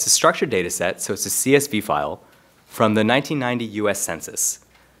set. It's a structured data set, so it's a CSV file from the 1990 US Census.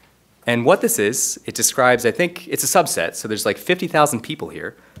 And what this is, it describes, I think it's a subset, so there's like 50,000 people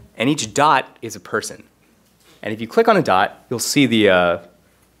here, and each dot is a person. And if you click on a dot, you'll see the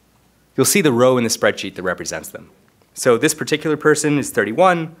row in the spreadsheet that represents them. So this particular person is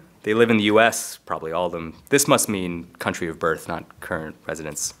 31. They live in the US, probably all of them. This must mean country of birth, not current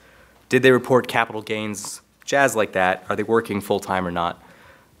residence. Did they report capital gains? Jazz like that. Are they working full-time or not?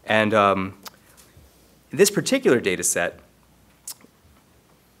 And this particular data set,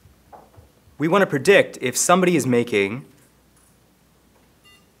 we want to predict if somebody is making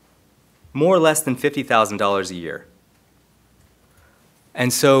more or less than $50,000 a year.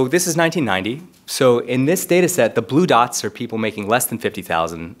 And so this is 1990. So in this data set, the blue dots are people making less than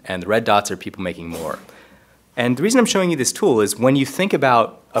 50,000, and the red dots are people making more. And the reason I'm showing you this tool is when you think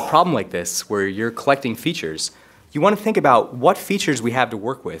about a problem like this, where you're collecting features, you want to think about what features we have to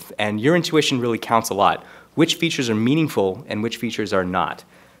work with, and your intuition really counts a lot. Which features are meaningful and which features are not.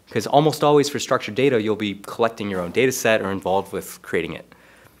 Because almost always for structured data, you'll be collecting your own data set or involved with creating it.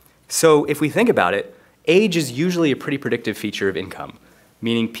 So if we think about it, age is usually a pretty predictive feature of income,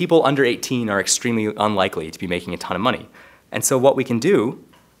 meaning people under 18 are extremely unlikely to be making a ton of money. And so what we can do,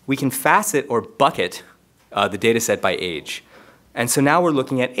 we can facet or bucket the data set by age. And so now we're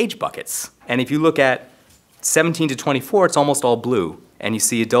looking at age buckets. And if you look at 17 to 24, it's almost all blue. And you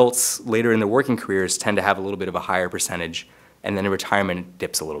see adults later in their working careers tend to have a little bit of a higher percentage, and then in retirement it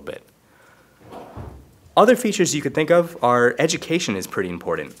dips a little bit. Other features you could think of are education is pretty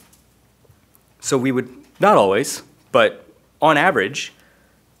important. So we would, not always, but on average,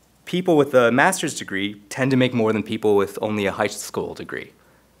 people with a master's degree tend to make more than people with only a high school degree.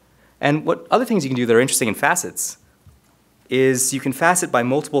 And what other things you can do that are interesting in facets is you can facet by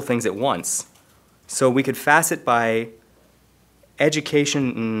multiple things at once. So we could facet by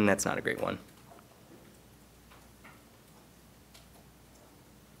education, that's not a great one.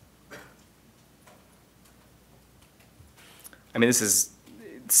 I mean,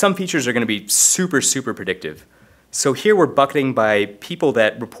 some features are going to be super, super predictive. So here we're bucketing by people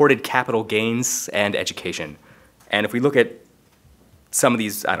that reported capital gains and education. And if we look at some of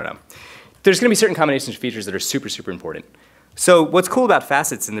these, I don't know, there's going to be certain combinations of features that are super, super important. So what's cool about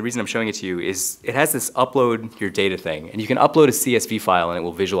facets, and the reason I'm showing it to you, is it has this upload your data thing. And you can upload a CSV file and it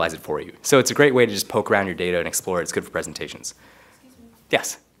will visualize it for you. So it's a great way to just poke around your data and explore it. It's good for presentations. Excuse me.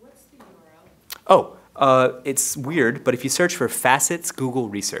 Yes? What's the URL? Oh, it's weird, but if you search for facets, Google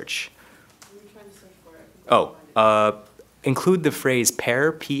research. I'm trying to search for it. Oh, include the phrase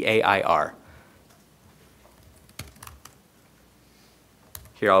pair, P-A-I-R.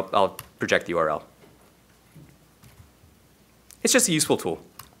 Here, I'll project the URL. It's just a useful tool.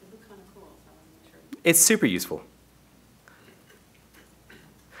 It looks kind of cool, so I want to make sure. It's super useful.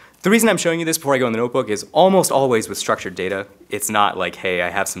 The reason I'm showing you this before I go in the notebook is almost always with structured data, it's not like, hey, I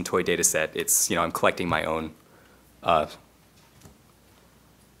have some toy data set. It's, I'm collecting my own.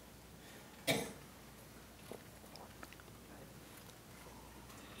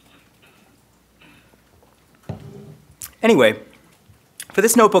 Anyway, for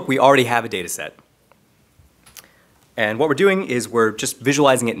this notebook, we already have a data set. And what we're doing is we're just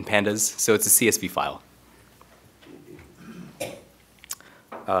visualizing it in pandas, so it's a CSV file.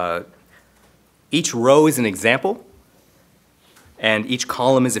 Each row is an example, and each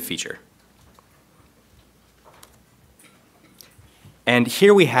column is a feature. And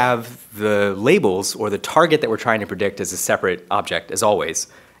here we have the labels, or the target that we're trying to predict as a separate object, as always.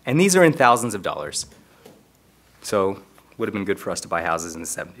 And these are in thousands of dollars. So would have been good for us to buy houses in the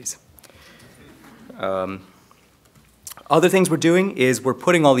 70s. Other things we're doing is we're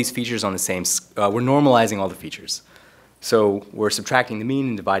putting all these features on the same, we're normalizing all the features. So we're subtracting the mean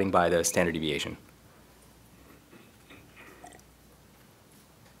and dividing by the standard deviation.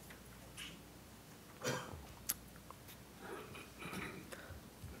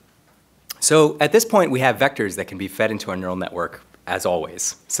 So at this point, we have vectors that can be fed into our neural network, as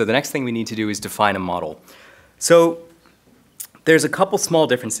always. So the next thing we need to do is define a model. So there's a couple small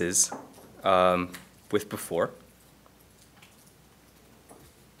differences with before.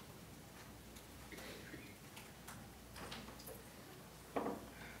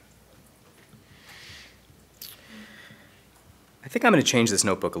 I think I'm going to change this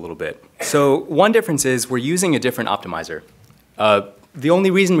notebook a little bit. So one difference is we're using a different optimizer. The only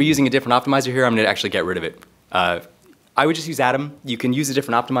reason we're using a different optimizer here, I'm going to actually get rid of it. I would just use Atom. You can use a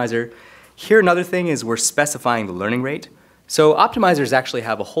different optimizer. Here, another thing is we're specifying the learning rate. So optimizers actually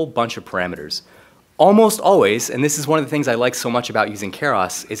have a whole bunch of parameters. almost always, and this is one of the things I like so much about using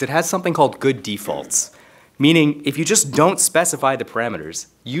Keras, is it has something called good defaults. Meaning, if you just don't specify the parameters,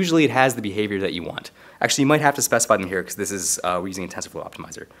 usually it has the behavior that you want. Actually, you might have to specify them here because this is, we're using a TensorFlow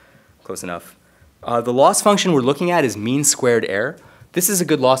optimizer. Close enough. The loss function we're looking at is mean squared error. This is a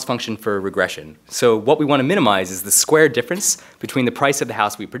good loss function for regression. So what we want to minimize is the square difference between the price of the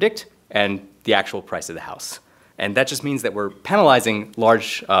house we predict and the actual price of the house. And that just means that we're penalizing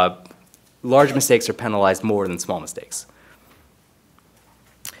large mistakes are penalized more than small mistakes.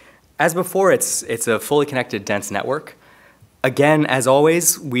 As before, it's a fully connected dense network. Again, as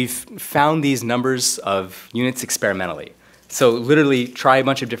always, we've found these numbers of units experimentally. So literally try a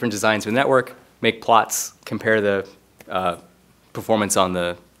bunch of different designs of the network, make plots, compare the performance on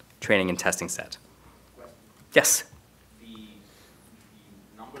the training and testing set. Question. Yes? The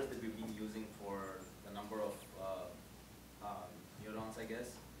numbers that we've been using for the number of neurons, I guess,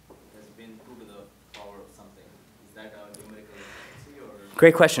 has been 2 to the power of something. Is that a numerical efficiency or?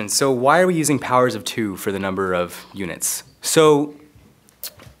 Great question. So why are we using powers of 2 for the number of units? So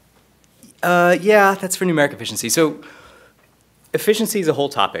yeah, that's for numeric efficiency. So efficiency is a whole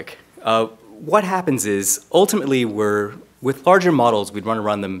topic. What happens is, ultimately, with larger models, we'd want to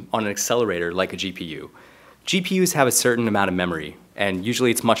run them on an accelerator like a GPU. GPUs have a certain amount of memory, and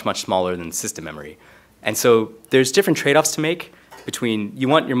usually it's much, much smaller than system memory. And so there's different trade-offs to make between you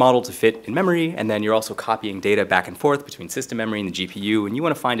want your model to fit in memory, and then you're also copying data back and forth between system memory and the GPU, and you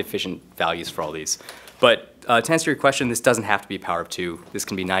want to find efficient values for all these. But to answer your question, this doesn't have to be a power of 2. This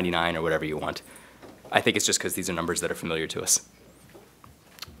can be 99 or whatever you want. I think it's just because these are numbers that are familiar to us.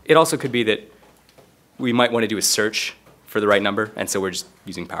 It also could be that we might want to do a search for the right number, and so we're just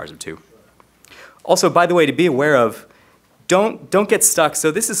using powers of 2. Also, by the way, to be aware of, don't get stuck.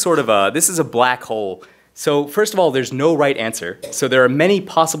 So this is sort of a black hole. So first of all, there's no right answer. So there are many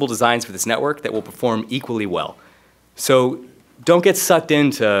possible designs for this network that will perform equally well. So don't get sucked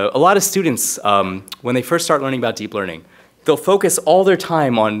into, a lot of students, when they first start learning about deep learning, they'll focus all their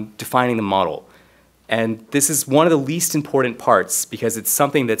time on defining the model. And this is one of the least important parts because it's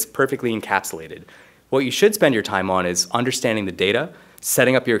something that's perfectly encapsulated. What you should spend your time on is understanding the data,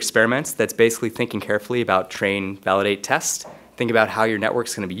 setting up your experiments. That's basically thinking carefully about train, validate, test. Think about how your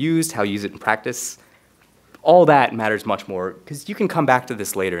network's going to be used, how you use it in practice. All that matters much more because you can come back to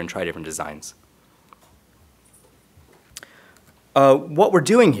this later and try different designs. What we're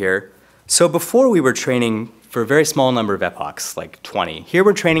doing here, so before we were training for a very small number of epochs, like 20. Here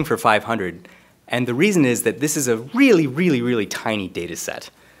we're training for 500. And the reason is that this is a really, really, really tiny data set.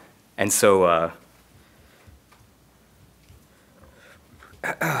 And so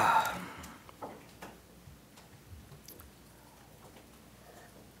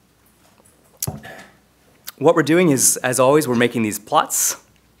what we're doing is, as always, we're making these plots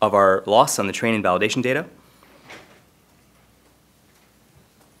of our loss on the train and validation data.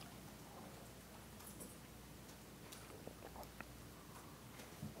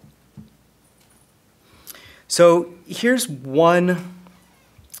 So here's one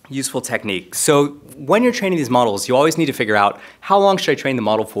useful technique. So when you're training these models, you always need to figure out how long should I train the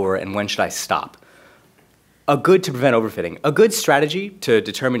model for and when should I stop. To prevent overfitting. A good strategy to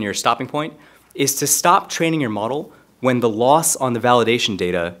determine your stopping point is to stop training your model when the loss on the validation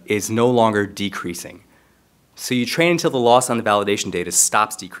data is no longer decreasing. So you train until the loss on the validation data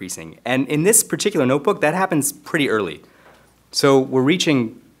stops decreasing. And in this particular notebook, that happens pretty early. So we're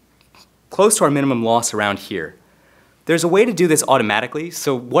reaching close to our minimum loss around here. There's a way to do this automatically.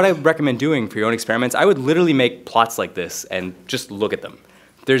 So what I would recommend doing for your own experiments, I would literally make plots like this and just look at them.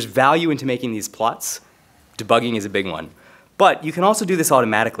 There's value into making these plots. Debugging is a big one. But you can also do this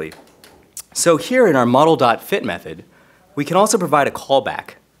automatically. So here in our model.fit method, we can also provide a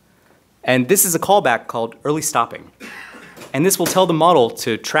callback. And this is a callback called early stopping. And this will tell the model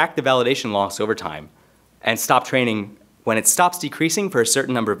to track the validation loss over time and stop training when it stops decreasing for a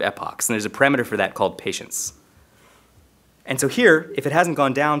certain number of epochs. And there's a parameter for that called patience. And so here, if it hasn't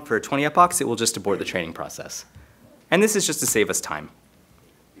gone down for 20 epochs, it will just abort the training process. And this is just to save us time.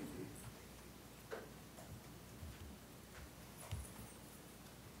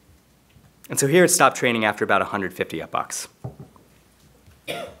 And so here it stopped training after about 150 epochs.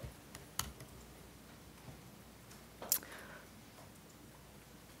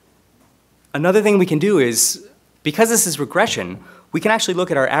 Another thing we can do is, because this is regression, we can actually look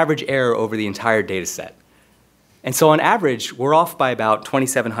at our average error over the entire data set. And so on average, we're off by about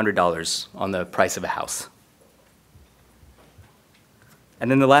 $2,700 on the price of a house. And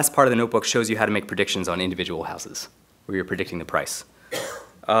then the last part of the notebook shows you how to make predictions on individual houses, where you're predicting the price.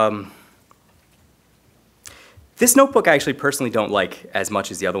 This notebook I actually personally don't like as much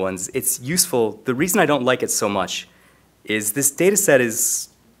as the other ones. It's useful. The reason I don't like it so much is this data set is,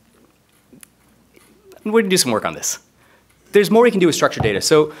 we're going to do some work on this. There's more we can do with structured data.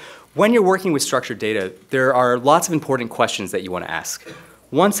 So when you're working with structured data, there are lots of important questions that you want to ask.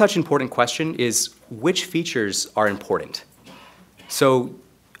 One such important question is which features are important. So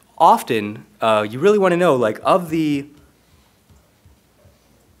often, you really want to know, like, of the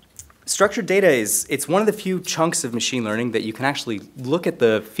structured data it's one of the few chunks of machine learning that you can actually look at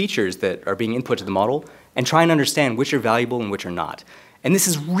the features that are being input to the model and try and understand which are valuable and which are not. And this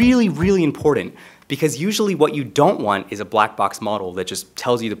is really, really important because usually what you don't want is a black box model that just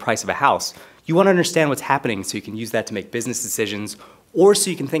tells you the price of a house. You want to understand what's happening so you can use that to make business decisions or so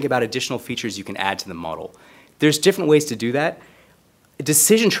you can think about additional features you can add to the model. There's different ways to do that.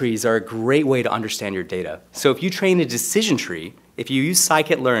 Decision trees are a great way to understand your data. So if you train a decision tree, if you use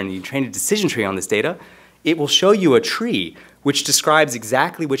scikit-learn and you train a decision tree on this data, it will show you a tree which describes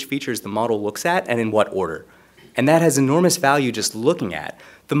exactly which features the model looks at and in what order. And that has enormous value just looking at.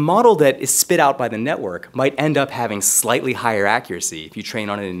 The model that is spit out by the network might end up having slightly higher accuracy if you train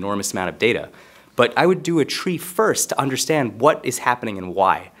on an enormous amount of data. But I would do a tree first to understand what is happening and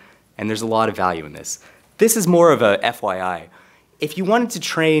why. And there's a lot of value in this. This is more of a FYI. If you wanted to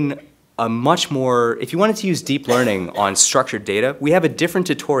train if you wanted to use deep learning on structured data, we have a different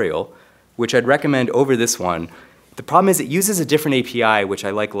tutorial, which I'd recommend over this one. The problem is it uses a different API, which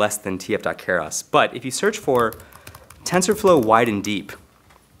I like less than tf.keras. But if you search for TensorFlow wide and deep,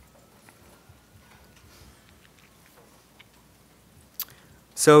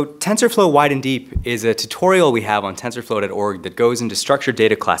 so TensorFlow wide and deep is a tutorial we have on tensorflow.org that goes into structured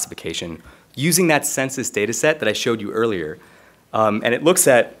data classification using that census data set that I showed you earlier. And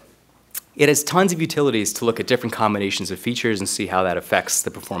it has tons of utilities to look at different combinations of features and see how that affects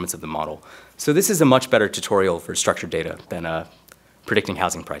the performance of the model. So this is a much better tutorial for structured data than predicting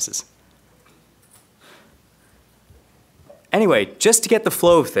housing prices. Anyway, just to get the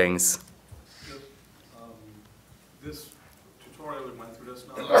flow of things. This tutorial we went through just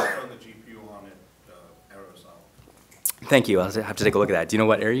now, turn the GPU on it, errors out. Thank you. I'll have to take a look at that. Do you know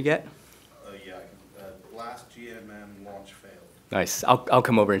what error you get? Yeah, last GMM launch failed. Nice. I'll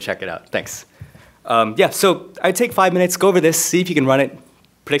come over and check it out. Thanks. Yeah, so I'd take 5 minutes, go over this, see if you can run it,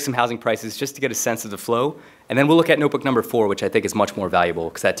 predict some housing prices just to get a sense of the flow. And then we'll look at notebook number 4, which I think is much more valuable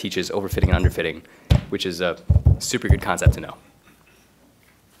because that teaches overfitting and underfitting, which is a super good concept to know.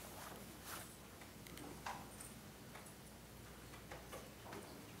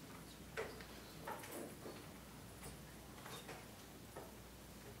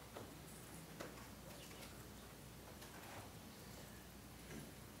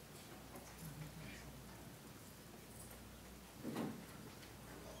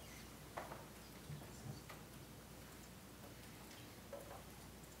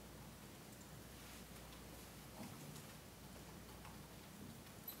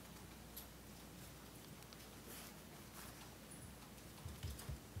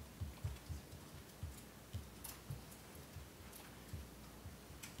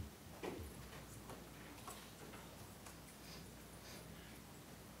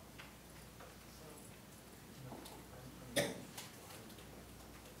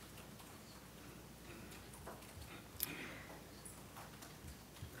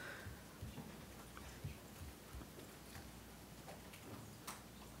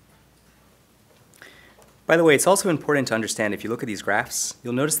 By the way, it's also important to understand if you look at these graphs,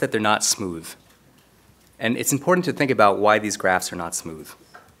 you'll notice that they're not smooth. And it's important to think about why these graphs are not smooth.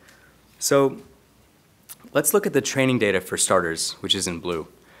 So let's look at the training data for starters, which is in blue.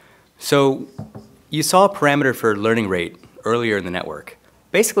 So you saw a parameter for learning rate earlier in the network.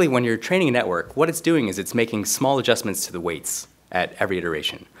 Basically, when you're training a network, what it's doing is it's making small adjustments to the weights at every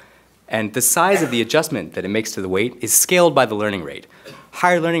iteration. And the size of the adjustment that it makes to the weight is scaled by the learning rate.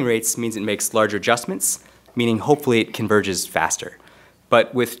 Higher learning rates means it makes larger adjustments, meaning hopefully it converges faster.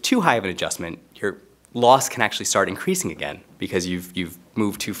 But with too high of an adjustment, your loss can actually start increasing again because you've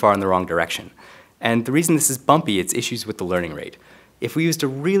moved too far in the wrong direction. And the reason this is bumpy, it's issues with the learning rate. If we used a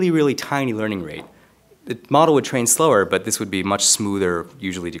really, really tiny learning rate, the model would train slower, but this would be much smoother,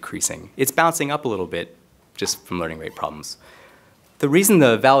 usually decreasing. It's bouncing up a little bit just from learning rate problems. The reason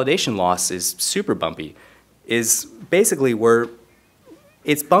the validation loss is super bumpy is basically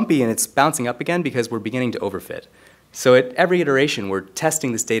it's bumpy and it's bouncing up again because we're beginning to overfit. So at every iteration, we're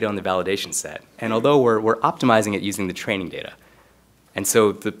testing this data on the validation set. And although we're optimizing it using the training data. And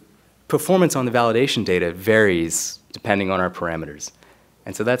so the performance on the validation data varies depending on our parameters.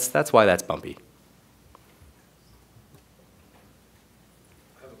 And so that's why that's bumpy.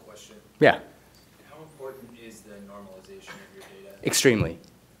 I have a question. Yeah. How important is the Extremely.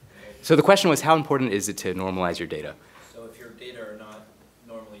 So the question was, how important is it to normalize your data? So if your data are not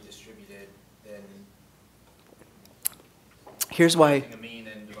normally distributed, then Here's why. taking a mean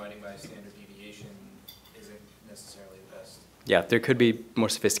and dividing by standard deviation isn't necessarily the best. Yeah, there could be more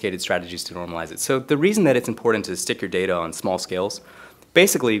sophisticated strategies to normalize it. So the reason that it's important to stick your data on small scales,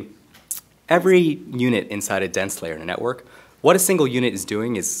 basically, every unit inside a dense layer in a network, what a single unit is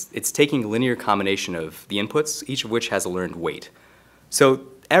doing is it's taking a linear combination of the inputs, each of which has a learned weight. So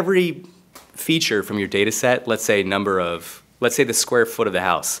every feature from your data set, let's say the square foot of the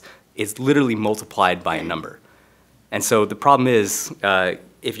house, is literally multiplied by a number. And so the problem is, as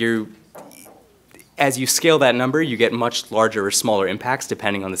you scale that number, you get much larger or smaller impacts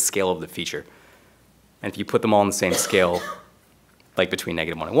depending on the scale of the feature. And if you put them all on the same scale, like between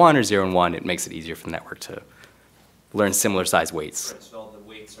 -1 and 1 or 0 and 1, it makes it easier for the network to learn similar size weights. So all the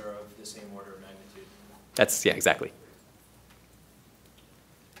weights are of the same order of magnitude. Yeah, exactly.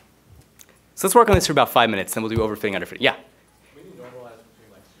 So let's work on this for about 5 minutes, then we'll do overfitting, underfitting. Yeah? When you normalize between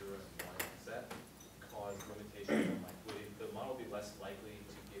like 0 and 1, does that cause limitations on like, would the model be less likely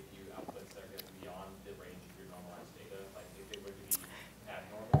to give you outputs that are going to be beyond the range of your normalized data, like if it were to be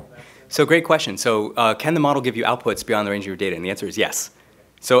abnormal in that sense? So great question. So can the model give you outputs beyond the range of your data? And the answer is yes.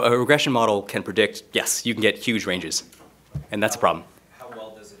 So a regression model can predict, yes, you can get huge ranges. And that's a problem. How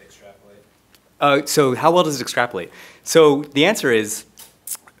well does it extrapolate? So how well does it extrapolate? So the answer is,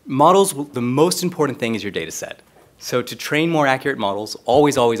 models, the most important thing is your data set. So to train more accurate models,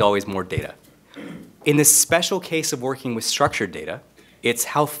 always, always, always more data. In the special case of working with structured data, it's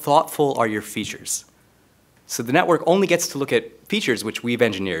how thoughtful are your features. So the network only gets to look at features which we've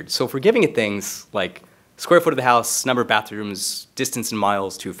engineered. So if we're giving it things like square foot of the house, number of bathrooms, distance in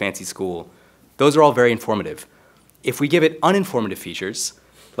miles to a fancy school, those are all very informative. If we give it uninformative features,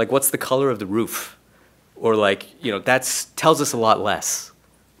 like what's the color of the roof, or like, that tells us a lot less.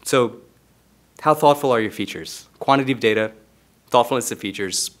 So how thoughtful are your features? Quantity of data, thoughtfulness of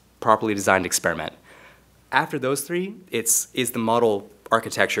features, properly designed experiment. After those three, is the model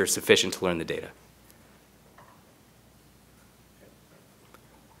architecture sufficient to learn the data?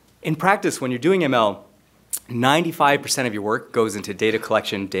 In practice, when you're doing ML, 95% of your work goes into data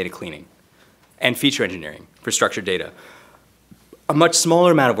collection, data cleaning, and feature engineering for structured data. A much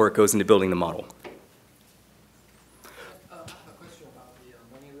smaller amount of work goes into building the model. I have a question about the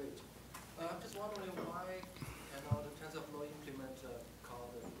learning rate. I'm just wondering why the TensorFlow implement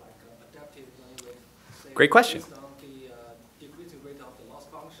called adaptive learning rate. Say, Great question. Based on the decreasing rate of the loss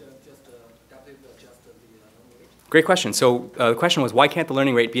function, just adaptive adjust the learning rate. Great question. So the question was, why can't the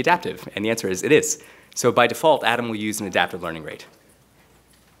learning rate be adaptive? And the answer is, it is. So by default, Atom will use an adaptive learning rate.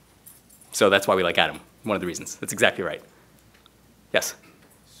 So that's why we like Atom, one of the reasons. That's exactly right. Yes?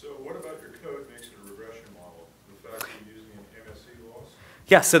 So what about your code makes it a regression model? The fact that you're using an MSE loss?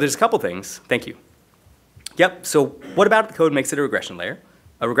 Yeah, so there's a couple things. Thank you. Yep, so what about the code makes it a regression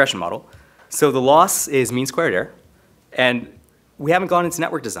model? So the loss is mean squared error. And we haven't gone into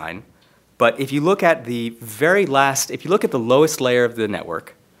network design, but if you look at the if you look at the lowest layer of the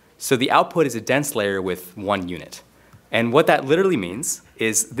network, so the output is a dense layer with 1 unit. And what that literally means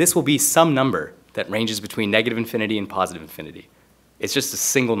is this will be some number that ranges between -infinity and +infinity. It's just a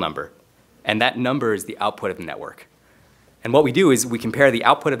single number. And that number is the output of the network. And what we do is we compare the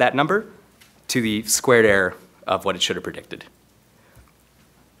output of that number to the squared error of what it should have predicted.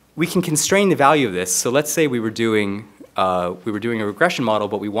 We can constrain the value of this. So let's say we were doing a regression model,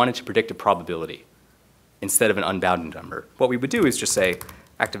 but we wanted to predict a probability instead of an unbounded number. What we would do is just say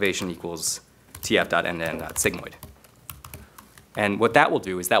activation equals tf.nn.sigmoid. And what that will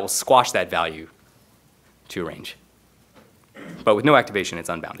do is that will squash that value to a range. But with no activation, it's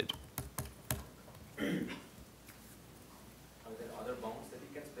unbounded. Are there other bounds that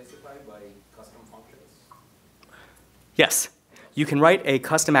you can specify by custom functions? Yes. You can write a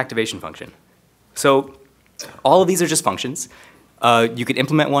custom activation function. So all of these are just functions. You could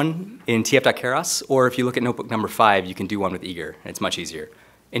implement one in tf.keras, or if you look at notebook number 5, you can do one with eager, and it's much easier.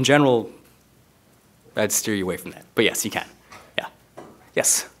 In general, I'd steer you away from that. But yes, you can. Yeah.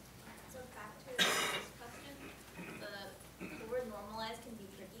 Yes? So back to this question, the word normalize can be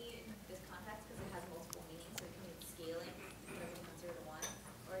tricky in this context because it has multiple meanings. So it can mean scaling, everything from 0 to 1,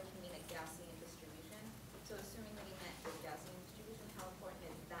 or it can mean a Gaussian distribution. So assuming that you meant the Gaussian distribution, how important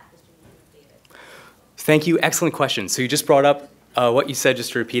is that distribution of data? Thank you. Excellent question. So you just brought up what you said,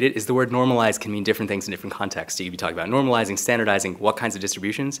 just to repeat it, is the word normalize can mean different things in different contexts. So you could be talking about normalizing, standardizing, what kinds of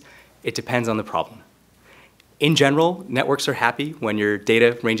distributions. It depends on the problem. In general, networks are happy when your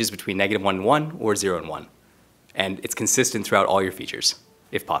data ranges between -1 and 1 or 0 and 1. And it's consistent throughout all your features,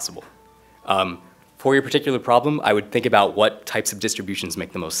 if possible. For your particular problem, I would think about what types of distributions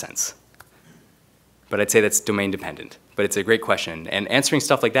make the most sense. But I'd say that's domain dependent. But it's a great question. And answering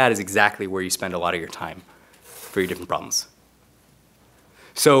stuff like that is exactly where you spend a lot of your time for your different problems.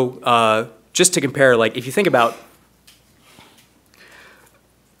 So just to compare, like if you think about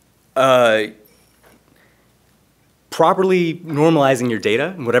properly normalizing your data,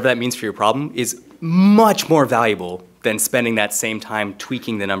 and whatever that means for your problem, is much more valuable than spending that same time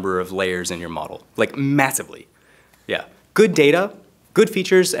tweaking the number of layers in your model, like massively. Yeah, good data, good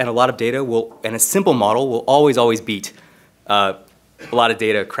features, and a lot of data will, and a simple model will always, always beat a lot of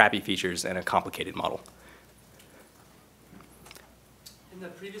data, crappy features, and a complicated model. In the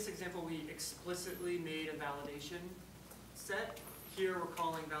previous example, we explicitly made a validation set. Here we're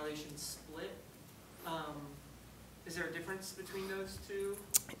calling validation split. Is there a difference between those two?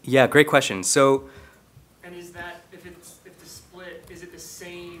 Yeah, great question. So, and is that, if the split, is it the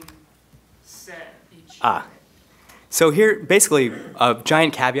same set each? So here, basically, a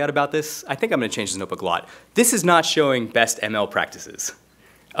giant caveat about this. I think I'm going to change this notebook a lot. This is not showing best ML practices.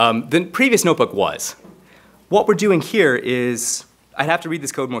 The previous notebook was. What we're doing here is, I'd have to read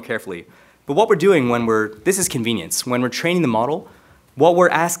this code more carefully, but what we're doing when this is convenience. When we're training the model, what we're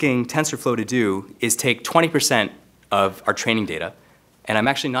asking TensorFlow to do is take 20% of our training data, and I'm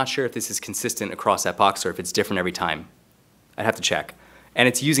actually not sure if this is consistent across epochs or if it's different every time. I'd have to check. And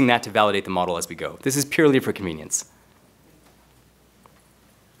it's using that to validate the model as we go. This is purely for convenience.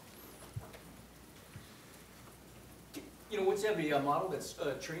 Once you have a model that's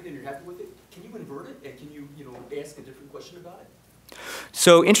trained and you're happy with it, can you invert it and can you, ask a different question about it?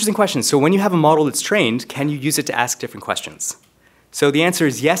 So interesting question. So when you have a model that's trained, can you use it to ask different questions? So the answer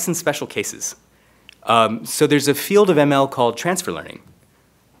is yes in special cases. So there's a field of ML called transfer learning.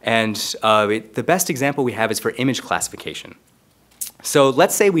 And the best example we have is for image classification. So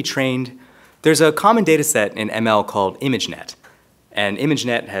let's say we trained, there's a common data set in ML called ImageNet. And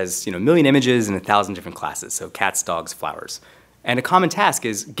ImageNet has a million images and 1,000 different classes, so cats, dogs, flowers. And a common task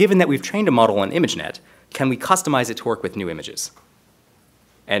is, given that we've trained a model on ImageNet, can we customize it to work with new images?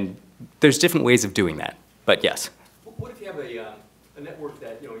 And there's different ways of doing that, but yes. What if you have a network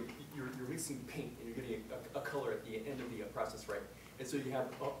that you're mixing paint and you're getting a color at the end of the process, right? And so you have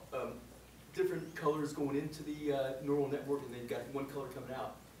different colors going into the neural network, and then you've got one color coming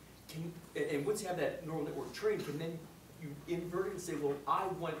out. And once you have that neural network trained, can then you invert it and say, well, I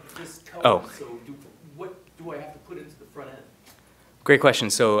want this color, so what do I have to put into the front end? Great question.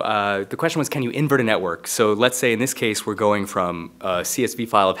 So the question was, can you invert a network? So let's say in this case, we're going from a CSV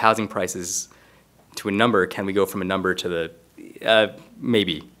file of housing prices to a number. Can we go from a number to the,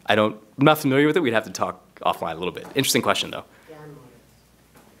 maybe. I'm not familiar with it. We'd have to talk offline a little bit. Interesting question, though.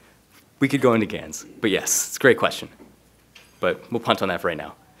 We could go into GANs, but yes, it's a great question. But we'll punt on that for right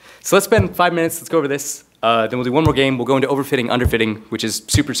now. So let's spend 5 minutes. Let's go over this. Then we'll do one more game. We'll go into overfitting, underfitting, which is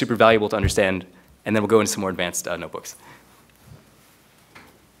super, super valuable to understand. And then we'll go into some more advanced notebooks.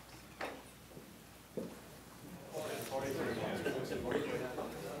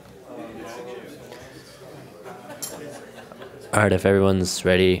 All right, if everyone's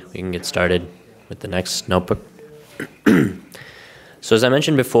ready, we can get started with the next notebook. So as I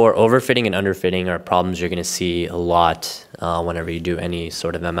mentioned before, overfitting and underfitting are problems you're going to see a lot whenever you do any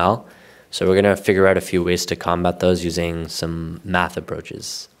sort of ML. So we're going to figure out a few ways to combat those using some math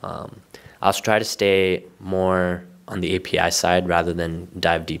approaches. I'll try to stay more on the API side rather than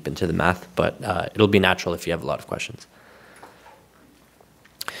dive deep into the math, but it'll be natural if you have a lot of questions.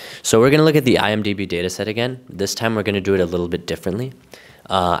 So we're going to look at the IMDb dataset again. This time we're going to do it a little bit differently.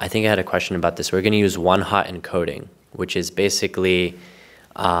 I think I had a question about this. We're going to use one-hot encoding, which is basically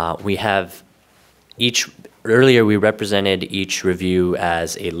we have earlier we represented each review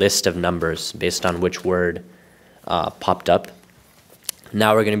as a list of numbers based on which word popped up.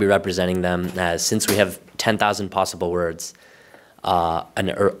 Now we're going to be representing them as, since we have 10,000 possible words, a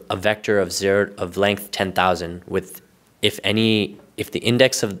vector of length 10,000 with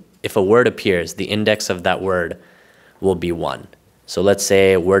if a word appears, the index of that word will be 1. So let's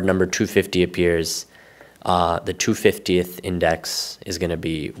say word number 250 appears, the 250th index is going to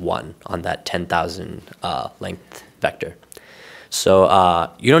be 1 on that 10,000 length vector. So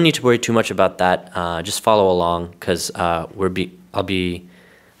you don't need to worry too much about that. Just follow along, because I'll be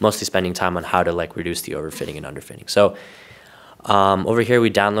mostly spending time on how to reduce the overfitting and underfitting. So over here we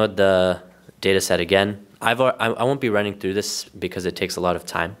download the data set again. I won't be running through this because it takes a lot of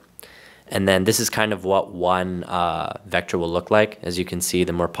time. And then this is kind of what one vector will look like. As you can see,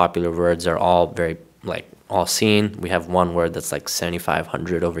 the more popular words are all all seen. We have one word that's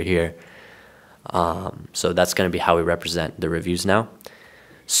 7,500 over here. So that's going to be how we represent the reviews now.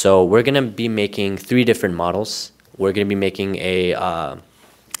 So we're going to be making 3 different models. We're going to be making a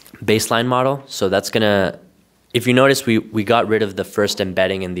baseline model. So that's going to, if you notice, we got rid of the first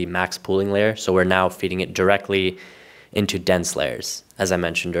embedding in the max pooling layer. So we're now feeding it directly into dense layers, as I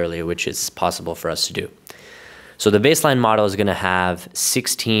mentioned earlier, which is possible for us to do. So the baseline model is going to have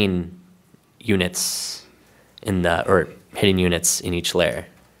 16 units in the, or hidden units in each layer.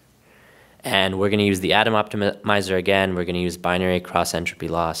 And we're going to use the atom optimizer again. We're going to use binary cross entropy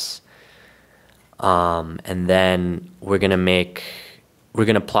loss. And then we're going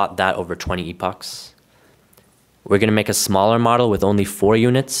to plot that over 20 epochs. We're going to make a smaller model with only 4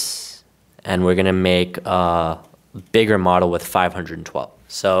 units. And we're going to make a bigger model with 512.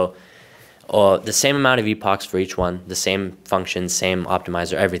 So the same amount of epochs for each one, the same function, same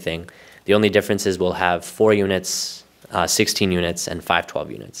optimizer, everything. The only difference is we'll have 4 units, 16 units, and 512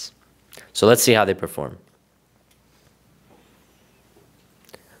 units. So let's see how they perform.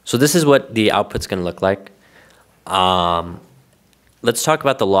 So this is what the output's going to look like. Let's talk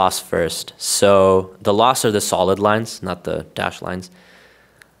about the loss first. So the loss are the solid lines, not the dashed lines.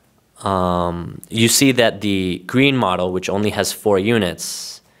 You see that the green model, which only has 4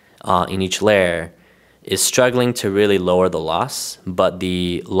 units in each layer, is struggling to really lower the loss, but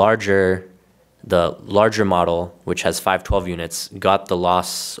the larger model, which has 512 units, got the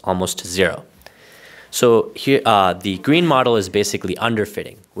loss almost to 0. So here, the green model is basically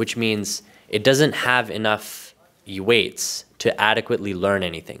underfitting, which means it doesn't have enough weights to adequately learn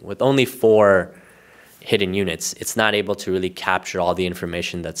anything. With only 4 hidden units, it's not able to really capture all the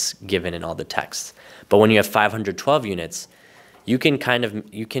information that's given in all the texts. But when you have 512 units, you can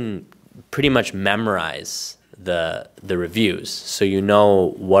pretty much memorize the reviews, so you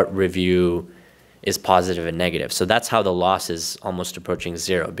know what review is positive and negative. So that's how the loss is almost approaching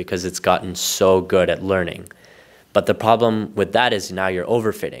 0, because it's gotten so good at learning. But the problem with that is now you're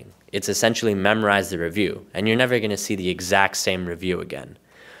overfitting. It's essentially memorized the review, and you're never going to see the exact same review again.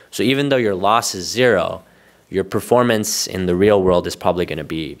 So even though your loss is 0, your performance in the real world is probably going to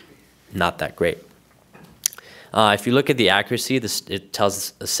be not that great. If you look at the accuracy, it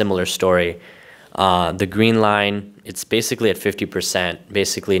tells a similar story. The green line, it's basically at 50%,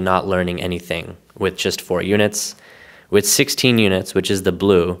 basically not learning anything with just 4 units. With 16 units, which is the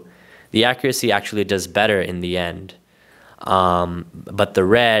blue, the accuracy actually does better in the end. But the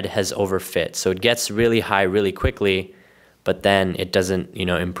red has overfit. So it gets really high really quickly, but then it doesn't,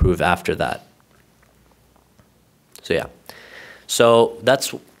 improve after that. So yeah. So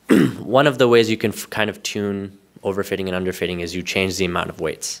that's one of the ways you can kind of tune overfitting and underfitting is you change the amount of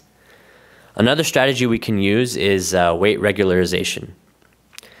weights. Another strategy we can use is weight regularization.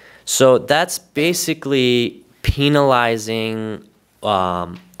 So that's basically penalizing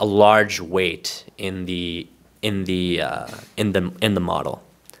a large weight in the model.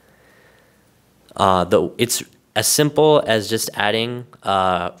 It's as simple as just adding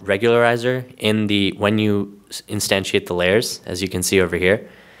a regularizer when you instantiate the layers, as you can see over here.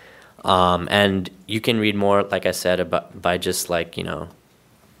 And you can read more, like I said, by just looking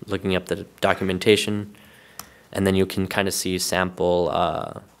up the documentation, and then you can kind of see sample.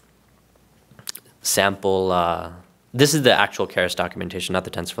 This is the actual Keras documentation, not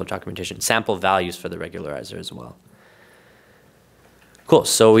the TensorFlow documentation. Sample values for the regularizer as well. Cool.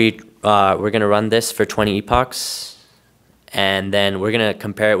 So we're going to run this for 20 epochs, and then we're going to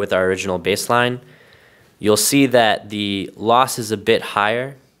compare it with our original baseline. You'll see that the loss is a bit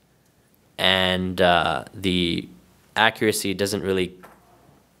higher, and the accuracy doesn't really.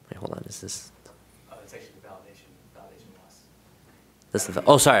 Wait, hold on. Is this? It's actually validation loss.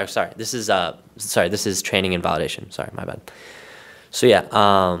 This is sorry. This is training and validation. Sorry, my bad. So yeah.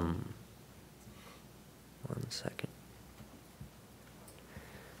 1 second.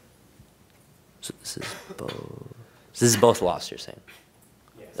 So this is both loss, you're saying?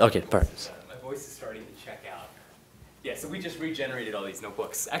 Yes. Okay, perfect. My voice is starting to check out. Yeah, so we just regenerated all these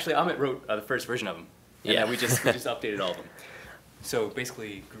notebooks. Actually, Amit wrote the first version of them. And Yeah. we just updated all of them. So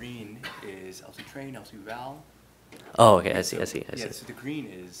basically, green is L2 train, L2 val. Oh, okay, I see. Yeah, so the green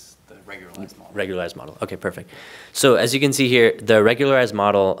is the regularized model. Regularized model. Okay, perfect. So as you can see here, the regularized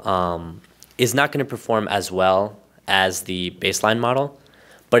model is not going to perform as well as the baseline model,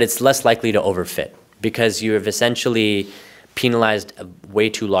 but it's less likely to overfit because you have essentially penalized way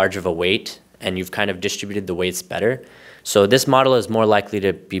too large of a weight, and you've kind of distributed the weights better. So this model is more likely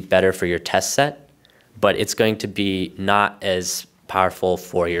to be better for your test set, but it's going to be not as powerful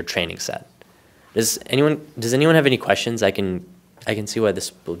for your training set. Does anyone have any questions? I can see why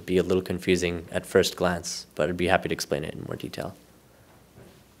this will be a little confusing at first glance, but I'd be happy to explain it in more detail.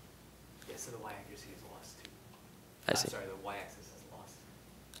 Yeah, so the y accuracy is lost too. I see. Sorry, the y-axis is lost.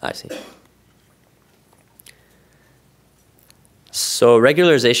 I see. So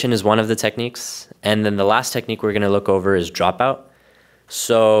regularization is one of the techniques. And then the last technique we're going to look over is dropout.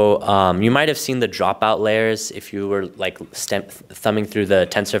 So you might have seen the dropout layers if you were like thumbing through the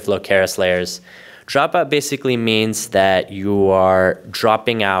TensorFlow Keras layers. Dropout basically means that you are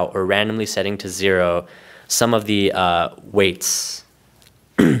dropping out or randomly setting to 0 some of the weights.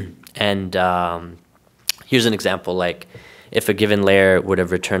 And here's an example, like if a given layer would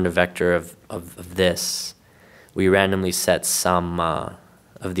have returned a vector of this, we randomly set some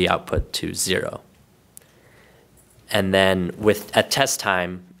of the output to 0. And then at test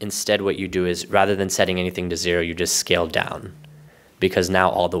time, instead what you do is rather than setting anything to 0, you just scale down because now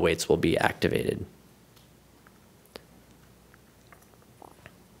all the weights will be activated.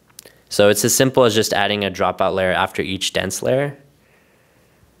 So it's as simple as just adding a dropout layer after each dense layer.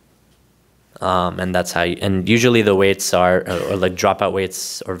 And that's how and usually the weights are, or like dropout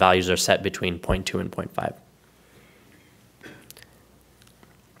weights or values are set between 0.2 and 0.5.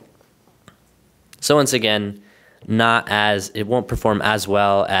 So once again, it won't perform as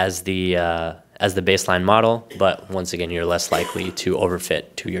well as the baseline model, but once again, you're less likely to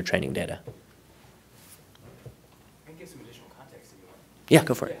overfit to your training data. I can give some additional context if you want. Yeah,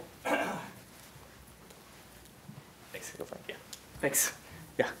 go for it. Thanks, go for it, yeah. Thanks,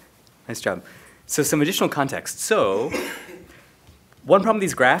 yeah, nice job. So some additional context. So one problem with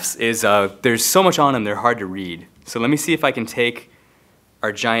these graphs is there's so much on them, they're hard to read. So let me see if I can take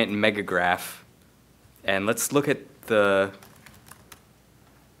our giant mega graph and let's look at the,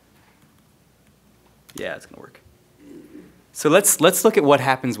 yeah, it's gonna work. So let's look at what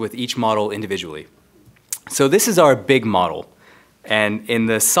happens with each model individually. So this is our big model. And in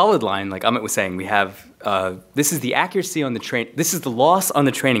the solid line, like Amit was saying, we have, this is the accuracy on the this is the loss on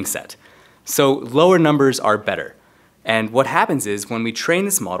the training set. So lower numbers are better. And what happens is when we train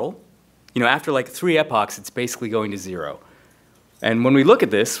this model, after like 3 epochs, it's basically going to 0. And when we look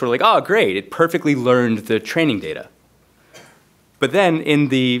at this, we're like, oh, great, it perfectly learned the training data. But then in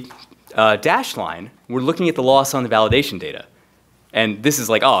the dashed line, we're looking at the loss on the validation data. And this is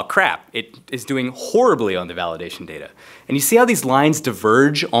like, oh, crap, it is doing horribly on the validation data. And you see how these lines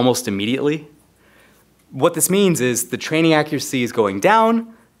diverge almost immediately? What this means is the training accuracy is going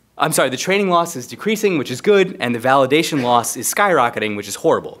down. I'm sorry, the training loss is decreasing, which is good, and the validation loss is skyrocketing, which is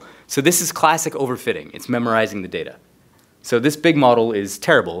horrible. So this is classic overfitting. It's memorizing the data. So this big model is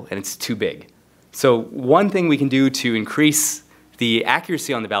terrible, and it's too big. So one thing we can do to increase the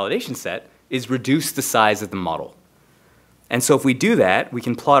accuracy on the validation set is reduce the size of the model. And so if we do that, we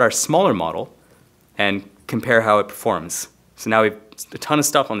can plot our smaller model and compare how it performs. So now we have a ton of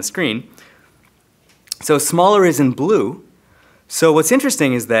stuff on the screen. So smaller is in blue. So what's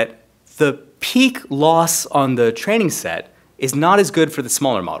interesting is that the peak loss on the training set is not as good for the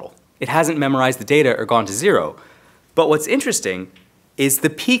smaller model. It hasn't memorized the data or gone to 0. But what's interesting is the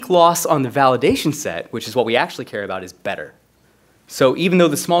peak loss on the validation set, which is what we actually care about, is better. So even though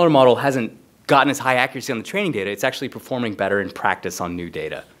the smaller model hasn't gotten as high accuracy on the training data, it's actually performing better in practice on new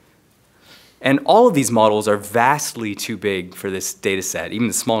data. And all of these models are vastly too big for this data set, even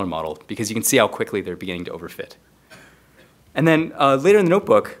the smaller model, because you can see how quickly they're beginning to overfit. And then later in the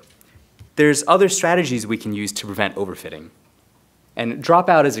notebook, there's other strategies we can use to prevent overfitting. And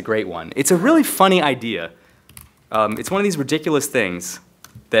dropout is a great one. It's a really funny idea. It's one of these ridiculous things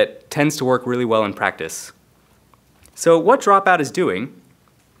that tends to work really well in practice. So what dropout is doing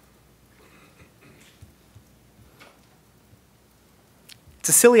it's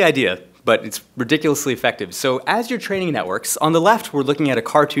a silly idea, but it's ridiculously effective. So as you're training networks, on the left we're looking at a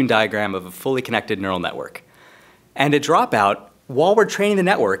cartoon diagram of a fully connected neural network. And at dropout, while we're training the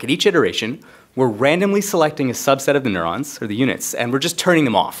network at each iteration, we're randomly selecting a subset of the neurons, or the units, and we're just turning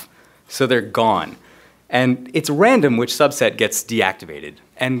them off. So they're gone. And it's random which subset gets deactivated.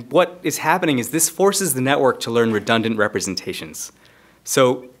 And what is happening is this forces the network to learn redundant representations.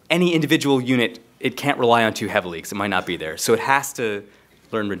 So any individual unit, it can't rely on too heavily because it might not be there. So it has to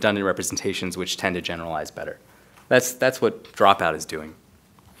learn redundant representations which tend to generalize better. That's what dropout is doing.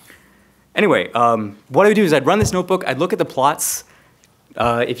 Anyway, what I would do is I'd run this notebook, I'd look at the plots.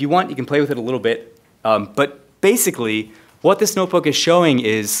 If you want, you can play with it a little bit. But basically, what this notebook is showing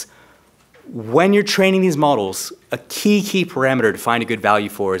is when you're training these models, a key parameter to find a good value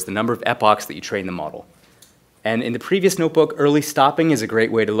for is the number of epochs that you train the model. And in the previous notebook, early stopping is a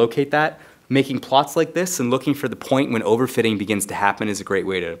great way to locate that. Making plots like this and looking for the point when overfitting begins to happen is a great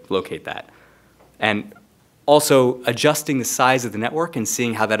way to locate that. And also, adjusting the size of the network and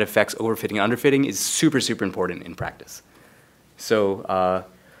seeing how that affects overfitting and underfitting is super, super important in practice. So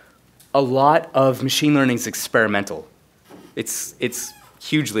a lot of machine learning is experimental. It's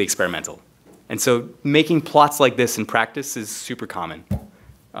hugely experimental. And so making plots like this in practice is super common.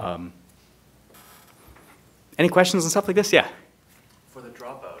 Any questions on stuff like this? Yeah? For the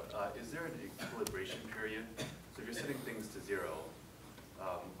dropout, is there an equilibration period? So if you're setting things to 0,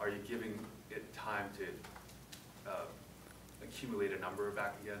 are you giving it time to accumulate a number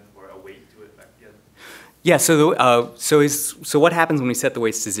back again, or a weight to it back again? Yeah, so what happens when we set the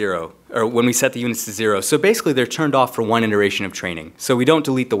weights to 0, or when we set the units to 0? So basically they're turned off for one iteration of training. So we don't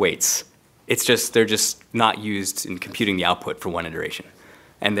delete the weights. It's just, they're just not used in computing the output for one iteration.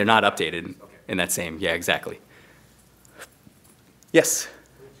 And they're not updated in that same, yeah, exactly. Yes?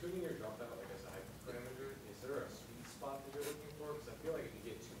 When tuning your dropout like as a hyperparameter, is there a sweet spot that you're looking for? Because I feel like if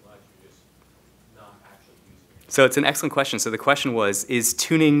you get too much, you're just not actually using it. So it's an excellent question. So the question was, is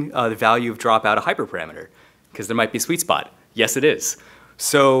tuning the value of dropout a hyperparameter? Because there might be a sweet spot. Yes, it is.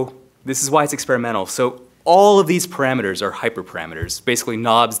 So this is why it's experimental. So all of these parameters are hyperparameters, basically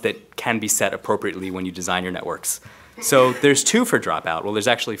knobs that can be set appropriately when you design your networks. So there's 2 for dropout. Well, there's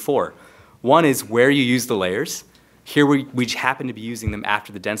actually 4. One is where you use the layers. Here we happen to be using them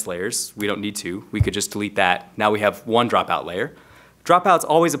after the dense layers. We don't need to. We could just delete that. Now we have 1 dropout layer. Dropout's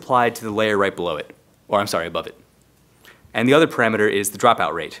always applied to the layer right below it, or I'm sorry, above it. And the other parameter is the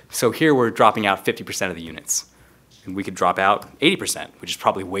dropout rate. So here we're dropping out 50% of the units. And we could drop out 80%, which is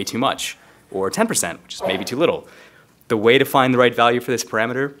probably way too much, or 10%, which is maybe too little. The way to find the right value for this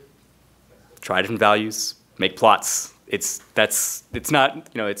parameter, try different values, make plots. It's not, you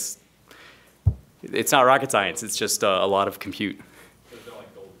know, it's not rocket science. It's just a lot of compute.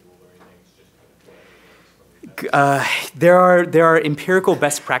 There are empirical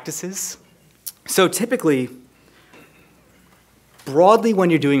best practices. So typically, broadly when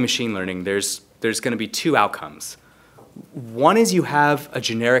you're doing machine learning, there's going to be 2 outcomes. One is you have a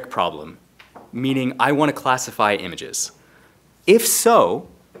generic problem, meaning I want to classify images. If so,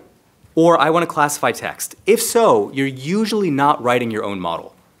 or I want to classify text. If so, you're usually not writing your own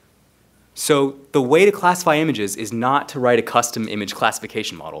model. So the way to classify images is not to write a custom image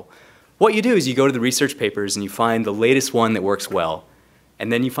classification model. What you do is you go to the research papers and you find the latest one that works well,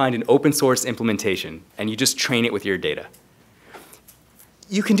 and then you find an open source implementation, and you just train it with your data.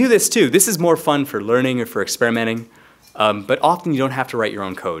 You can do this too. This is more fun for learning or for experimenting, but often you don't have to write your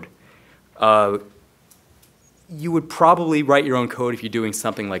own code. You would probably write your own code if you're doing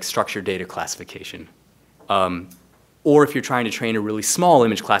something like structured data classification. Or if you're trying to train a really small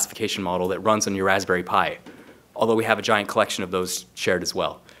image classification model that runs on your Raspberry Pi, although we have a giant collection of those shared as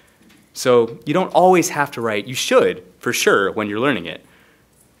well. So you don't always have to write. You should, for sure, when you're learning it.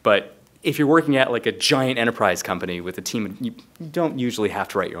 But if you're working at like a giant enterprise company with a team, you don't usually have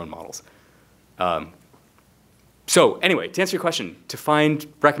to write your own models. So anyway, to answer your question, to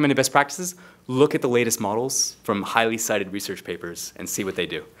find recommended best practices, look at the latest models from highly cited research papers and see what they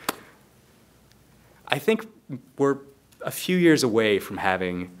do. I think we're a few years away from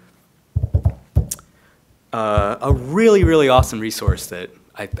having a really, really awesome resource that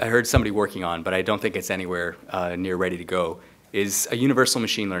I heard somebody working on, but I don't think it's anywhere near ready to go, is a universal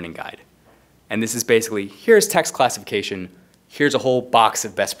machine learning guide. And this is basically, here's text classification, here's a whole box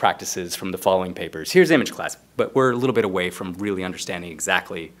of best practices from the following papers, here's image class, but we're a little bit away from really understanding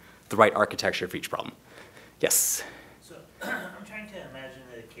exactly the right architecture for each problem. Yes? So I'm trying to imagine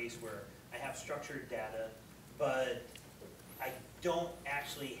a case where I have structured data, but I don't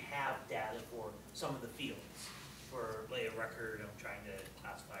actually have data for some of the fields. For like a record I'm trying to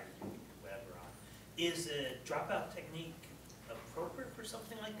classify or do whatever on. Is a dropout technique appropriate for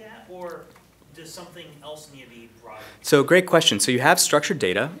something like that, or does something else need to be brought in? So great question. So you have structured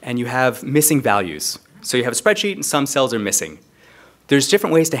data and you have missing values. So you have a spreadsheet and some cells are missing. There's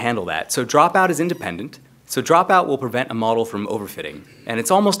different ways to handle that. So dropout is independent. So dropout will prevent a model from overfitting. And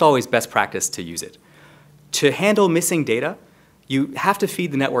it's almost always best practice to use it. To handle missing data, you have to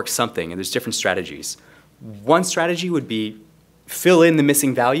feed the network something, and there's different strategies. One strategy would be fill in the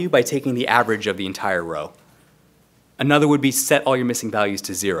missing value by taking the average of the entire row. Another would be set all your missing values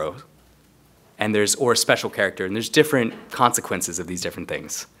to 0. And or a special character, and there's different consequences of these different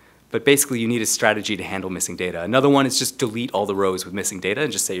things. But basically, you need a strategy to handle missing data. Another one is just delete all the rows with missing data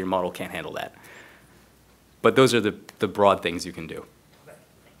and just say your model can't handle that. But those are the broad things you can do.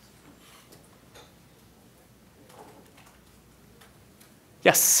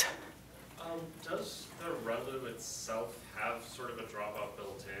 Yes? Does the ReLU itself have sort of a dropout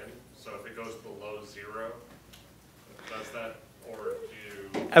built in? So if it goes below 0, does that, or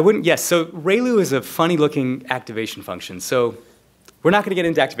do you? I wouldn't, yes. So ReLU is a funny looking activation function. So we're not going to get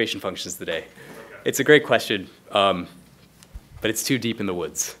into activation functions today. Okay. It's a great question, but it's too deep in the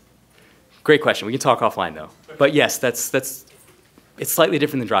woods. Great question. We can talk offline though. Okay. But yes, that's It's slightly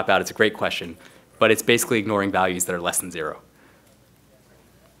different than dropout. It's a great question. But it's basically ignoring values that are less than 0.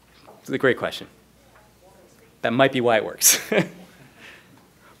 It's a great question. That might be why it works.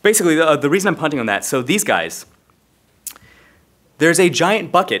 Basically, the reason I'm punting on that, so these guys, there's a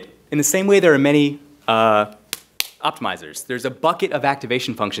giant bucket. In the same way there are many optimizers. There's a bucket of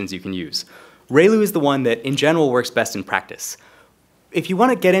activation functions you can use. ReLU is the one that, in general, works best in practice. If you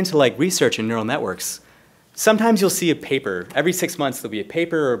want to get into like research in neural networks, sometimes you'll see a paper. Every 6 months, there'll be a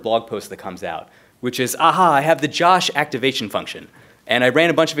paper or a blog post that comes out, which is, aha, I have the Josh activation function. And I ran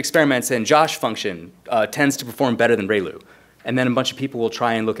a bunch of experiments, and Josh function tends to perform better than ReLU. And then a bunch of people will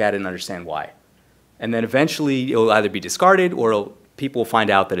try and look at it and understand why. And then eventually, it will either be discarded, or people will find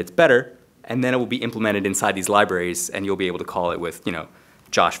out that it's better, and then it will be implemented inside these libraries, and you'll be able to call it with,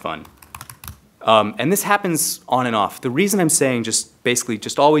 Josh fun. And this happens on and off. The reason I'm saying basically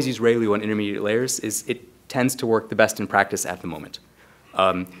just always use ReLU on intermediate layers is it tends to work the best in practice at the moment.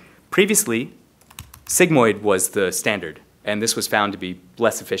 Previously, sigmoid was the standard, and this was found to be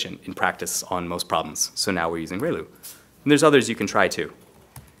less efficient in practice on most problems. So now we're using ReLU. And there's others you can try too.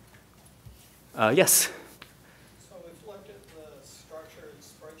 Yes? So we've looked at the structured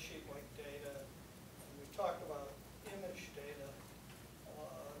spreadsheet-like data, and we've talked about image data,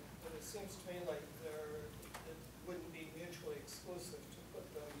 but it seems to me like it wouldn't be mutually exclusive to put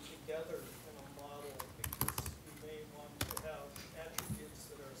them together in a model, because you may want to have attributes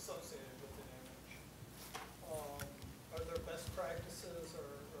that are associated with an image. Are there best practices or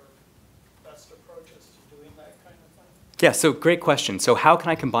best approaches to doing that kind of thing? Yeah, so great question. So how can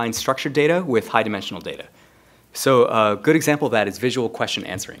I combine structured data with high-dimensional data? So a good example of that is visual question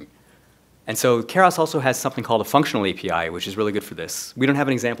answering. And so Keras also has something called a functional API, which is really good for this. We don't have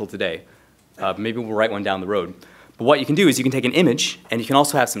an example today. Maybe we'll write one down the road. But what you can do is you can take an image, and you can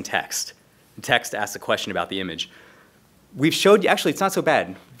also have some text. The text asks a question about the image. We've showed you, actually, it's not so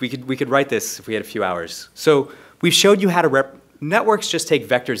bad. We could write this if we had a few hours. So we've showed you how to networks just take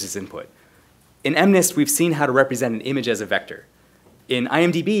vectors as input. In MNIST, we've seen how to represent an image as a vector. In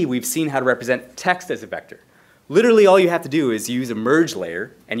IMDb, we've seen how to represent text as a vector. Literally, all you have to do is use a merge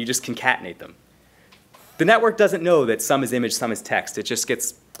layer, and you just concatenate them. The network doesn't know that some is image, some is text. It just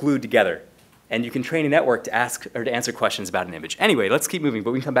gets glued together. And you can train a network to ask or to answer questions about an image. Anyway, let's keep moving,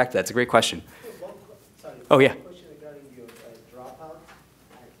 but we can come back to that. It's a great question. Oh, yeah. Question regarding your dropout.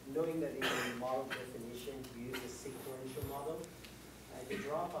 Knowing that in the model definition, you use a sequential model, the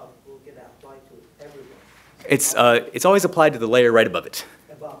dropout will get applied to everyone. It's always applied to the layer right above it.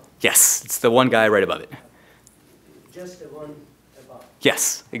 Above? Yes, it's the one guy right above it. Just the one above?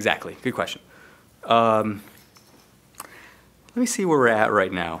 Yes, exactly. Good question. Let me see where we're at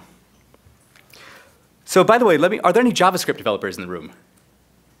right now. So by the way, are there any JavaScript developers in the room?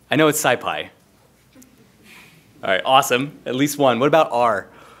 I know it's SciPy. All right, awesome. At least one. What about R?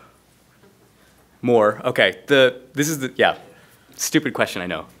 More. OK. This is the stupid question, I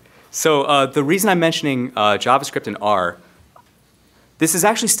know. So the reason I'm mentioning JavaScript and R, this is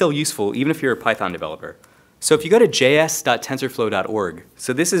actually still useful even if you're a Python developer. So if you go to js.tensorflow.org,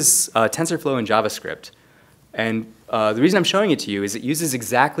 so this is TensorFlow in JavaScript. And the reason I'm showing it to you is it uses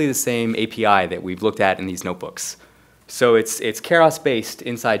exactly the same API that we've looked at in these notebooks. So it's Keras-based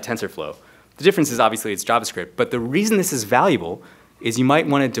inside TensorFlow. The difference is obviously it's JavaScript. But the reason this is valuable is you might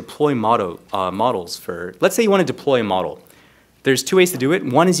want to deploy models for, let's say you want to deploy a model. There's two ways to do it.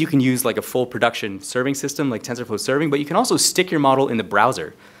 One is you can use like a full production serving system like TensorFlow serving, but you can also stick your model in the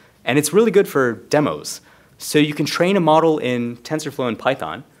browser. And it's really good for demos. So you can train a model in TensorFlow and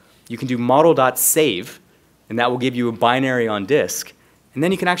Python. You can do model.save, and that will give you a binary on disk. And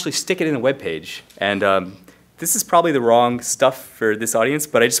then you can actually stick it in a web page. And this is probably the wrong stuff for this audience,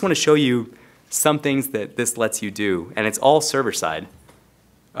 but I just want to show you some things that this lets you do. And it's all server-side.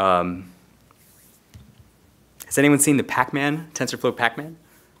 Has anyone seen the Pac-Man, TensorFlow Pac-Man?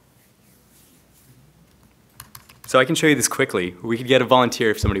 So I can show you this quickly. We could get a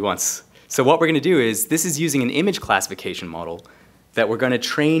volunteer if somebody wants. So what we're going to do is, this is using an image classification model that we're going to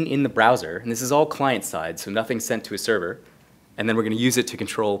train in the browser. And this is all client-side, so nothing's sent to a server. And then we're going to use it to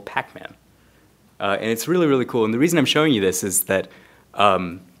control Pac-Man. And it's really, really cool. And the reason I'm showing you this is that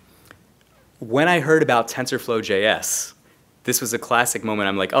when I heard about TensorFlow JS, this was a classic moment.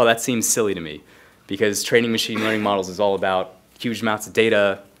 I'm like, oh, that seems silly to me. Because training machine learning models is all about huge amounts of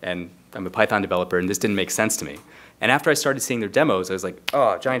data, and I'm a Python developer, and this didn't make sense to me. And after I started seeing their demos, I was like,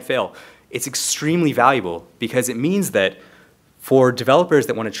 oh, giant fail. It's extremely valuable because it means that for developers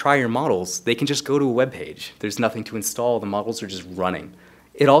that want to try your models, they can just go to a web page. There's nothing to install. The models are just running.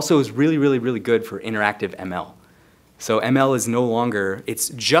 It also is really, really, really good for interactive ML. So ML is no longer, it's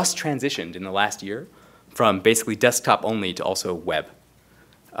just transitioned in the last year, from basically desktop only to also web.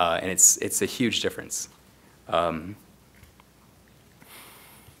 And it's a huge difference. Can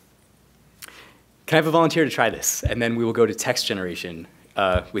I have a volunteer to try this? And then we will go to text generation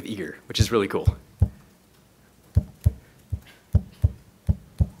with Eager, which is really cool.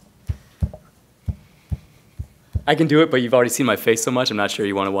 I can do it, but you've already seen my face so much, I'm not sure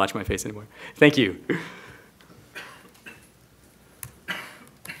you want to watch my face anymore. Thank you.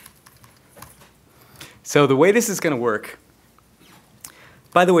 So the way this is going to work,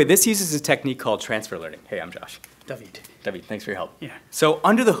 by the way, this uses a technique called transfer learning. Hey, I'm Josh. David. David, thanks for your help. Yeah. So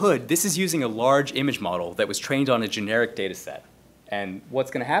under the hood, this is using a large image model that was trained on a generic data set. And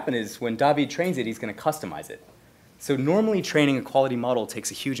what's going to happen is when David trains it, he's going to customize it. So normally training a quality model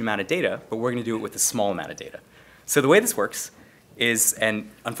takes a huge amount of data, but we're going to do it with a small amount of data. So the way this works is, and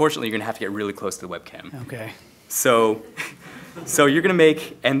unfortunately you're going to have to get really close to the webcam. Okay. So you're going to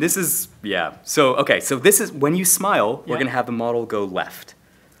make, and this is, yeah. So, okay, so this is, when you smile, we're going to have the model go left.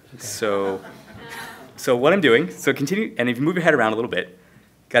 Okay. So what I'm doing, so continue, and if you move your head around a little bit,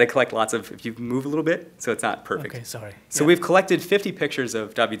 got to collect lots of, if you move a little bit, so it's not perfect. Okay, sorry. So we've collected 50 pictures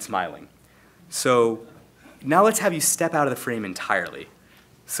of David smiling. So now let's have you step out of the frame entirely.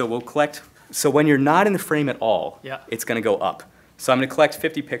 So we'll collect, so when you're not in the frame at all, it's going to go up. So I'm going to collect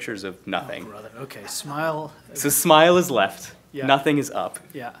 50 pictures of nothing. Oh, brother. Okay, smile. So smile is left, Yeah. nothing is up.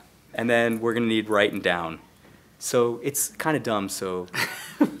 Yeah. And then we're going to need right and down. So it's kind of dumb, so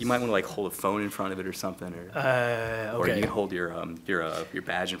you might want to like hold a phone in front of it or something, or okay. you can hold your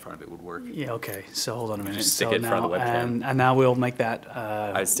badge in front of it would work. Yeah, okay, so hold on a minute. Just stick so it in front of the webcam. And now we'll make that.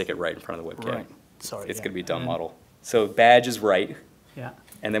 I'd stick it right in front of the webcam. Right. Sorry. It's yeah. going to be a dumb model. So badge is right. Yeah.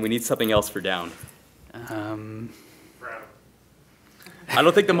 And then we need something else for down. I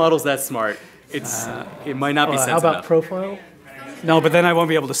don't think the model's that smart. It's it might not be sensitive How about enough. profile? No, but then I won't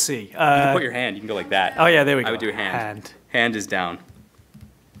be able to see. You can put your hand. You can go like that. Oh yeah, there we go. I would do hand. Hand is down.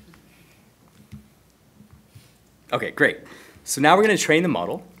 Okay, great. So now we're going to train the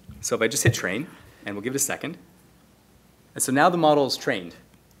model. So if I just hit train, and we'll give it a second. And so now the model is trained.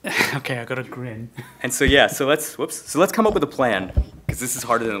 Okay, I got a grin. And so yeah, so let's come up with a plan, because this is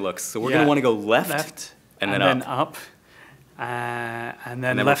harder than it looks. So we're going to want to go left, and then up. And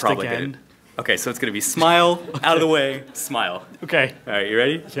then we'll left probably again. get it. Okay, so it's going to be smile, out of the way, smile. Okay. All right, you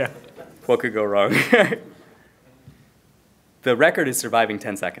ready? Yeah. What could go wrong? The record is surviving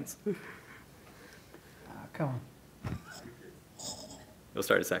 10 seconds. Come on. It'll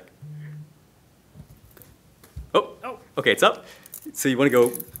start in a sec. Oh, okay, it's up. So you want to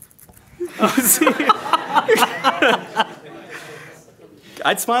go.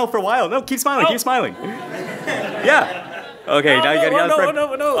 I'd smile for a while. No, keep smiling, keep smiling. Yeah. Okay, now you gotta get out of frame.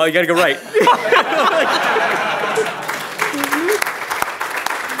 No. Oh, you gotta go right.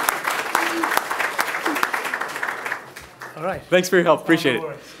 All right. Thanks for your help, appreciate it.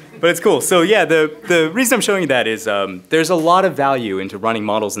 But it's cool. So yeah, the reason I'm showing you that is there's a lot of value into running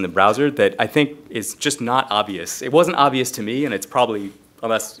models in the browser that I think is just not obvious. It wasn't obvious to me, and it's probably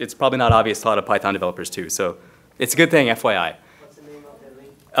not obvious to a lot of Python developers too. So it's a good thing, FYI. What's the name of the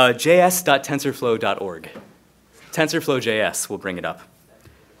link? js.tensorflow.org. TensorFlow.js will bring it up.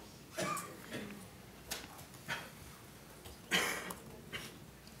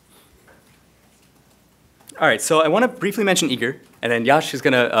 All right, so I want to briefly mention Eager, and then Yash is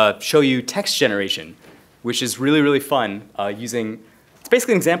going to show you text generation, which is really, really fun using, it's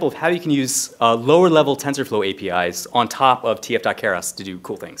basically an example of how you can use lower-level TensorFlow APIs on top of tf.keras to do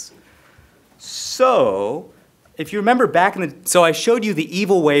cool things. So if you remember back in the, so I showed you the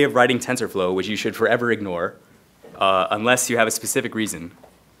evil way of writing TensorFlow, which you should forever ignore, unless you have a specific reason.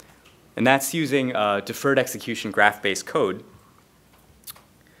 And that's using deferred execution graph-based code.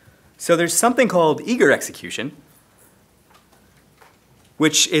 So there's something called eager execution,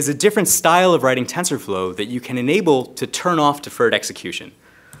 which is a different style of writing TensorFlow that you can enable to turn off deferred execution.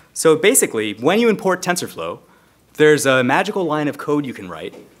 So basically, when you import TensorFlow, there's a magical line of code you can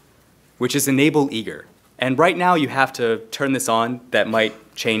write, which is enable eager. And right now you have to turn this on. That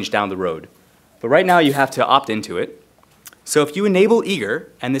might change down the road. But right now you have to opt into it. So if you enable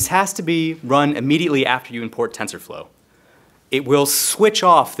eager, and this has to be run immediately after you import TensorFlow, it will switch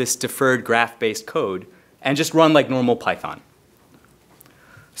off this deferred graph-based code and just run like normal Python.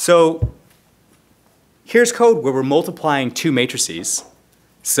 So here's code where we're multiplying two matrices.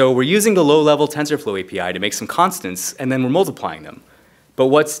 So we're using the low-level TensorFlow API to make some constants, and then we're multiplying them. But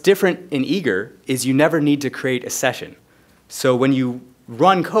what's different in eager is you never need to create a session. So when you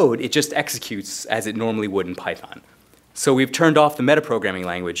run code, it just executes as it normally would in Python. So we've turned off the metaprogramming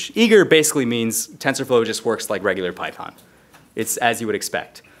language. Eager basically means TensorFlow just works like regular Python. It's as you would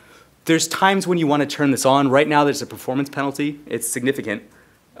expect. there's times when you want to turn this on. Right now there's a performance penalty. It's significant.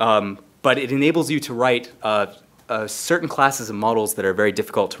 But it enables you to write certain classes of models that are very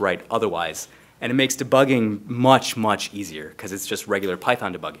difficult to write otherwise. And it makes debugging much, much easier because it's just regular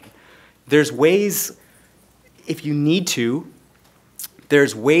Python debugging. There's ways, if you need to,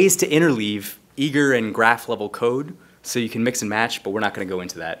 there's ways to interleave eager and graph level code so you can mix and match, but we're not going to go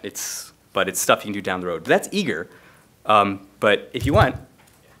into that. But it's stuff you can do down the road. But that's eager. But if you want,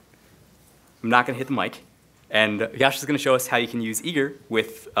 I'm not going to hit the mic. And Yash is going to show us how you can use eager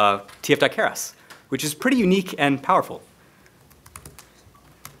with tf.keras, which is pretty unique and powerful.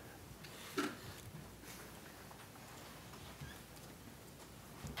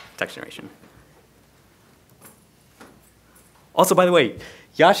 Text generation. Also, by the way,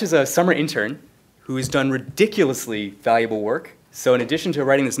 Yash is a summer intern who has done ridiculously valuable work. So in addition to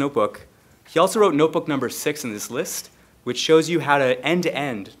writing this notebook, he also wrote notebook number 6 in this list, which shows you how to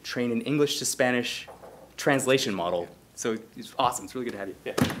end-to-end train an English to Spanish translation model. So it's awesome. It's really good to have you.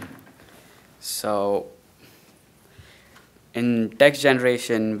 Yeah. So in text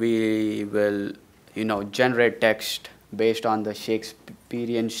generation, we will, generate text based on the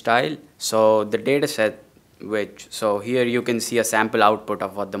Shakespearean style. So the data set, so here you can see a sample output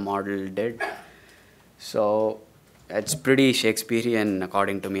of what the model did. So it's pretty Shakespearean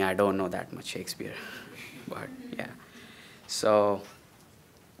according to me. I don't know that much Shakespeare, but yeah. So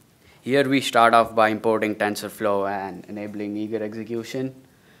here we start off by importing TensorFlow and enabling eager execution.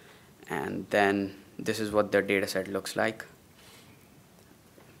 And then this is what the data set looks like.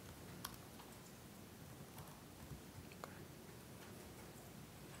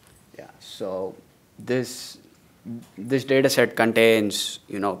 Yeah, so this data set contains,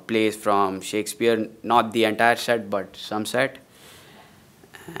 plays from Shakespeare, not the entire set, but some set.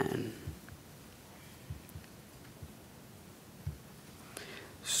 And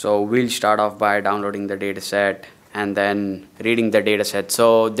so we'll start off by downloading the data set and then reading the data set.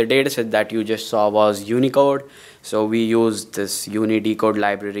 So the data set that you just saw was Unicode. So we used this UniDecode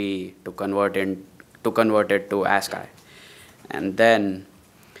library to convert it to ASCII. And then,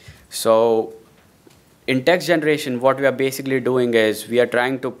 so in text generation, what we are basically doing is we are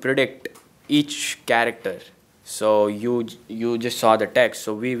trying to predict each character. So you just saw the text.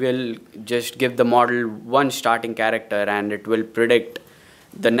 So we will just give the model one starting character and it will predict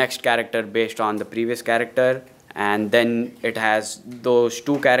the next character based on the previous character. And then it has those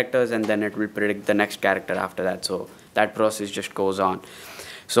 2 characters and then it will predict the next character after that. So that process just goes on.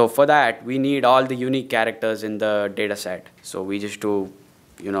 So for that, we need all the unique characters in the data set. So we just do,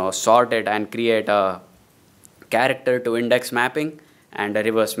 sort it and create a character to index mapping and a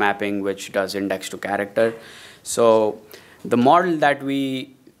reverse mapping which does index to character. So the model that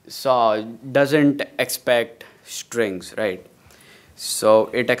we saw doesn't expect strings, right? So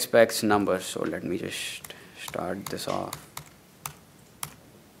it expects numbers. So let me just start this off.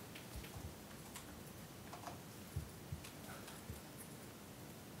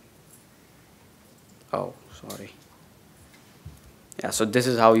 Oh, sorry. Yeah, so this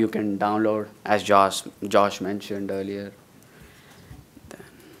is how you can download, as Josh mentioned earlier.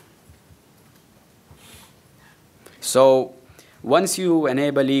 So once you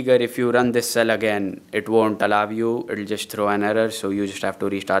enable eager, if you run this cell again, it won't allow you. It'll just throw an error. So you just have to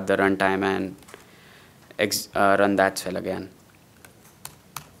restart the runtime and run that cell again.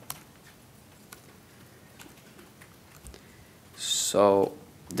 So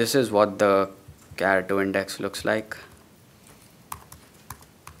this is what the character index looks like.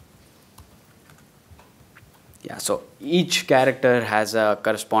 Yeah, so each character has a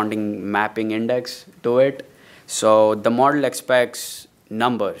corresponding mapping index to it. So the model expects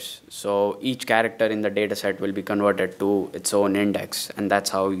numbers. So each character in the data set will be converted to its own index, and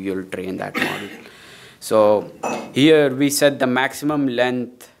that's how you'll train that model. So here we set the maximum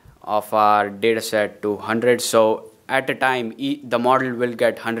length of our data set to 100. So at a time, the model will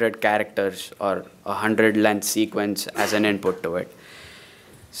get 100 characters or 100 length sequence as an input to it.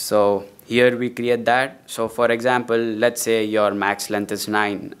 So here we create that. So for example, let's say your max length is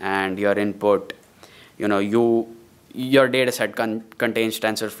 9 and your input, your data set contains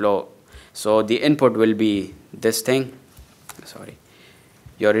TensorFlow. So the input will be this thing. Sorry.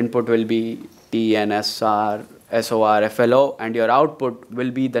 Your input will be T, N, S, R, S, O, R, F, L, O, and your output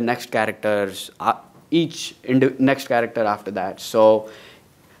will be the next characters, next character after that. So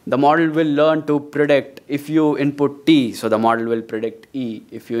the model will learn to predict if you input T, so the model will predict E.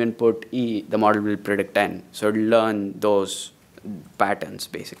 If you input E, the model will predict N. So it will learn those patterns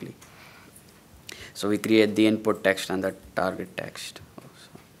basically. So we create the input text and the target text.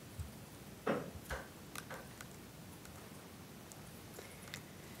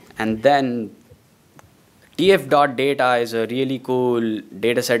 And then tf.data is a really cool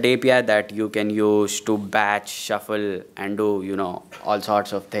dataset API that you can use to batch, shuffle, and do, you know, all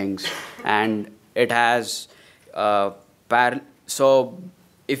sorts of things. And it has so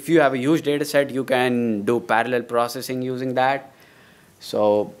if you have a huge dataset, you can do parallel processing using that.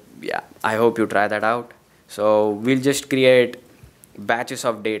 So yeah, I hope you try that out. So we'll just create batches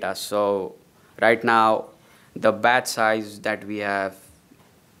of data. So right now, the batch size that we have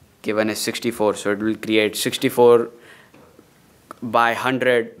given is 64. So it will create 64 by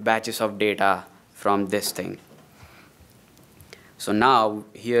 100 batches of data from this thing. So now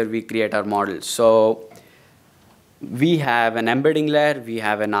here we create our model. So we have an embedding layer, we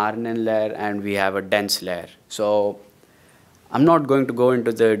have an RNN layer, and we have a dense layer. So I'm not going to go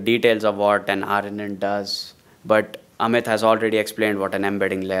into the details of what an RNN does, but Amit has already explained what an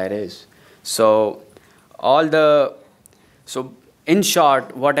embedding layer is. So in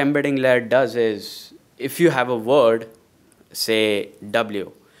short, what embedding layer does is, if you have a word, say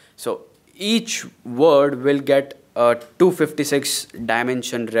W, so each word will get a 256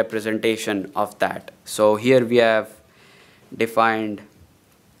 dimension representation of that. So here we have defined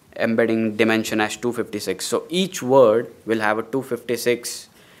embedding dimension as 256. So each word will have a 256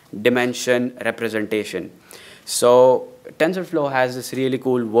 dimension representation. So TensorFlow has this really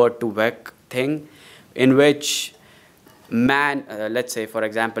cool word-to-vec thing in which man, let's say, for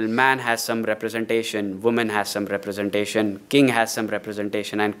example, man has some representation, woman has some representation, king has some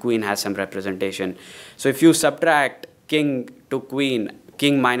representation, and queen has some representation. So if you subtract king to queen,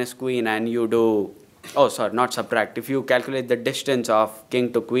 king minus queen, and you do, oh, sorry, not subtract. If you calculate the distance of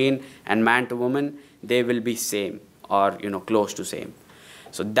king to queen and man to woman, they will be same or, you know, close to same.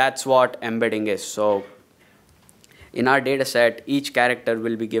 So that's what embedding is. So in our data set, each character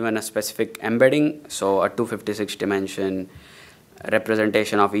will be given a specific embedding, so a 256 dimension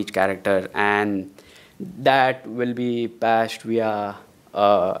representation of each character, and that will be passed via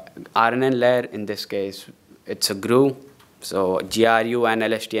RNN layer. In this case, it's a GRU. So GRU and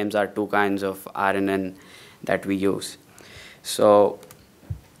LSTMs are two kinds of RNN that we use. So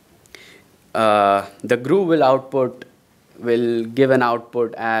the GRU will give an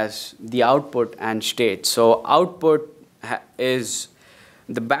output as the output and state. So output is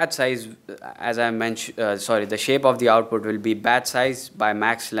the batch size, as I mentioned, the shape of the output will be batch size by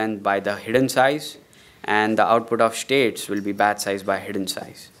max length by the hidden size, and the output of states will be batch size by hidden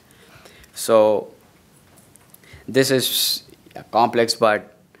size. So this is complex,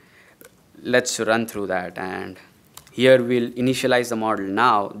 but let's run through that. And here we'll initialize the model.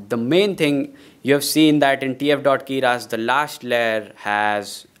 Now, the main thing, you have seen that in tf.keras, the last layer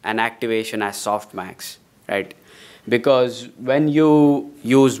has an activation as softmax, right? Because when you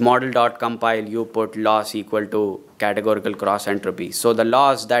use model.compile, you put loss equal to categorical cross entropy. So the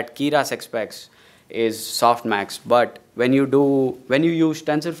loss that keras expects is softmax. But when you use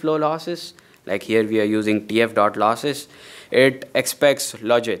TensorFlow losses, like here we are using tf.losses, it expects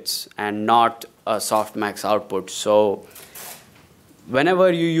logits and not a softmax output. So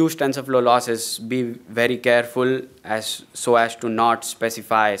whenever you use TensorFlow losses, be very careful so as to not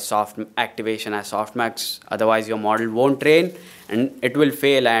specify soft activation as softmax. Otherwise, your model won't train and it will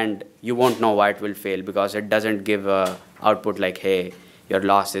fail, and you won't know why it will fail because it doesn't give a output like, hey, your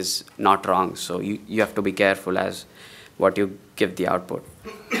loss is not wrong. So you have to be careful as what you give the output.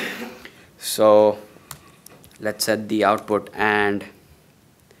 So let's set the output, and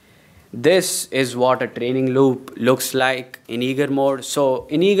this is what a training loop looks like in eager mode. So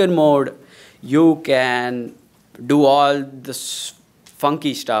in eager mode, you can do all this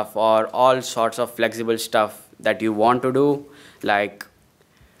funky stuff or all sorts of flexible stuff that you want to do, like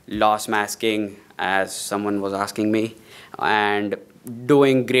loss masking, as someone was asking me, and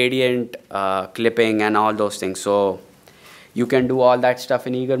doing gradient clipping and all those things. So you can do all that stuff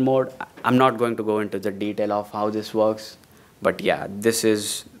in eager mode. I'm not going to go into the detail of how this works. But yeah,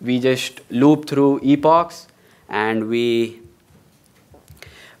 we just loop through epochs, and you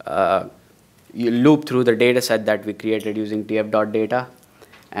loop through the data set that we created using tf.data,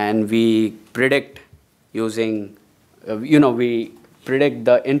 and we predict using, we predict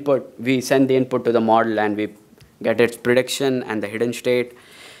the input, we send the input to the model, and we get its prediction and the hidden state.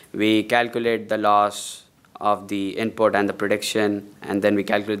 We calculate the loss of the input and the prediction, and then we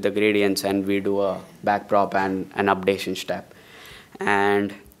calculate the gradients, and we do a backprop and an updation step.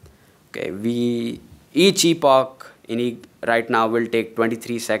 And okay, each epoch right now will take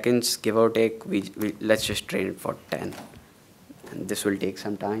 23 seconds, give or take. Let's just train it for 10, and this will take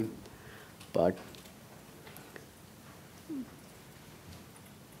some time, but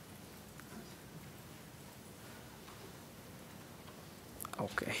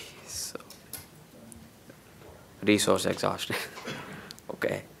Okay, so resource exhaustion.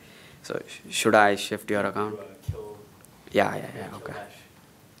 Okay, so should I shift your account? Yeah, okay.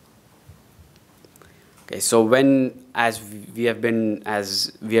 Okay, so as we have been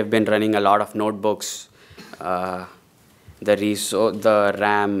running a lot of notebooks, the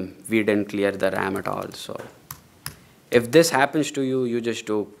RAM, we didn't clear the RAM at all. So if this happens to you, you just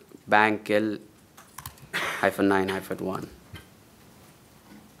do bang kill -9-1.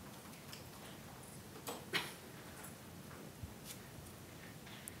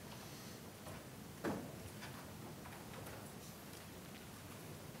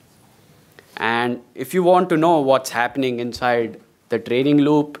 And if you want to know what's happening inside the training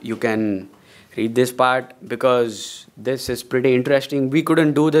loop, you can read this part because this is pretty interesting. We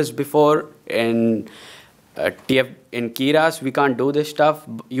couldn't do this before in Keras. We can't do this stuff.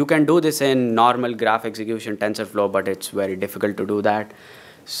 You can do this in normal graph execution TensorFlow, but it's very difficult to do that.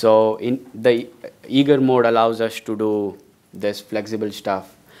 So in the eager mode allows us to do this flexible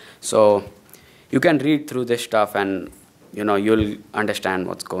stuff. So you can read through this stuff and you'll understand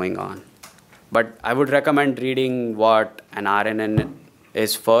what's going on. But I would recommend reading what an RNN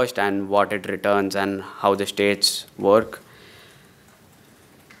is first and what it returns and how the states work.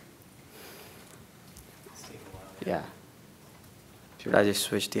 Yeah. Should I just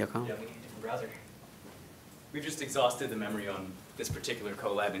switch the account? Yeah, we need a different browser. We've just exhausted the memory on this particular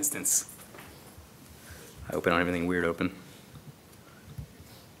Colab instance. I hope I don't have anything weird open.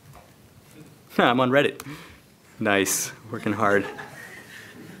 I'm on Reddit. Nice, working hard.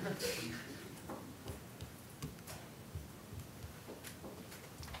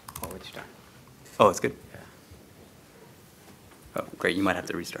 Oh, it's good. Yeah. Oh, great. You might have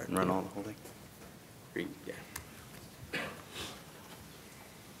to restart and run all the whole thing. Yeah.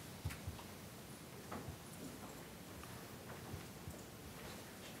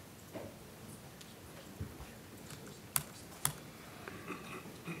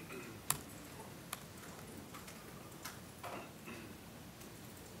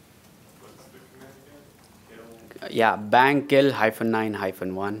 Yeah, bang kill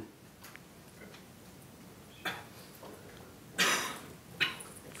 -9-1.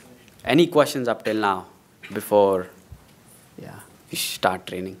 Any questions up till now before we start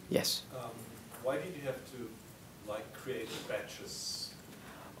training? Yes. Why did you have to create batches?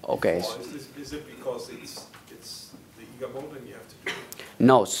 Okay. Is it because it's the eager mode and you have to do it?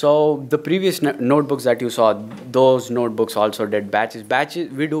 No. So the previous notebooks that you saw, those notebooks also did batches.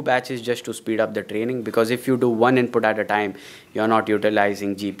 We do batches just to speed up the training because if you do one input at a time, you're not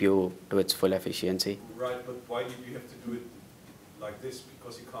utilizing GPU to its full efficiency. Right, but why did you have to do it like this?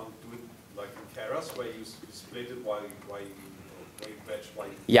 Because you can't do it like in Keras where you split it while you batch.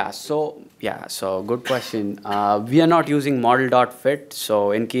 So good question. We are not using model.fit.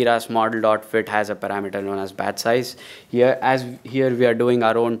 So in Keras, model.fit has a parameter known as batch size. Here we are doing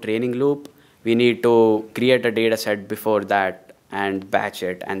our own training loop. We need to create a data set before that and batch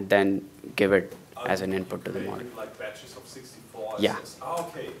it and then give it as an input to the model. Like batches of 64? Yeah. Oh,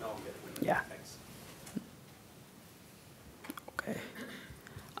 okay, now I'm getting it. Yeah. Thanks. Okay.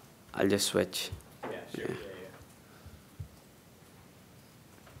 I'll just switch. Yeah, sure. Yeah.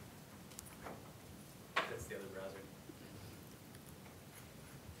 That's the other browser.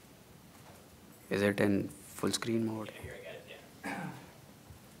 Is it in full screen mode? Yeah, here I got it, yeah.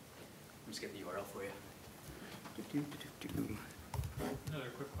 I'm just getting the URL for you. Another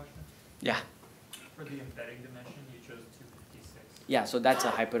quick question? Yeah. For the embedding dimension, you chose 256. Yeah, so that's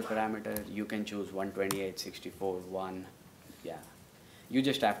a hyperparameter. You can choose 128, 64, 1. Yeah. You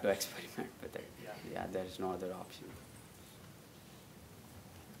just have to experiment with it. Yeah, there's no other option.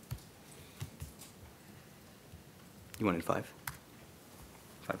 You wanted 5?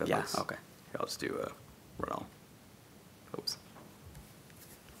 5 at Yeah, least? okay. Here, I'll just do run all. Oops.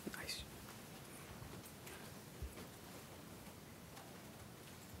 Nice.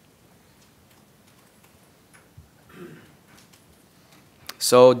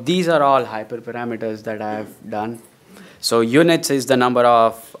 So these are all hyperparameters that I have done. So units is the number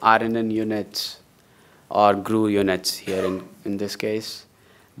of RNN units or GRU units here in this case.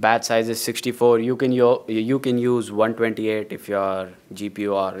 Batch size is 64. You can use 128 if your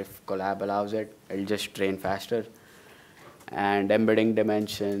GPU or if Colab allows it. It'll just train faster. And embedding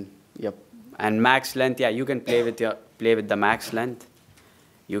dimension, yep. And max length, yeah, you can play with the max length.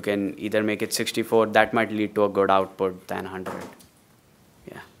 You can either make it 64. That might lead to a good output than 100.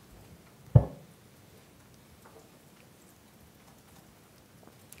 Yeah.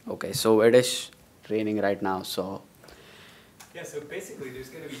 Okay, so it is training right now. So. Yeah, so basically there's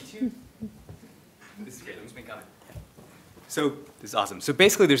going to be two. This is great, let me speak on it. So this is awesome. So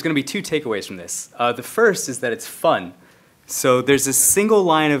basically, there's going to be two takeaways from this. The first is that it's fun. So there's a single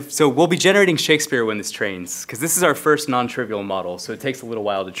line of, so we'll be generating Shakespeare when this trains, because this is our first non-trivial model, so it takes a little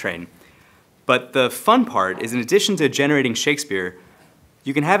while to train. But the fun part is, in addition to generating Shakespeare,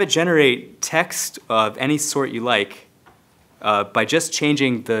 you can have it generate text of any sort you like by just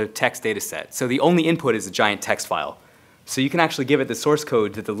changing the text data set. So the only input is a giant text file. So you can actually give it the source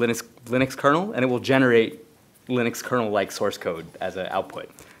code to the Linux kernel, and it will generate Linux kernel-like source code as an output.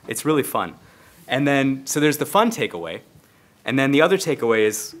 It's really fun. And then, so there's the fun takeaway. And then the other takeaway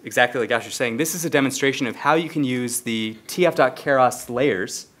is, exactly like Ash was saying, this is a demonstration of how you can use the tf.keras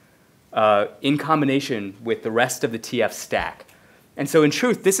layers in combination with the rest of the TF stack. And so in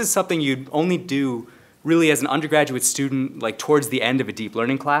truth, this is something you'd only do really as an undergraduate student, like towards the end of a deep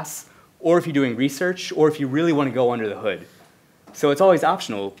learning class, or if you're doing research, or if you really want to go under the hood. So it's always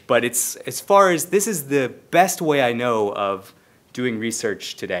optional, but it's, as far as, this is the best way I know of doing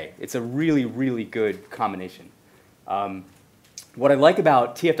research today. It's a really, really good combination. What I like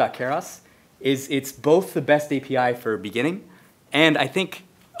about tf.keras is it's both the best API for beginning, and I think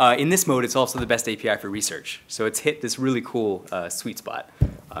in this mode, it's also the best API for research. So it's hit this really cool sweet spot.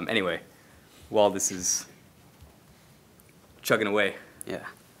 Anyway, while this is chugging away. Yeah.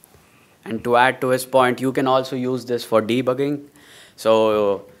 And to add to his point, you can also use this for debugging.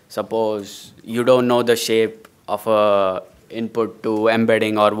 So suppose you don't know the shape of a input to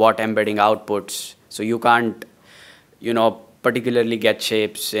embedding or what embedding outputs. So you can't, particularly get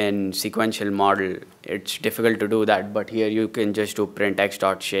shapes in sequential model. It's difficult to do that, but here you can just do print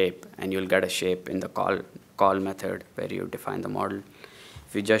x.shape and you'll get a shape in the call method where you define the model.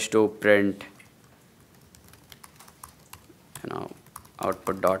 If you just do print,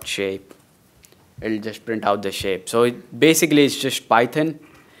 output.shape, it'll just print out the shape. So basically it's just Python.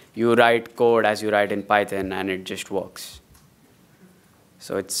 You write code as you write in Python and it just works.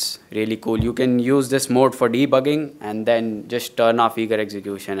 So it's really cool. You can use this mode for debugging and then just turn off eager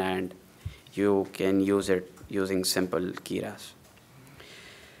execution and you can use it using simple keras.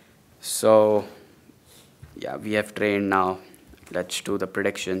 So yeah, we have trained now. Let's do the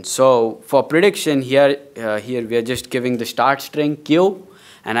prediction. So for prediction here we are just giving the start string Q,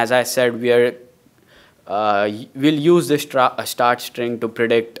 and as I said, we'll use this start string to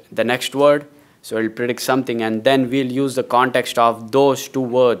predict the next word. So it'll predict something, and then we'll use the context of those two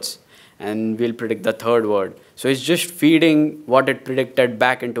words, and we'll predict the third word. So it's just feeding what it predicted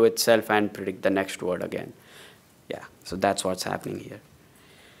back into itself and predict the next word again. Yeah, so that's what's happening here.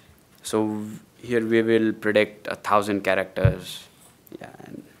 So here we will predict 1,000 characters. Yeah.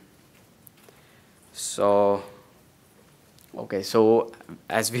 And so, okay, so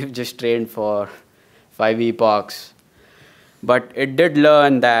as we've just trained for 5 epochs, but it did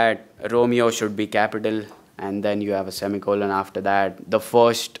learn that Romeo should be capital, and then you have a semicolon after that. The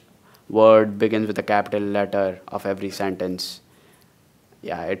first word begins with a capital letter of every sentence.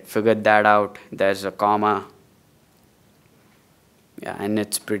 Yeah, it figured that out. There's a comma. Yeah, and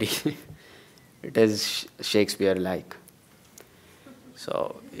it's pretty, it is Shakespeare-like.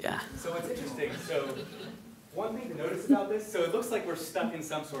 So, yeah. So what's interesting, so one thing to notice about this, so it looks like we're stuck in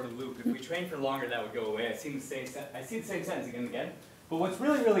some sort of loop. If we train for longer, that would go away. I see the same sentence again and again. But what's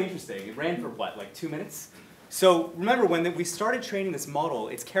really, really interesting, it ran for what, like 2 minutes? So remember, when we started training this model,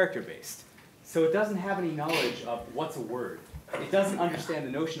 it's character-based. So it doesn't have any knowledge of what's a word. It doesn't understand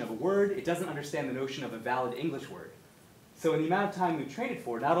the notion of a word. It doesn't understand the notion of a valid English word. So in the amount of time we've trained it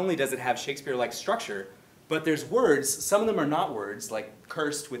for, not only does it have Shakespeare-like structure, but there's words, some of them are not words, like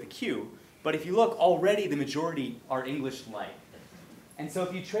cursed with a Q, but if you look, already the majority are English-like. And so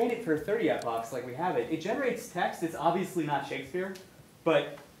if you train it for 30 epochs like we have it, it generates text. It's obviously not Shakespeare,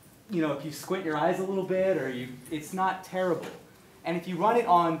 but if you squint your eyes a little bit, or it's not terrible. And if you run it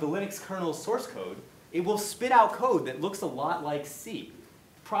on the Linux kernel source code, it will spit out code that looks a lot like C.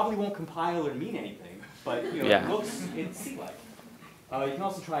 Probably won't compile or mean anything, but Yeah. it's C-like. You can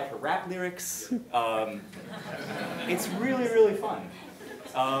also try it for rap lyrics. It's really, really fun.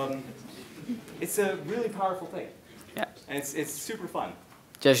 It's a really powerful thing. Yeah. And it's super fun.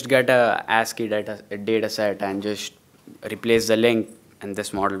 Just get a ASCII data set and just replace the link, and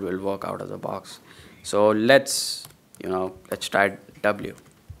this model will work out of the box. So let's try W.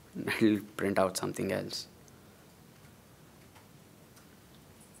 It'll print out something else.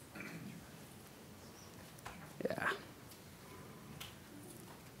 Yeah.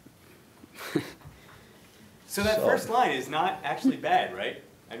 So that first line is not actually bad, right?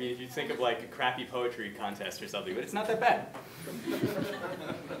 I mean, if you think of like a crappy poetry contest or something, but it's not that bad.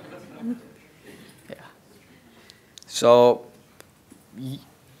 Yeah. So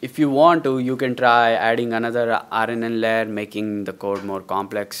if you want to, you can try adding another RNN layer, making the code more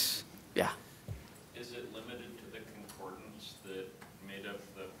complex. Yeah. Is it limited to the concordance that made up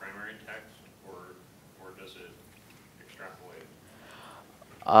the primary text, or does it extrapolate?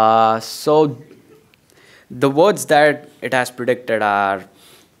 So the words that it has predicted are,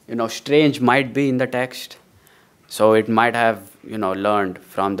 strange might be in the text. So it might have, learned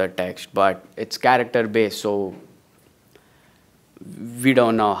from the text, but it's character based, so we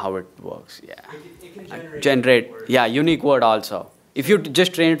don't know how it works. Yeah. It can generate yeah, unique word also. If you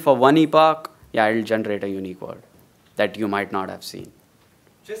just train it for one epoch, yeah, it'll generate a unique word that you might not have seen.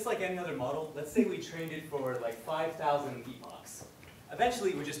 Just like any other model, let's say we trained it for like 5,000 epochs.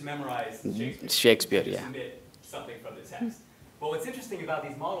 Eventually, we just memorize Shakespeare. Yeah. Submit something from the text. But what's interesting about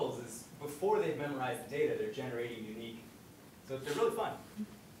these models is before they've memorized the data, they're generating unique. So they're really fun.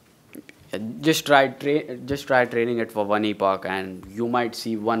 Yeah, just try training it for one epoch, and you might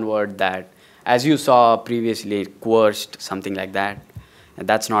see one word that, as you saw previously, coerced, something like that. And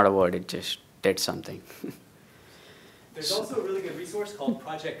that's not a word, it just did something. There's also a really good resource called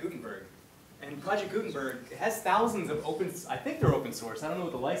Project Gutenberg. And Project Gutenberg has thousands of I think they're open source, I don't know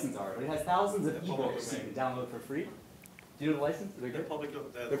what the license are, but it has thousands of ebooks you can download for free. Do you know the license? They're public,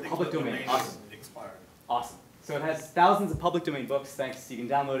 they're public domain. Awesome. Expired. Awesome. So it has thousands of public domain books, thanks. You can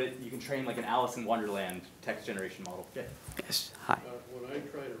download it, you can train like an Alice in Wonderland text generation model. Yeah. Yes, hi. When I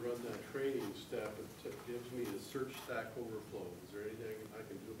try to run that training step, it gives me a search stack overflow. Is there anything I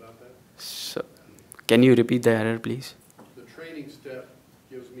can do about that? So, can you repeat the error, please? The training step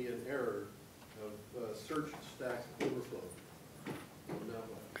gives me an error of search stack overflow.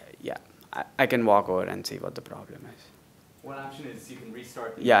 Yeah, I can walk over and see what the problem is. One option is you can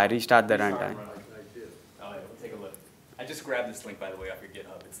restart the restart the runtime. Oh, yeah, we'll take a look. I just grabbed this link, by the way, off your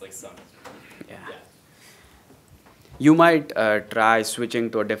GitHub. It's like some. Yeah. You might try switching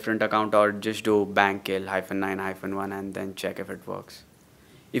to a different account or just do bangkill -9-1 and then check if it works.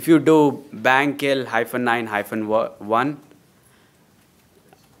 If you do bangkill -9-1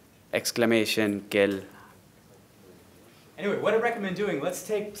 exclamation kill. Anyway, what I recommend doing, let's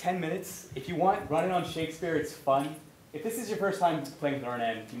take 10 minutes. If you want, run it on Shakespeare, it's fun. If this is your first time playing with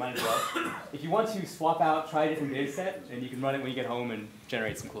RNN, you might as well. If you want to swap out, try a different data set, and you can run it when you get home and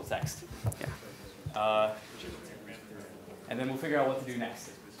generate some cool text. Yeah. And then we'll figure out what to do next.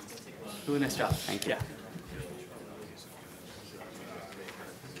 Do a nice job. Thank you. Yeah.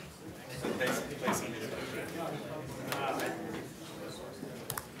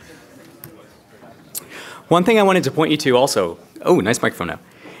 One thing I wanted to point you to also, oh, nice microphone now,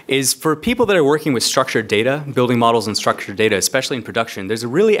 is for people that are working with structured data, building models in structured data, especially in production, there's a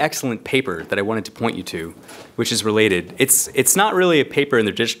really excellent paper that I wanted to point you to, which is related. It's not really a paper in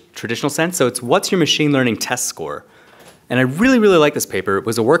the traditional sense, so it's what's your machine learning test score? And I really, really like this paper. It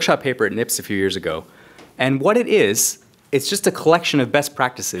was a workshop paper at NIPS a few years ago. And what it is, it's just a collection of best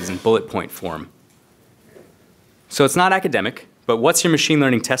practices in bullet point form. So it's not academic, but what's your machine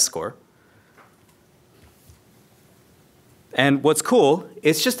learning test score? And what's cool,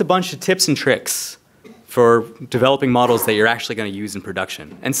 it's just a bunch of tips and tricks for developing models that you're actually going to use in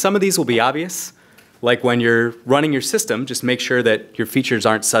production. And some of these will be obvious, like when you're running your system, just make sure that your features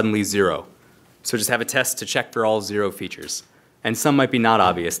aren't suddenly 0. So just have a test to check for all 0 features. And some might be not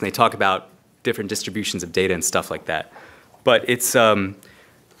obvious, and they talk about different distributions of data and stuff like that. But it's,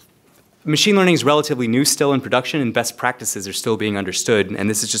 machine learning is relatively new still in production, and best practices are still being understood. And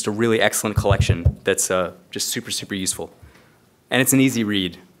this is just a really excellent collection that's just super, super useful. And it's an easy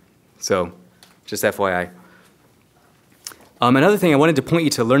read, so just FYI. Another thing, I wanted to point you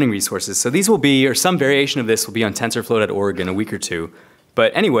to learning resources. So these will be, or some variation of this will be on tensorflow.org in a week or two.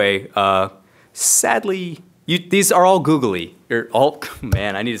 But anyway, sadly, these are all googly.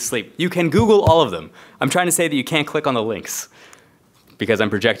 Man, I need to sleep. You can Google all of them. I'm trying to say that you can't click on the links because I'm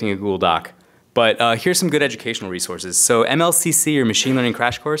projecting a Google Doc. But here's some good educational resources. So MLCC, or Machine Learning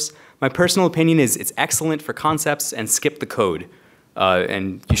Crash Course, my personal opinion is it's excellent for concepts and skip the code.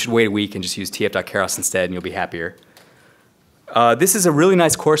 And you should wait a week and just use tf.keros instead and you'll be happier. This is a really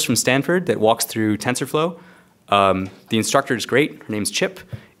nice course from Stanford that walks through TensorFlow. The instructor is great. Her name's Chip.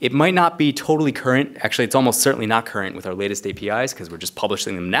 It might not be totally current. Actually, it's almost certainly not current with our latest APIs because we're just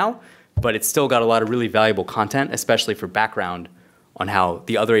publishing them now. But it's still got a lot of really valuable content, especially for background on how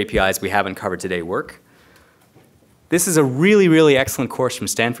the other APIs we haven't covered today work. This is a really, really excellent course from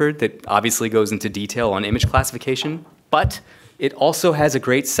Stanford that obviously goes into detail on image classification, but it also has a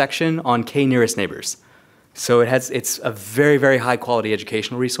great section on k-nearest neighbors. So it's a very, very high quality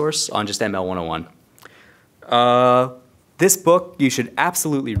educational resource on just ML 101. This book you should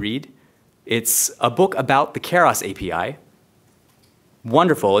absolutely read. It's a book about the Keros API.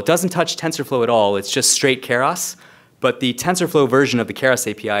 wonderful. It doesn't touch TensorFlow at all. It's just straight Keras. But the TensorFlow version of the Keras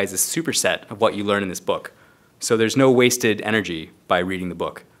API is a superset of what you learn in this book. So there's no wasted energy by reading the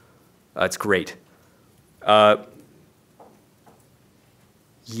book. It's great.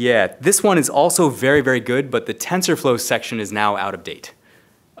 Yeah, this one is also very, very good, but the TensorFlow section is now out of date.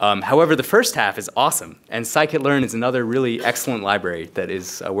 However, the first half is awesome, and scikit-learn is another really excellent library that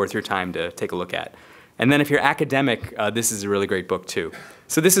is worth your time to take a look at. And then if you're academic, this is a really great book too.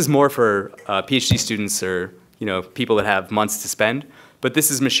 So this is more for PhD students or people that have months to spend, but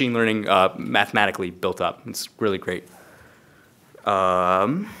this is machine learning mathematically built up. It's really great. Let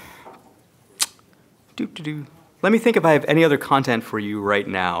me think if I have any other content for you right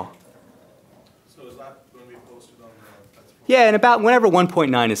now. So is that going to be posted on the TensorFlow? Yeah, and about whenever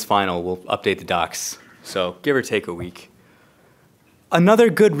 1.9 is final, we'll update the docs. So give or take a week. Another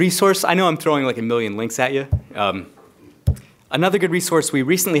good resource, I know I'm throwing like a million links at you. Another good resource, we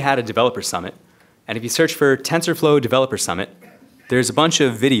recently had a developer summit. And if you search for TensorFlow Developer Summit, there's a bunch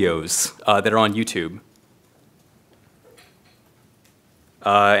of videos that are on YouTube.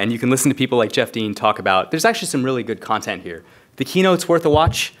 And you can listen to people like Jeff Dean talk about, there's actually some really good content here. The keynote's worth a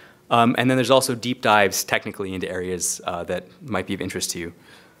watch, and then there's also deep dives technically into areas that might be of interest to you.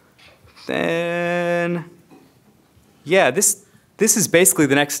 Then, yeah, this is basically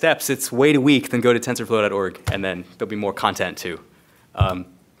the next steps. It's wait a week, then go to tensorflow.org, and then there'll be more content too.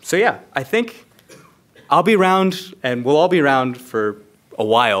 So yeah, I think I'll be around, and we'll all be around for a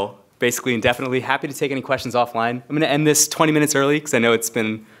while, basically indefinitely. Happy to take any questions offline. I'm going to end this 20 minutes early because I know it's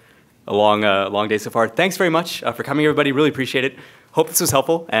been a long day so far. Thanks very much for coming, everybody. Really appreciate it. Hope this was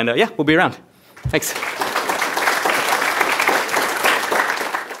helpful, and yeah, we'll be around. Thanks.